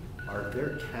tuition, are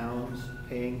there towns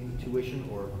paying tuition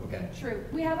or, okay? True.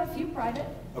 We have a few private,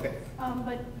 Okay.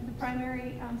 but the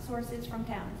primary source is from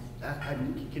towns.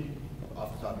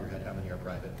 Off the top of your head, how many are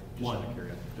private? Just One. out of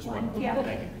curiosity. Just One, one? yeah.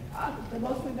 Thank you. The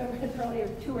most we've ever had probably are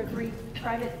 2 or 3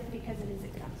 private because it is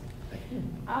expensive.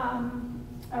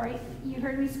 All right, you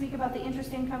heard me speak about the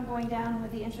interest income going down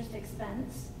with the interest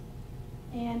expense.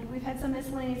 And we've had some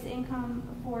miscellaneous income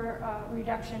for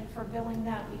reduction for billing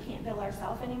that we can't bill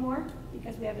ourselves anymore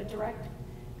because we have a direct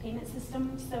payment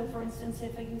system. So for instance,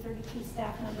 if a U32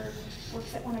 staff member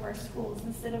works at one of our schools,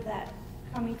 instead of that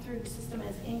coming through the system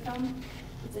as income,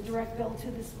 it's a direct bill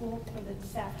to the school for the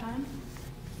staff time.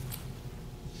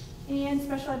 And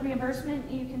special ed reimbursement,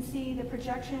 you can see the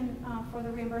projection for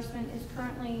the reimbursement is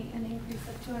currently an increase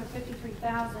of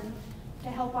 $253,000 to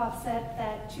help offset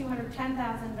that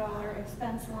 $210,000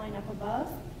 expense line up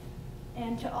above,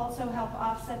 and to also help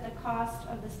offset the cost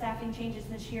of the staffing changes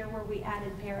this year where we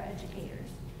added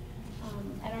paraeducators.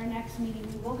 At our next meeting,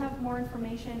 we will have more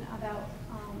information about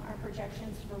our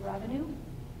projections for revenue.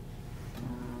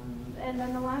 And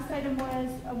then the last item was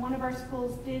one of our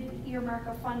schools did earmark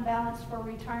a fund balance for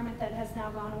retirement that has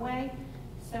now gone away,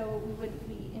 so we wouldn't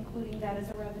be including that as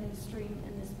a revenue stream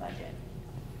in this budget.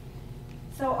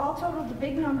 So all total, the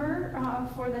big number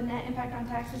for the net impact on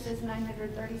taxes is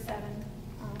 $937,505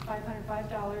 or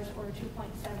a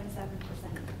 2.77%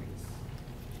 increase.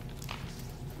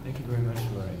 Thank you very much,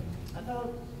 Lori.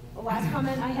 The last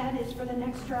comment I had is for the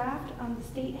next draft. The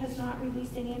state has not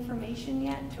released any information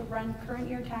yet to run current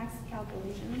year tax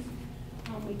calculations.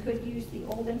 We could use the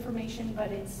old information,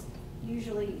 but it's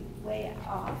usually way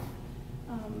off.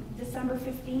 December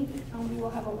 15th, we will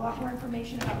have a lot more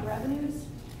information about revenues.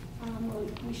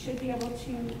 We should be able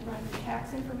to run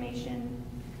tax information,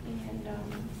 and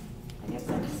I guess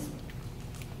that's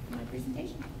my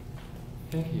presentation.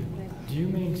 Thank you. Do you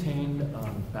maintain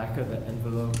back of the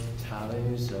envelope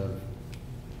tallies of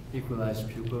equalized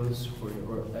pupils for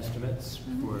or estimates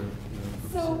for your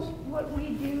purposes? So what we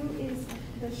do is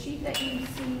the sheet that you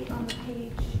see on the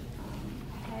page,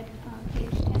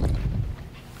 page 10,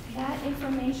 that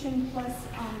information plus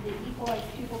the equalized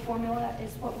pupil formula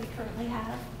is what we currently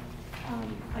have.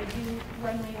 I do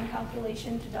run my own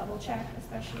calculation to double check,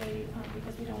 especially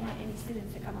because we don't want any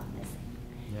students to come up missing.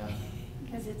 Yeah.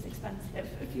 Because it's expensive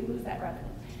if you lose that revenue.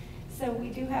 So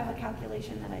we do have a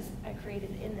calculation that I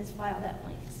created in this file that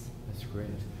links. That's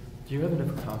great. Do you have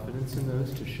enough confidence in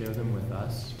those to share them with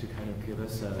us to kind of give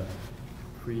us a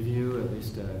preview, at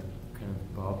least a kind of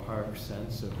ballpark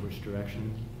sense of which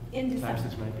direction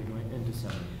taxes might be going in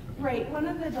December? Okay. Right. One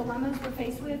of the dilemmas we're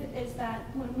faced with is that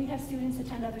when we have students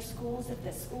attend other schools, if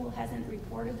the school hasn't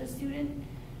reported the student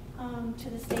to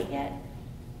the state yet,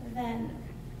 then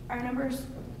our numbers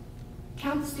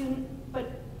count the student,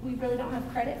 but we really don't have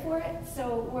credit for it.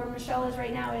 So where Michelle is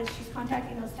right now is she's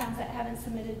contacting those towns that haven't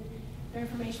submitted their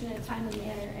information in a timely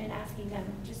manner and asking them,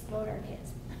 just vote our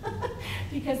kids.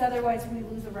 Because otherwise we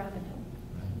lose the revenue.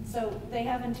 Right. So they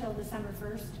have until December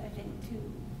 1st, I think, to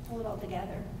pull it all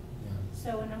together. Yeah.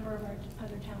 So a number of our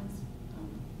other towns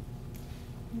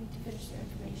need to finish their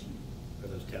information. Are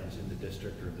those towns in the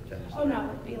district or the towns? Oh, no,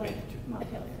 it'd be like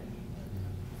Montpelier,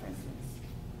 for instance.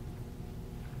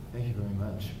 Thank you very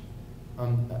much.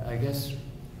 I guess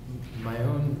my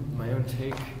own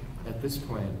take at this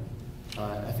point,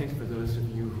 I think for those of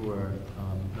you who are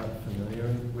not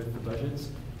familiar with the budgets,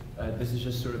 this is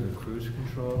just sort of a cruise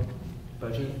control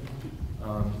budget.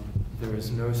 There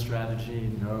is no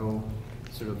strategy, no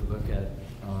sort of look at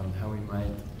how we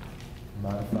might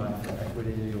modify for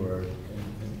equity or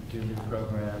do new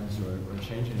programs or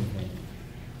change anything.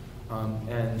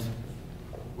 And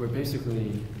we're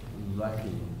basically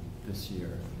lucky this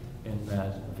year in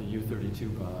that the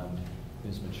U32 bond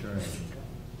is maturing.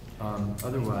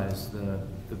 Otherwise, the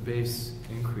base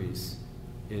increase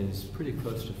is pretty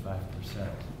close to 5%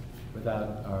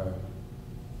 without our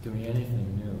doing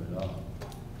anything new at all.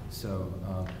 So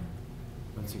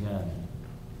once again,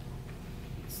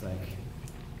 it's like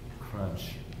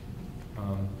crunch.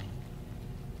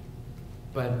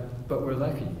 But we're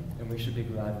lucky, and we should be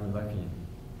glad we're lucky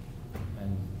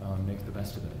and make the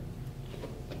best of it.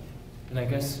 And I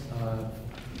guess,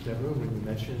 Deborah, when you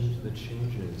mentioned the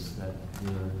changes that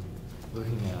you're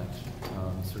looking at,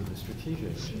 sort of the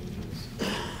strategic changes,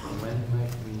 when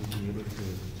might we be able to?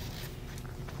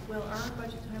 Well, our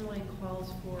budget timeline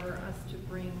calls for us to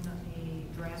bring a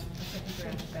second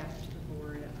draft back to the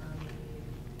board on the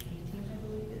 18th, I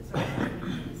believe it is, or 18th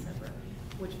of December,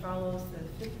 which follows the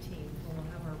 15th, when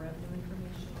we'll have our revenue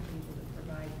information, we'll be able to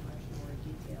provide much more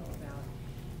detail about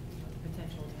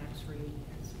potential tax rate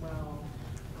as well.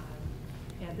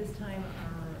 At this time,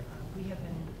 we have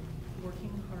been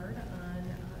working hard on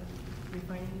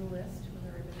refining the list with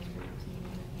our administrative team,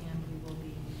 and we will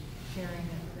be sharing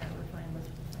that refined list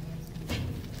with the finance committee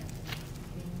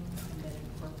and then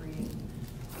incorporating,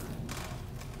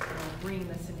 bringing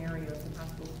the scenarios, the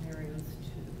possible scenarios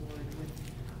to the board with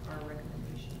our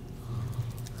recommendations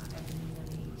at the meeting on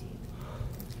the 18th.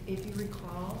 If you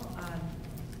recall, on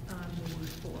the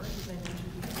 4th, as I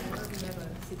mentioned before, we have a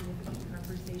significant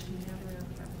conversation we have around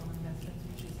capital investments,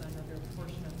 which is another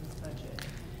portion of this budget.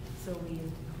 So we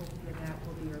hope that that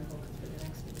will be our focus for the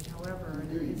next meeting. However,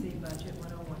 there is a budget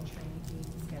 101 training being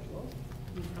scheduled.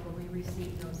 You probably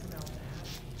received notes about that.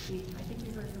 I think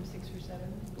we heard from 6 or 7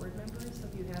 board members, so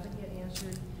if you haven't yet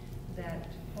answered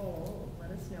that poll, let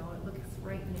us know. It looks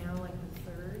right now like the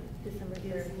 3rd December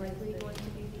 3rd is likely going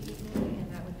to be the evening, and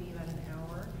that would be about an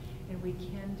hour. And we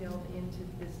can delve into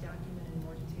this document in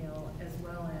more detail, as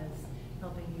well as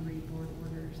helping you read board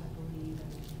orders, I believe,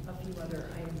 and a few other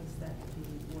items that the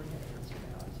board had asked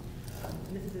about.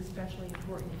 And this is especially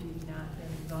important if you've not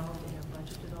been involved in a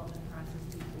budget development process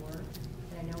before.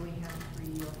 And I know we have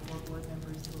 3 or 4 board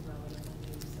members who are relatively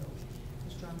new, so I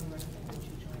strongly recommend that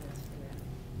you join us for that.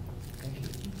 Thank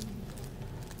you.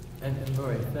 And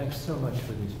Lori, thanks so much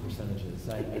for these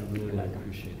percentages. I really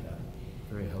appreciate that.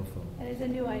 Very helpful. That is a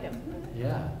new item.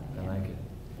 Yeah, I like it.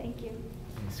 Thank you.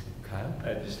 Thanks, Kyle.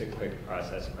 Just a quick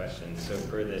process question. So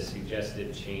for the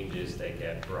suggested changes that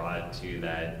get brought to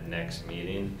that next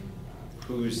meeting,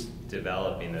 who's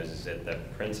developing those? Is it the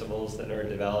principals that are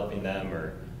developing them,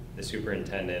 or the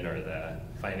superintendent, or the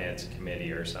finance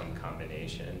committee, or some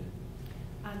combination?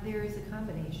 There is a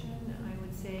combination. I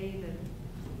would say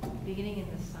that beginning in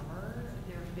the summer,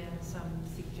 there have been some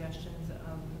suggestions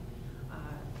of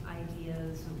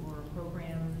ideas or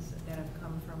programs that have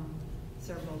come from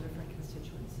several different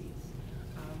constituencies.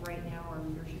 Right now, our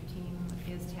leadership team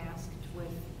is tasked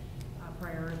with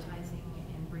prioritizing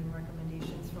and bringing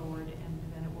recommendations forward, and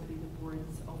then it will be the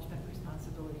board's ultimate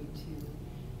responsibility to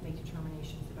make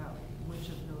determinations about which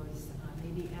of those may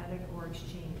be added or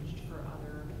exchanged for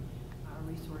other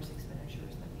resource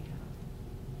expenditures that we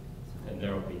have. And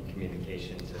there will be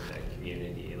communication to the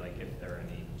community, like if there are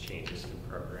any changes to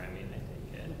programming, I think.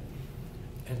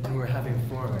 And we're having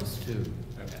forums too.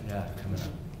 Okay. Yeah, coming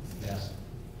up. Yes.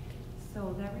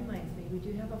 So that reminds me, we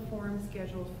do have a forum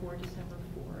scheduled for December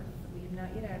 4th. We have not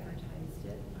yet advertised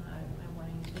it. I'm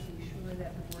wanting to be sure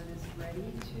that the board is ready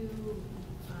and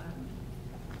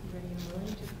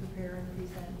willing to prepare and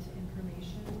present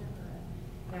information.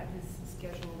 That is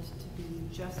scheduled to be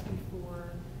just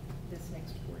before this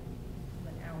next board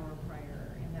meeting, an hour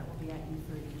prior, and that will be at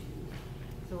U32.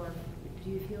 So do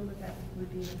you feel that that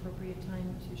would be an appropriate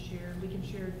time to share? We can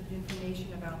share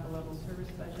information about the level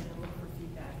service budget and look for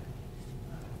feedback.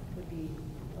 Would be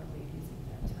one way of using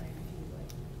that time if you would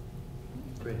like.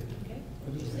 Great. Okay?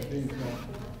 Did you say December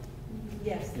 4th?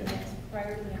 Yes, the Yeah. next,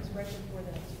 prior to the next, right before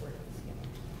the next board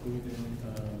meeting.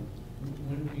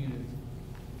 When are we going to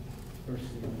first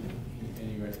see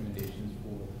any recommendations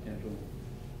for potential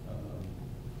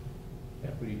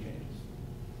equity changes?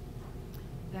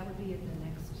 That would be at the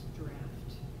next draft.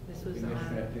 This was The next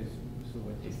on draft is, so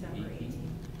what, December 18th?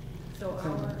 18th. So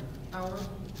our,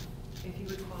 if you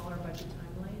recall, our budget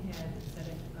timeline had set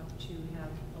it up to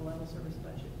have a level service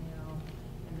budget now,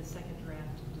 and the second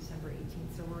draft December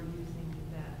 18th. So we're using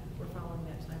that, we're following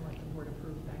that timeline the board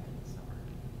approved back in the summer.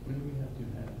 When do we have to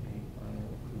have a final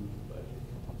approved budget?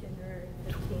 January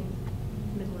 15th,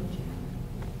 middle of January.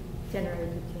 January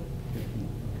 15th.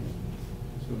 15th, okay.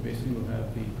 So basically we'll have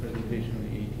the presentation on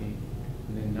the 18th,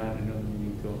 and then not another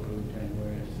meeting till early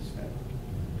January, I suspect,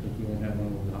 because we won't have one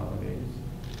over the holidays.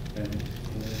 And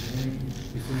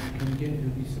can we get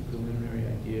at least a preliminary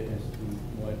idea as to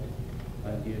what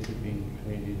ideas are being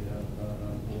traded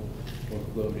or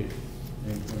floated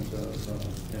in terms of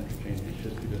potential changes,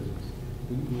 just because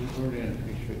we're already on a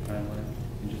pretty strict timeline,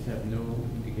 and just have no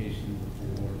indication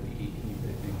before the 18th,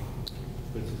 I think,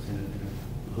 puts us in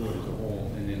the board as a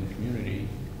whole, and then the community,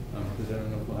 because I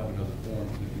don't know if we'll have another forum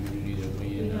for the community that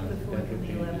weigh in on potential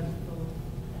changes.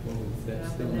 Well,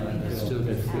 that's still not That's until still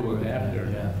before, after.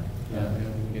 yeah. We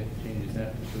don't get the changes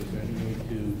after, so is there any way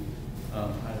to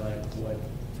highlight what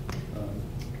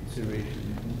consideration,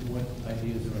 what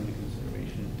ideas are under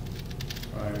consideration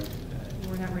prior to that?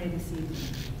 We're not ready to see.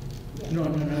 No,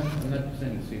 I'm not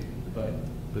saying this evening,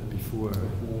 but before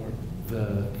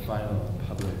the final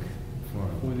public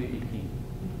forum. Before the 18th.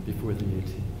 Before the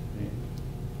 18th.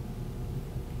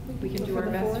 We can do our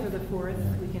best for the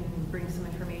 4th. We can bring some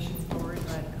information forward,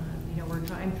 but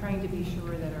I'm trying to be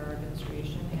sure that our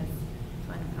administration has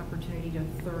an opportunity to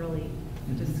thoroughly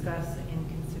discuss and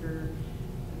consider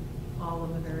all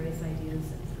of the various ideas.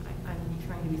 I'm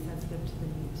trying to be sensitive to the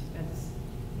need, as,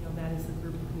 you know, that is the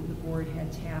group who the board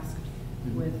had tasked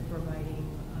with providing,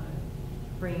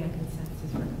 bringing a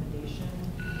consensus recommendation.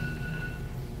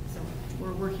 So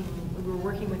we're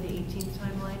working with the 18th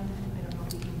timeline. I don't know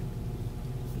if we can,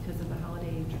 because of the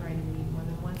holiday, try to meet more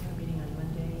than once. We're meeting on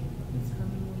Monday this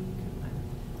coming week.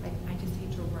 I just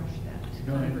hate to rush that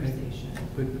conversation.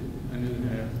 But I know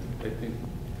that I think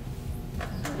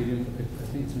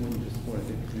it's more than just what I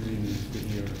think the community needs to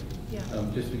hear. Yeah.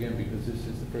 Just again, because this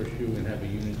is the first year we're going to have a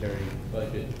unitary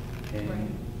budget, and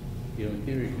you know, in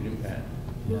theory, it could impact.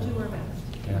 We'll do our best.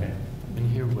 Okay.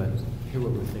 And hear what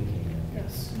we're thinking, I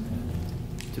guess,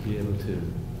 to be able to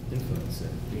influence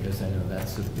it, because I know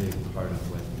that's a big part of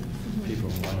what people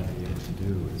want to be able to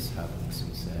do is have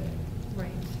some say.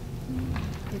 Right.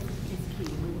 It's key,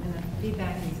 and the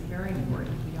feedback is very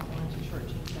important. We don't want to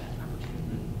shortchange that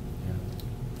opportunity.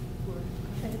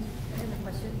 I have a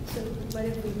question. So what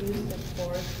if we use the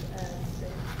 4th as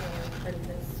part of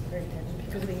this superintendent?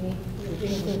 Because we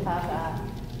need to have a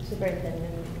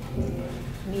superintendent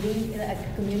meeting, a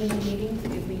community meeting.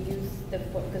 If we use the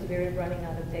 4th, because we're running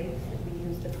out of dates, if we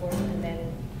use the 4th, and then,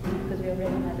 because we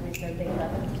already had to reserve the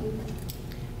 11th too.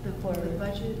 For the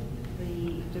budget,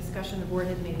 the discussion the board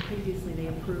had made previously, they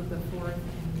approved the 4th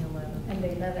and the 11th. And the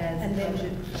 11th. As and then,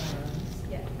 budget forums.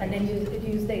 Yeah, and then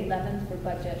use the 11th for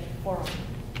budget forum.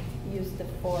 Use the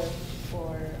 4th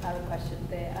for other questions,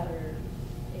 the other,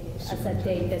 as a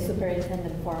date, the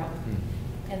superintendent forum.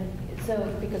 And so,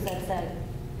 because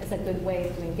it's a good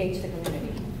way to engage the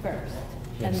community first.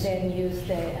 And then use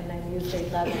the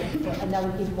 11th, and that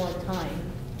would give more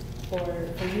time for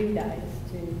you guys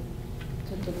to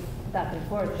back and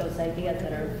forth those ideas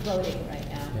that are floating right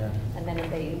now. Yeah. And then on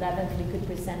the 11th, we could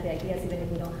present the ideas even if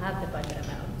we don't have the budget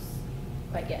amounts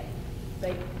quite yet,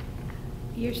 right?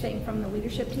 You're saying from the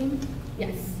leadership team?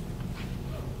 Yes.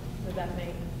 Would that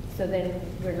make, so then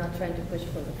we're not trying to push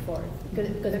for the 4th,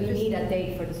 because we need a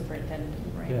date for the superintendent.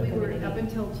 Right. Yeah. We were, up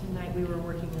until tonight, we were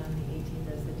working on the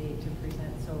 18th as the date to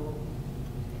present, so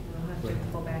we'll have to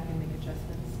go back and make adjustments.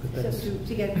 So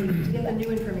to get the new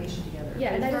information together.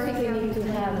 Yeah, and I don't think we need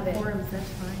to have the forums, that's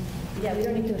fine. Yeah, we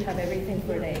don't need to have everything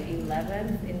for the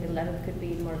 11th. In the 11th could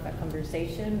be more of a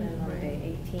conversation, and on the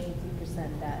 18th, we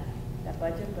present that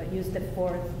budget, but use the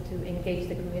 4th to engage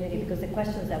the community, because the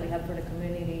questions that we have for the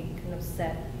community kind of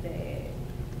set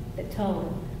the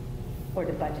tone for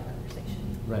the budget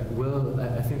conversation. Right. Well,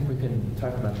 I think we can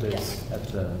talk about this at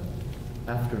the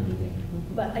after meeting.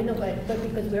 But I know, but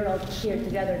because we're all here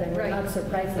together, then we're not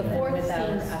surprised The them 4th with our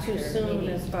seems after too soon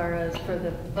meeting. as far as for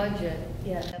the budget.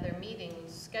 Yeah. Other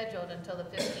meetings scheduled until the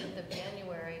 15th of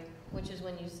January, which is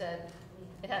when you said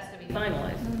it has to be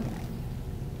finalized.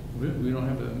 We don't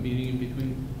have a meeting in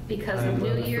between? Because of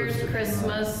New Year's,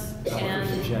 Christmas,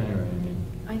 and January.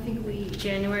 I think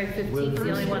January 15th,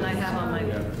 the only one I have on my.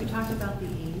 We talked about the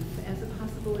 8th as a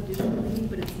possible additional meeting,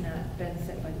 but it's not been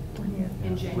set by the board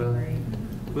in January.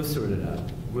 We'll sort it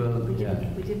out. We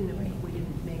didn't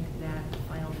make that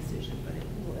final decision, but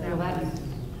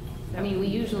I mean, we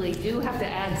usually do have to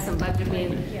add some budget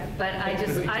meetings, but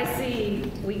I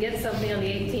see, we get something on the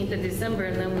 18th of December,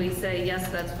 and then we say, yes,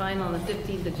 that's fine on the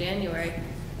 15th of January,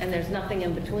 and there's nothing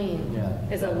in between.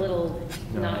 Is a little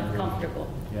not comfortable.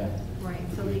 Yeah. Right,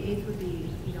 so the 8th would be,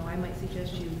 you know, I might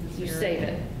suggest you save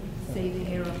it. Saving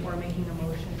it or making a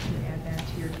motion to add that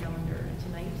to your calendar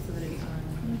tonight so that it's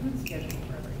on schedule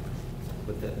for everyone.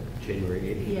 With the January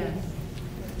 8th? Yes.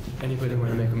 Anybody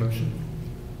want to make a motion?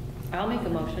 I'll make a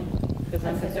motion, because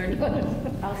I'm concerned about it.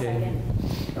 I'll second.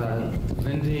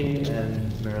 Lindy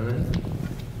and Marilyn,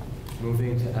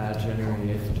 moving to add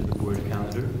January 8th to the board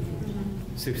calendar,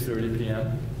 6:30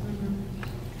 p.m.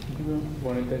 You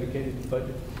want to dedicate it to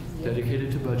budget?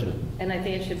 Dedicated to budget. And I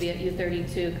think it should be at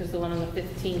U32, because the one on the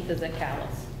 15th is at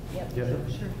Callis. Yep.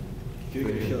 Sure. Can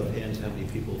we get a show of hands how many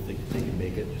people think they can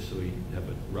make it, just so we have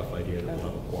a rough idea that we'll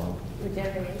have a quorum? With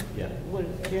January 8th? Yeah.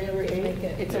 Would January 8th?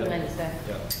 It's a Wednesday.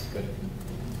 Yeah, good.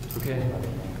 Okay.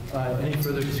 Any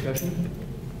further discussion?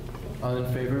 All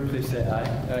in favor, please say aye.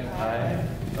 Aye.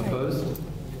 Opposed?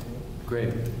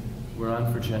 Great. We're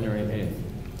on for January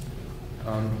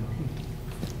 8th.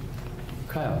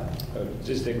 Kyle.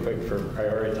 Just a quick for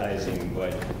prioritizing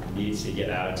what needs to get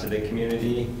out to the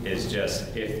community is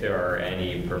just if there are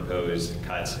any proposed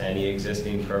cuts to any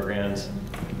existing programs,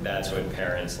 that's what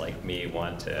parents like me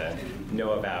want to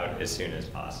know about as soon as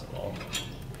possible.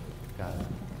 Got it.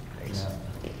 Thanks.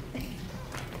 Yeah.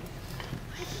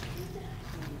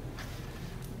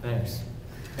 Thanks.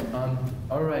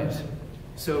 All right.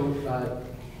 So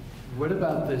what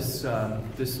about this,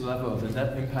 this level, the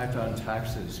net impact on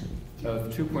taxes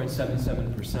of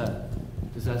 2.77%?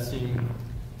 Does that seem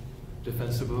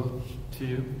defensible to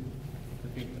you? I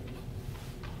think,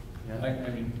 Yeah? I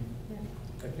mean,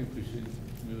 I think we should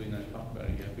really not talk about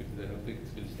it yet because I don't think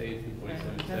it's going to stay at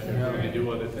 2.77. We're going to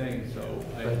do other things, so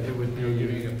I But it would be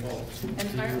giving a false.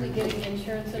 And aren't we getting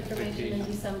insurance information in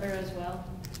December as well?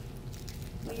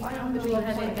 I don't know Do you if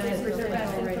have like any guys this is the look at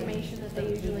best already? information that they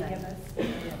usually give us.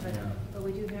 But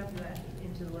we do have that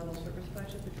into the level service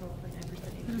budget, the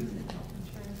 12.9% increase in health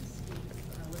insurance.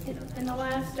 listed on that. In the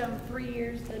last 3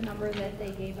 years, the number that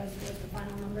they gave us was the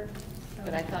final number. So-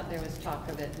 But I thought there was talk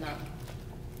of it not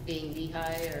being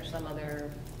VHI or some other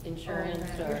insurance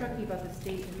You're or. talking about the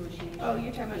state negotiation. Oh,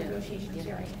 you're talking about Yeah. negotiations, Yeah.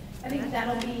 you're right. I think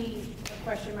that'll be a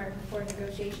question mark for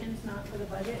negotiations, not for the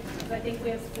budget. So I think we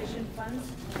have sufficient funds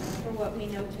for what we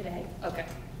know today. Okay.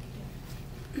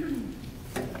 And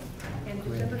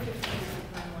December 15th is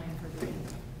the timeline for the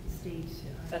state.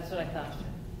 That's what I thought.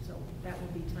 So that will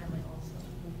be timely also.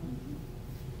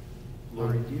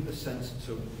 Lori, do you have a sense,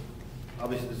 so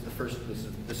obviously this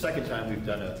is the second time we've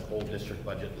done a whole district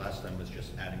budget. Last time was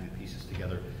just adding the pieces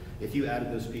together. If you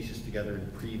added those pieces together in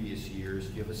previous years,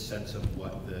 do you have a sense of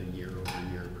what the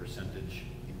year-over-year percentage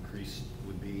increase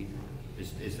would be?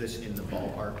 Is this in the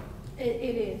ballpark? It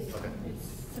is. Okay. It's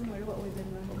similar to what we've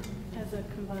been running as a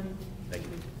combined. Thank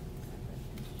you.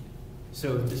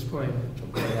 So at this point,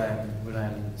 what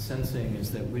I'm sensing is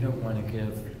that we don't want to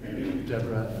give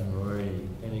Deborah and Lori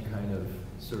any kind of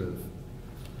sort of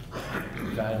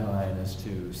guideline as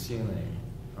to ceiling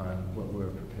on what we're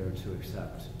prepared to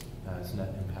accept as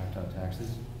net impact on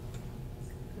taxes.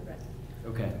 Correct.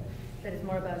 Okay. That is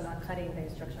more about not cutting the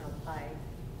instructional pie.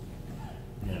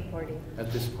 Yeah. Reporting.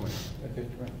 At this point. Okay,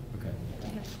 right. Okay. I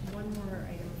have one more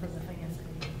item from the finance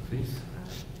committee. Please.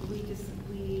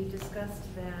 We discussed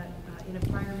that in a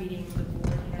prior meeting, the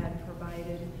board had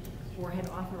provided or had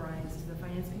authorized the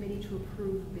finance committee to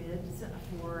approve bids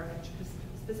for a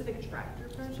specific tractor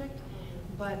project,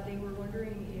 but they were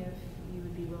wondering if you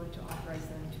would be willing to authorize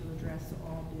them to address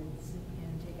all bids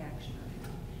and take action on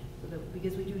them. So that,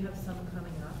 because we do have some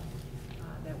coming up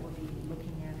that we'll be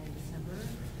looking at in December,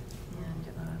 and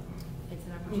it's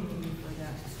an opportunity for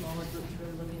that smaller group to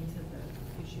really look into the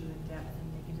issue in depth and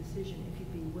make a decision. If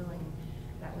you'd be willing,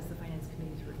 that was the finance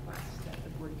committee's request, that the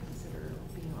board consider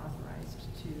being authorized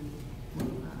to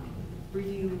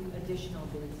review additional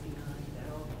bids beyond that,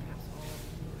 or perhaps all of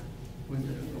your.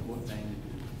 What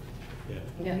magnitude?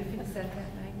 Yeah. You can set that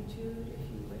magnitude if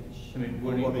you wish. I mean,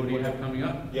 what do you have coming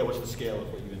up? Yeah, what's the scale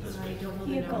of what you I anticipate? don't know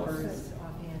the Vehicles. numbers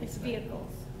offhand. It's but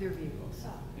vehicles. They're vehicles.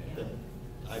 So, Yeah.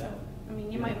 So, I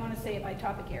mean, you might want to say it by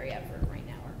topic area for right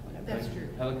now or whatever. That's true.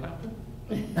 Helicopter?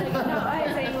 Like, no, I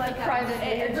say like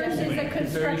private versus a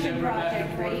construction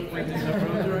project, right?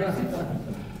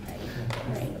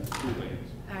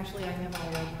 Actually, I have all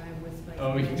of my with my.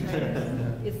 Oh, yeah.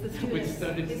 It's the Which students,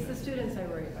 studies? it's the students I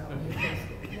worry about in high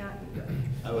school, not you guys.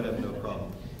 I would have no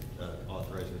problem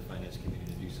authorizing the finance committee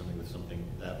to do something with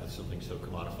something so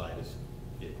commodified as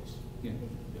vehicles. Yeah.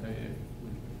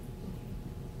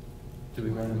 Do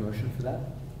we want a motion for that?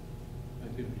 I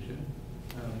think we should.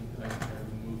 I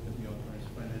would move that we authorize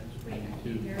finance committee to.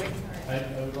 Very sorry.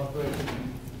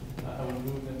 I would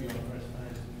move that we authorize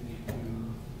finance committee to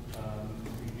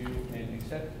review and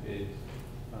accept bids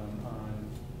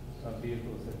on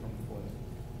vehicles that come before them.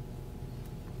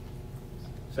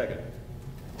 Second.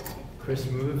 Chris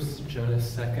moves, Jonas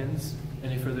seconds.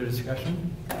 Any further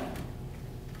discussion?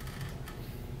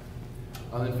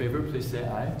 All in favor, please say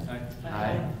aye. Aye.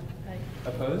 Aye.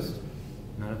 Opposed?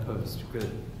 None opposed. Good.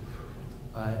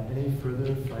 Any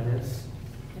further finance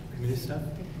committee stuff?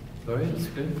 Lori, that's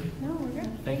good. No, we're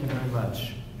good. Thank you very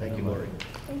much. Thank you, Lori.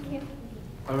 Thank you.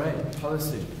 All right,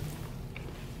 policy.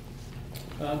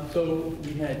 So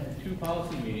we had 2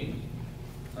 policy meetings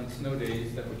on snow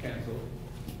days that were canceled.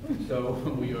 So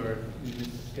we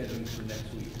just scheduling for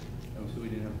next week. So we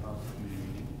didn't have a policy committee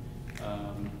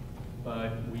meeting.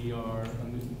 But we are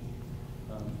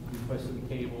requesting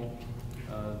cable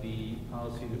the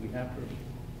policy that we have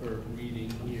for reading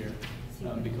here.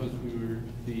 Because we were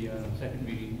the second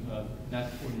reading, not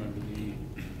the board member, the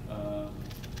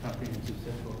comprehensive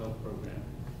sexual health program,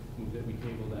 move that we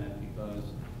table that because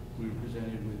we were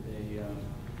presented with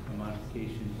a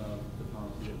modification of the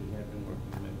policy that we have been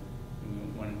working with, and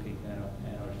we want to take that up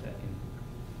at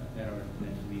our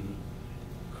next meeting.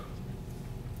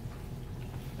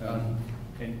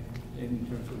 And in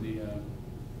terms of the,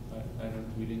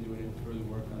 we didn't do any further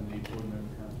work on the board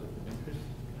member conflict of interest.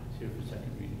 It's here for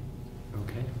second reading.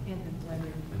 Okay. And the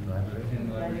library. And library. And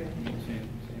the library,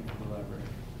 same for the library.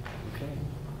 Okay.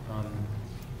 I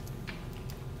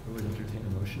would entertain a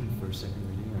motion for second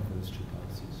reading of those 2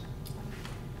 policies.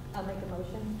 I'll make a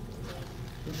motion.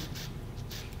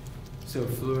 So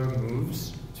Fleur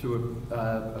moves to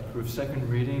approve second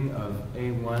reading of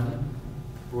A1,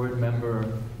 board member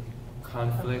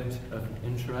conflict of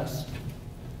interest,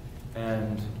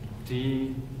 and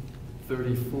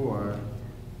D34,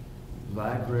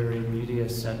 library media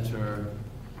center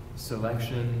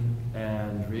selection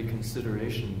and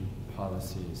reconsideration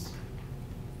policies.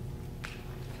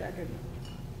 Second.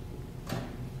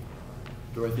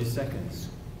 Dorothy seconds.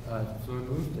 Fleur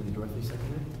moved and Dorothy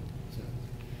seconded?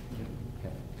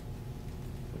 Okay.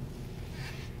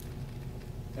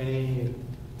 Any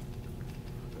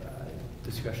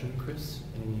discussion, Chris?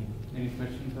 Any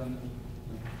questions on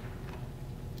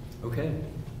that? Okay.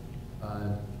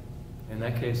 In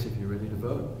that case, if you're ready to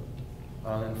vote,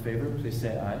 all in favor, please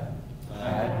say aye.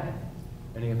 Aye.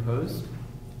 Any opposed?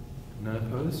 None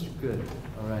opposed? Good.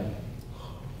 All right.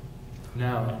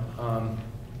 Now,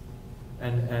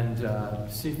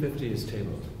 C50 is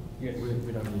tabled. Yes.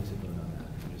 We don't need to vote on that.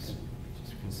 Just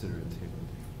consider it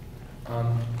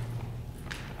tabled.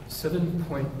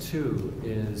 7.2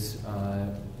 is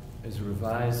a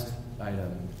revised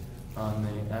item on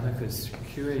the amicus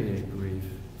curiae brief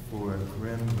for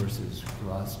Grimm versus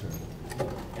Gloucester.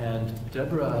 And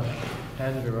Deborah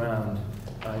handed around,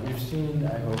 you've seen,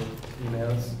 I hope,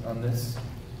 emails on this,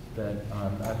 that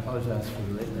I apologize for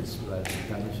the lateness, but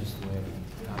that was just the way it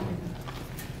happened.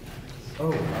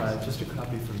 Oh, just a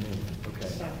copy for me. Okay.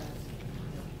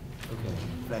 Okay,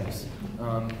 thanks.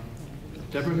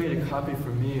 Deborah made a copy for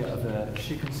me of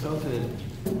she consulted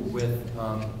with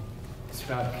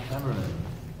Scott Cameron,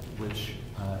 which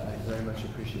I very much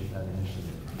appreciate that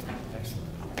initiative. Excellent.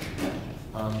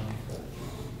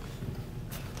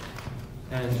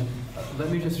 And let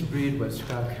me just read what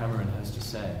Scott Cameron has to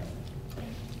say.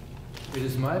 It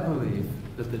is my belief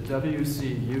that the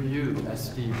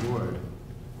WCUU-SD board,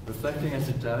 reflecting as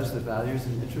it does the values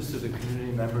and interests of the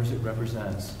community members it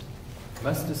represents,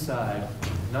 must decide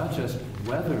not just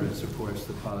whether it supports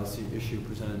the policy issue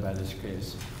presented by this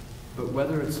case, but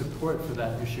whether its support for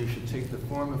that issue should take the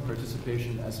form of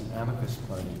participation as an amicus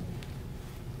party.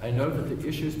 I note that the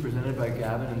issues presented by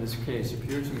Gavin in this case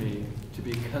appear to me to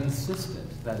be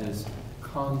consistent, that is,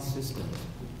 consistent,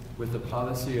 with the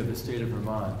policy of the state of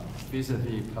Vermont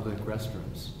vis-a-vis public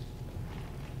restrooms.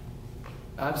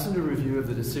 Absent a review of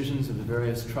the decisions of the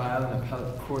various trial and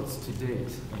appellate courts to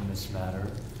date in this matter,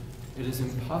 it is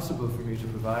impossible for me to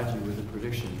provide you with a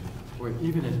prediction or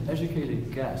even an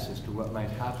educated guess as to what might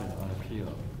happen on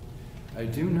appeal. I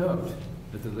do note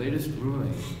that the latest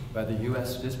ruling by the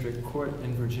U.S. District Court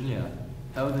in Virginia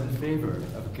held in favor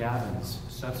of Gavin's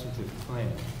substantive claim.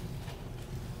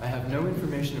 I have no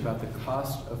information about the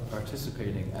cost of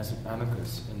participating as an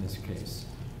amicus in this case.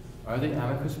 Are the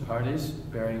amicus parties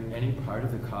bearing any part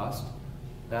of the cost?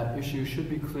 That issue should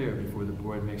be clear before the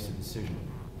board makes a decision.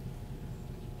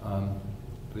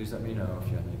 Please let me know if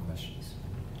you have any questions.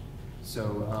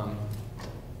 So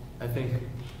I think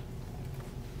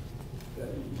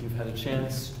you've had a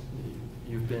chance,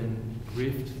 you've been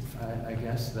briefed, I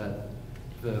guess, that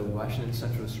the Washington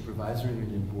Central Supervisory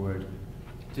Union Board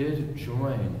did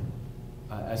join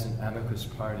as an amicus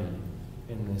party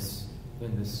in this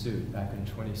suit back in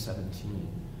 2017.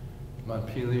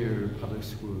 Montpelier Public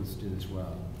Schools did as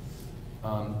well.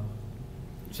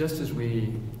 Just as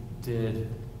we did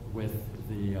with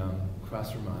the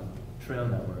Cross Vermont Trail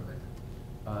Network,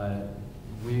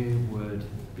 we would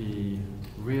be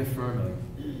reaffirming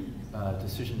a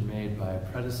decision made by a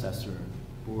predecessor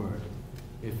board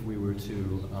if we were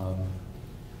to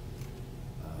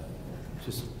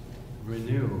just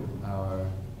renew our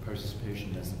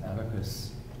participation as an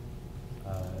amicus,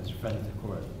 as a friend of the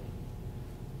court.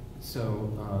 So,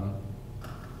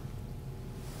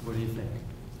 what do you think?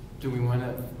 Do we want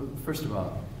to, first of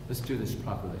all, let's do this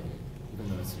properly, even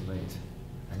though it's late.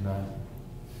 I'm not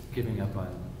giving up on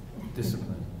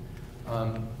discipline.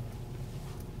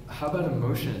 How about a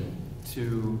motion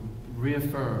to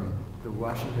reaffirm the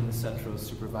Washington Central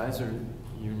Supervisor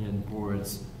Union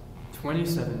Board's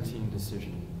 2017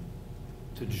 decision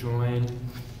to join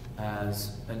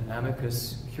as an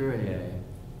amicus curiae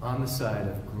on the side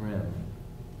of Grimm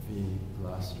v.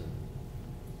 Gloucester?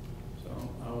 So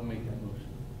I'll make that motion.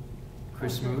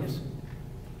 Chris moves.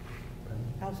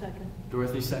 I'll second.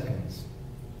 Dorothy seconds.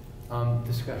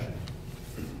 Discussion.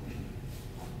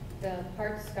 The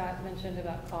part Scott mentioned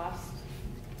about cost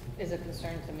is a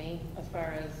concern to me, as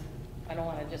far as I don't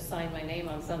want to just sign my name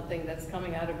on something that's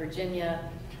coming out of Virginia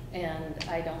and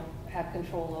I don't have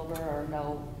control over or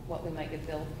know what we might get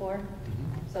billed for.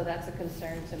 So that's a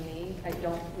concern to me. I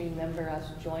don't remember us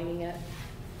joining it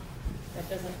That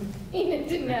doesn't mean it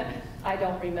didn't have, I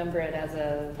don't remember it as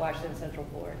a Washington Central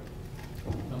board.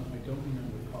 I don't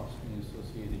remember costs being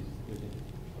associated with it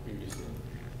previously.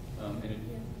 And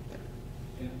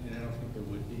I don't think there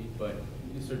would be, but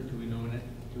sir, do we have an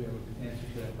answer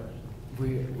to that question?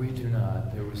 We do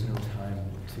not. There was no time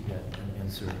to get an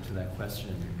answer to that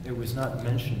question. It was not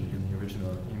mentioned in the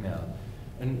original email.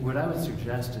 And what I would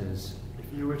suggest is,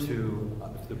 if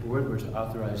the board were to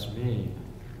authorize me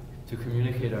to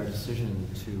communicate our decision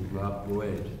to Rob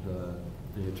Boyd,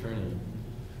 the attorney,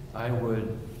 I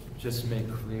would just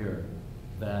make clear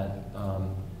that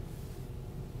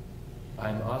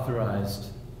I'm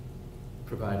authorized,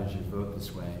 provided you vote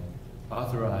this way,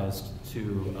 authorized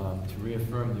to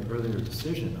reaffirm the earlier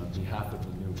decision on behalf of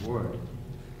the new board,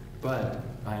 but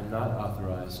I am not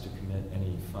authorized to commit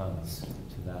any funds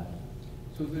to that.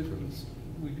 So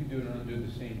we could do it under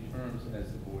the same terms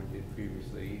as the board did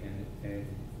previously, and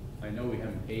I know we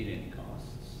haven't paid any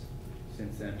costs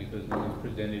since then because no one's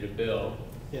presented a bill,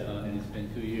 and it's been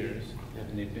 2 years,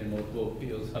 and there've been multiple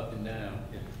appeals up and down.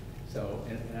 So,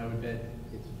 and I would bet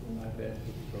it's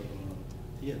pro bono.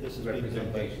 Yeah, this is being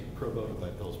done by pro bono by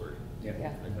Pillsbury.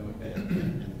 Yeah. And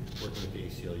working with the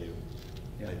ACLU.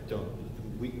 I don't.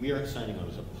 We aren't signing on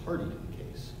as a party to the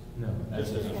case. No,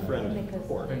 just as a friend of the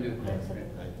court.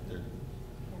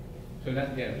 So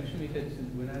not, we should make that,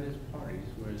 we're not as parties,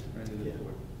 we're as friends of the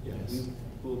court. Yes.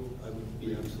 I would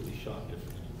be absolutely shocked if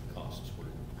any costs were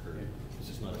incurred. This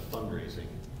is not a fundraising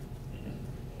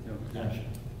action.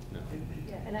 No.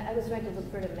 Yeah, and I was trying to look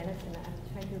for the minutes, and I'm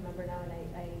trying to remember now, and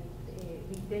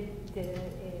we did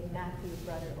Matthew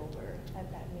brought it over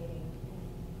at that meeting.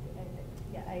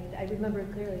 And I remember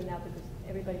it clearly now because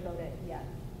everybody voted yes.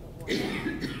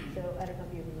 So I don't know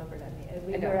if you remember that meeting.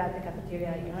 We were at the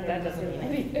cafeteria. That doesn't mean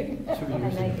anything.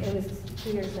 And it was 2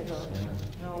 years ago.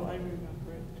 No, I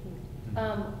remember it too.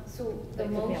 So the It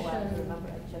took me a while to motion, remember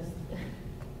it, just.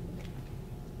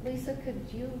 Lisa, could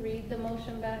you read the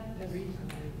motion back?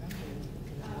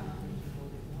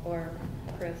 Or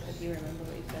Chris, if you remember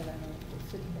what you said, I don't know.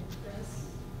 Chris?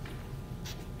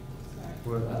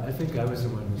 Well, I think I was the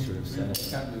one who sort of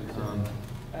said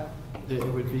it.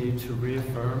 It would be to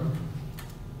reaffirm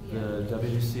the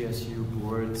WCSU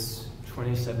Board's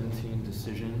 2017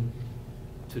 decision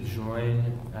to join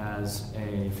as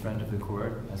a friend of the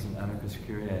court, as an amicus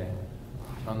curiae,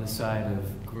 on the side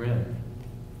of Grimm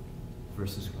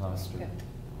versus Gloucester. Okay.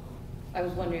 I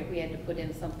was wondering if we had to put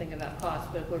in something about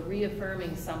cost, but if we're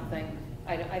reaffirming something,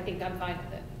 I think I'm fine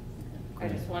with it. I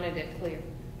just wanted it clear.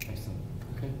 Excellent.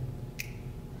 Okay.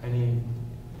 Any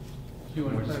Do you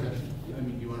want to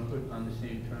put it on the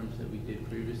same terms that we did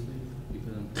previously?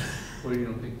 Because or you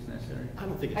don't think it's necessary? I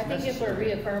don't think it's necessary. I think if we're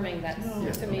reaffirming,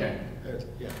 that's to me.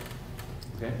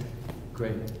 Okay,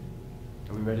 great.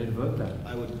 Are we ready to vote then?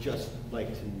 I would just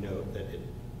like to note that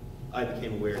I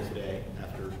became aware today,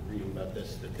 after reading about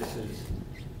this, that this is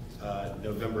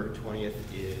November 20th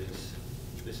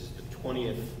this is the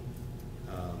 20th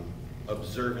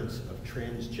observance of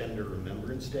Transgender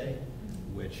Remembrance Day,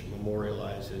 which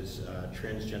memorializes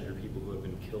transgender people who have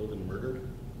been killed and murdered.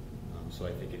 So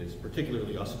I think it is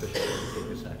particularly auspicious to take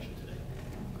this action today.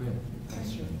 Great.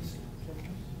 Thanks, James.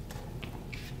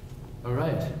 All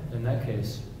right. In that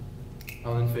case,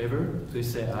 all in favor, please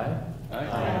say aye.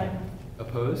 Aye.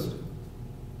 Opposed?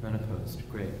 None opposed.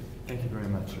 Great. Thank you very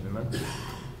much, everyone.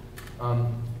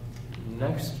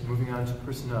 Next, moving on to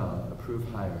personnel, approve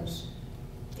hires.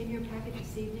 In your packet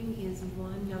this evening is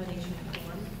one nomination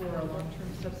form for a long-term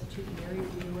substitute Mary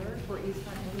Wheeler for East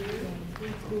Montpelier,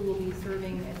 who will be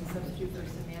serving as a substitute for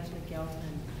Samantha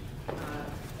Gelfman,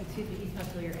 East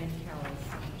Montpelier and Calais.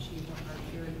 She's our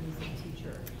peer music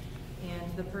teacher.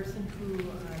 And the person who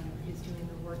is doing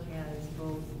the work has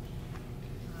both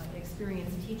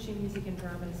experience teaching music and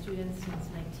drama to students since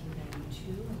 1992,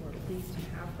 and we're pleased to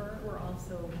have her. We're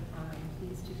also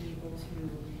pleased to be able to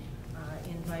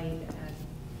invite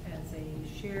as a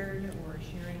sharing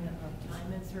of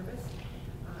time and service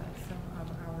some of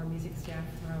our music staff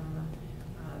from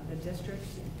the district,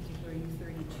 in particular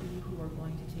U32, who are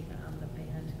going to take on the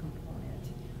band component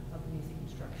of music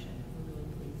instruction. We're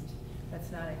really pleased.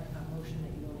 That's not a motion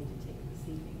that you will need to take this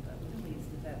evening, but we're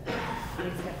pleased that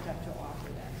they stepped up to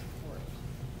offer that support.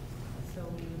 So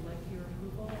we would like your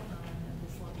approval on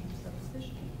this long-term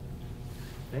substitution.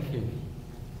 Thank you.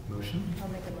 Motion? I'll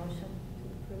make a motion to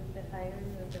approve the hires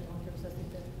of the long-term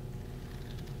substitute.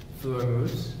 Fleur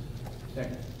moves.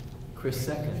 Second. Chris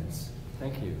seconds.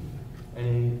 Thank you.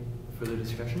 Any further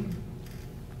discussion?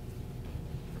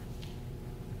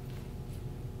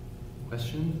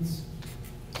 Questions?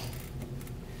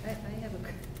 I have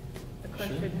a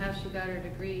question, how she got her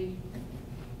degree.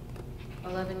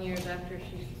 11 years after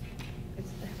she's,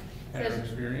 Had her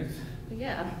experience?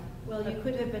 yeah. Well, you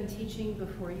could have been teaching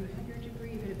before you had your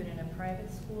degree, you could have been in a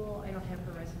private school, I don't have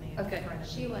her resume in front Okay. of me.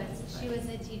 She was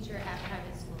a teacher at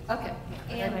private schools. Okay.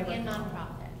 And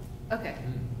nonprofit. Okay.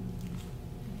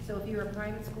 So if you're a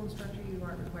private school instructor, you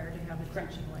aren't required to have a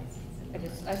teaching license.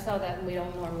 I saw that and we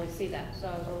don't normally see that, so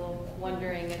I was a little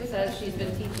wondering, it says she's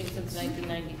been teaching since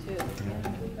 1992. That's a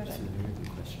very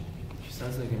good question. She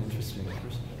sounds like an interesting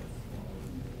person.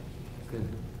 Good.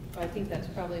 I think that's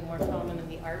probably more common in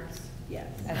the arts. Yes.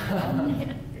 As well.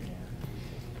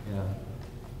 Yeah.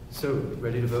 So,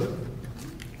 ready to vote?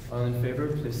 All in favor,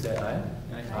 please say aye.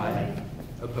 Aye.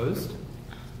 Opposed?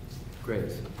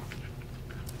 Great.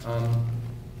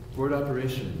 Board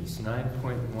operations,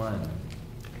 9.1.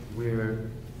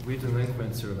 We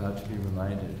delinquents are about to be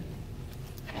reminded.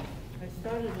 I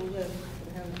started a list,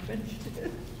 but haven't finished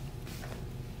it.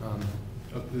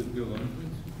 Of the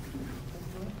delinquents?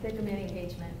 The community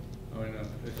engagement. Oh, I know.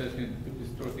 It says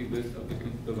historically list of the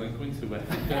delinquents who have.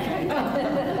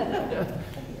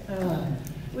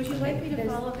 Would you like me to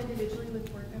follow up individually with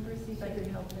board members, see if I could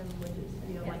help them with,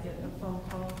 like a phone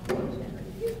call?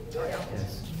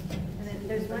 Yes. And then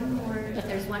there's one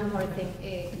more thing.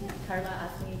 Carla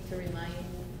asked me to remind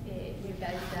you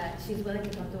guys that she's willing to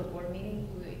come to a board meeting.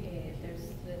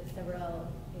 There's several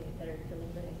that are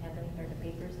delinquent and handling her the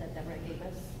papers that Deborah gave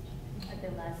us at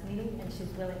the last meeting, and she's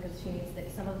willing because she needs that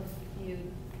some of you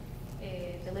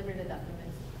delivered the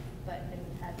documents, but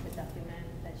didn't have the document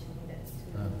that she needed to.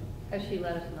 Has she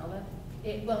let us know that?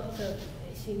 We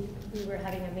were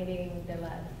having a meeting the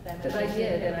last time. Because I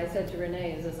did, and I said to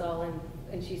Renee, is this all in,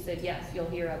 and she said, yes, you'll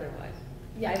hear otherwise.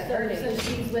 Yeah, I haven't heard so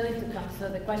anything. she's willing to come. So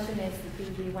the question is, do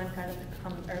we want Carla to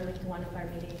come early to one of our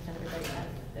meetings and everybody has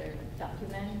their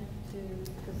document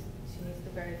because she needs to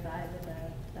verify with the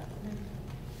document?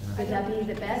 Would that be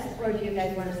the best, or do you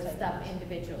guys want us to stop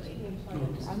individually?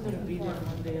 I'm gonna be there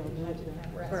Monday, I'll do it.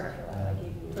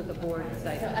 For the board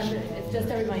site. So it's just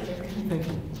a reminder. Thank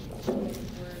you. We're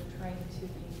trying to.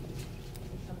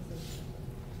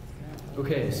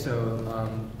 Okay, so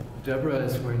Deborah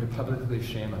is going to publicly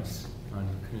shame us on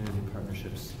community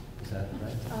partnerships. Is that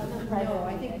right? No,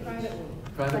 I think private.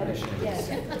 Privately shame us.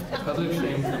 Public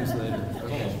shame comes later.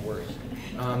 Okay. Almost worse.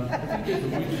 I think there's a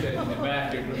woodshed in the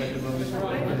back at the moment.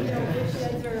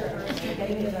 Woodsheds are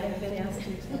getting it, I've been asked to.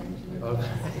 Oh,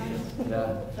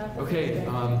 yeah. Okay,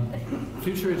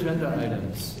 future agenda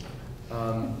items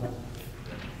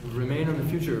remain on the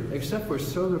future, except for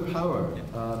solar power.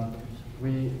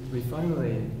 We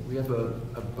finally, we have a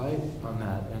bite on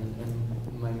that, and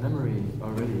my memory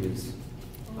already is.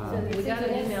 We got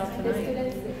an email tonight. The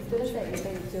students that you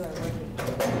guys do are working.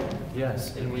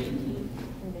 Yes, and we.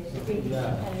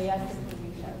 Yeah. And we asked them to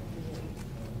reach out to you.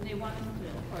 They want us to,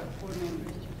 board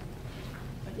members,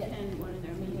 attend one of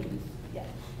their meetings. Yeah.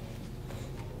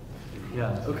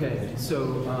 Yeah. Okay.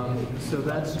 So so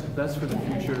that's for the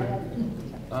future.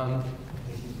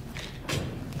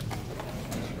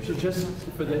 So just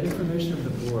for the information of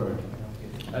the board,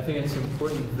 I think it's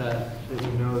important that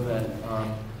you know that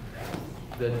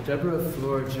that Deborah,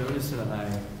 Flor, Jonas, and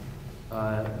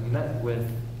I met with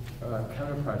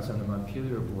counterparts on the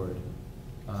Montpelier board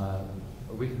a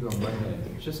week ago Monday,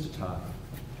 just to talk.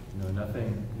 You know,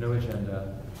 nothing, no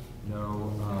agenda,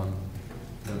 no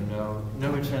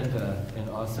agenda in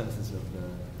all senses of the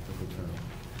term.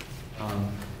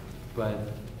 But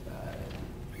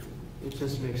it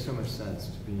just makes so much sense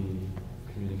to be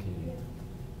communicating,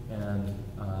 and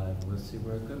we'll see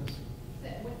where it goes.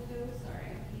 With who,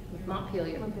 sorry? With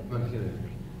Montpelier. Montpelier.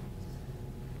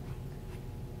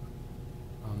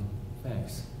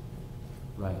 Thanks.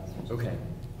 Right, okay.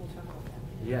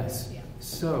 Yes,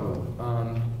 so,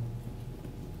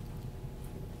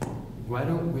 why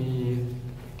don't we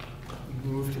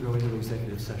move to go into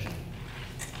executive session?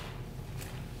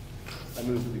 I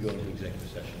move we go into executive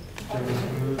session.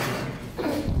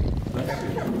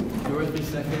 Dorothy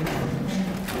second.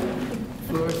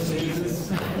 Flor sneezes.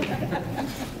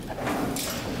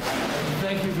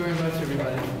 Thank you very much,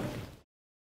 everybody.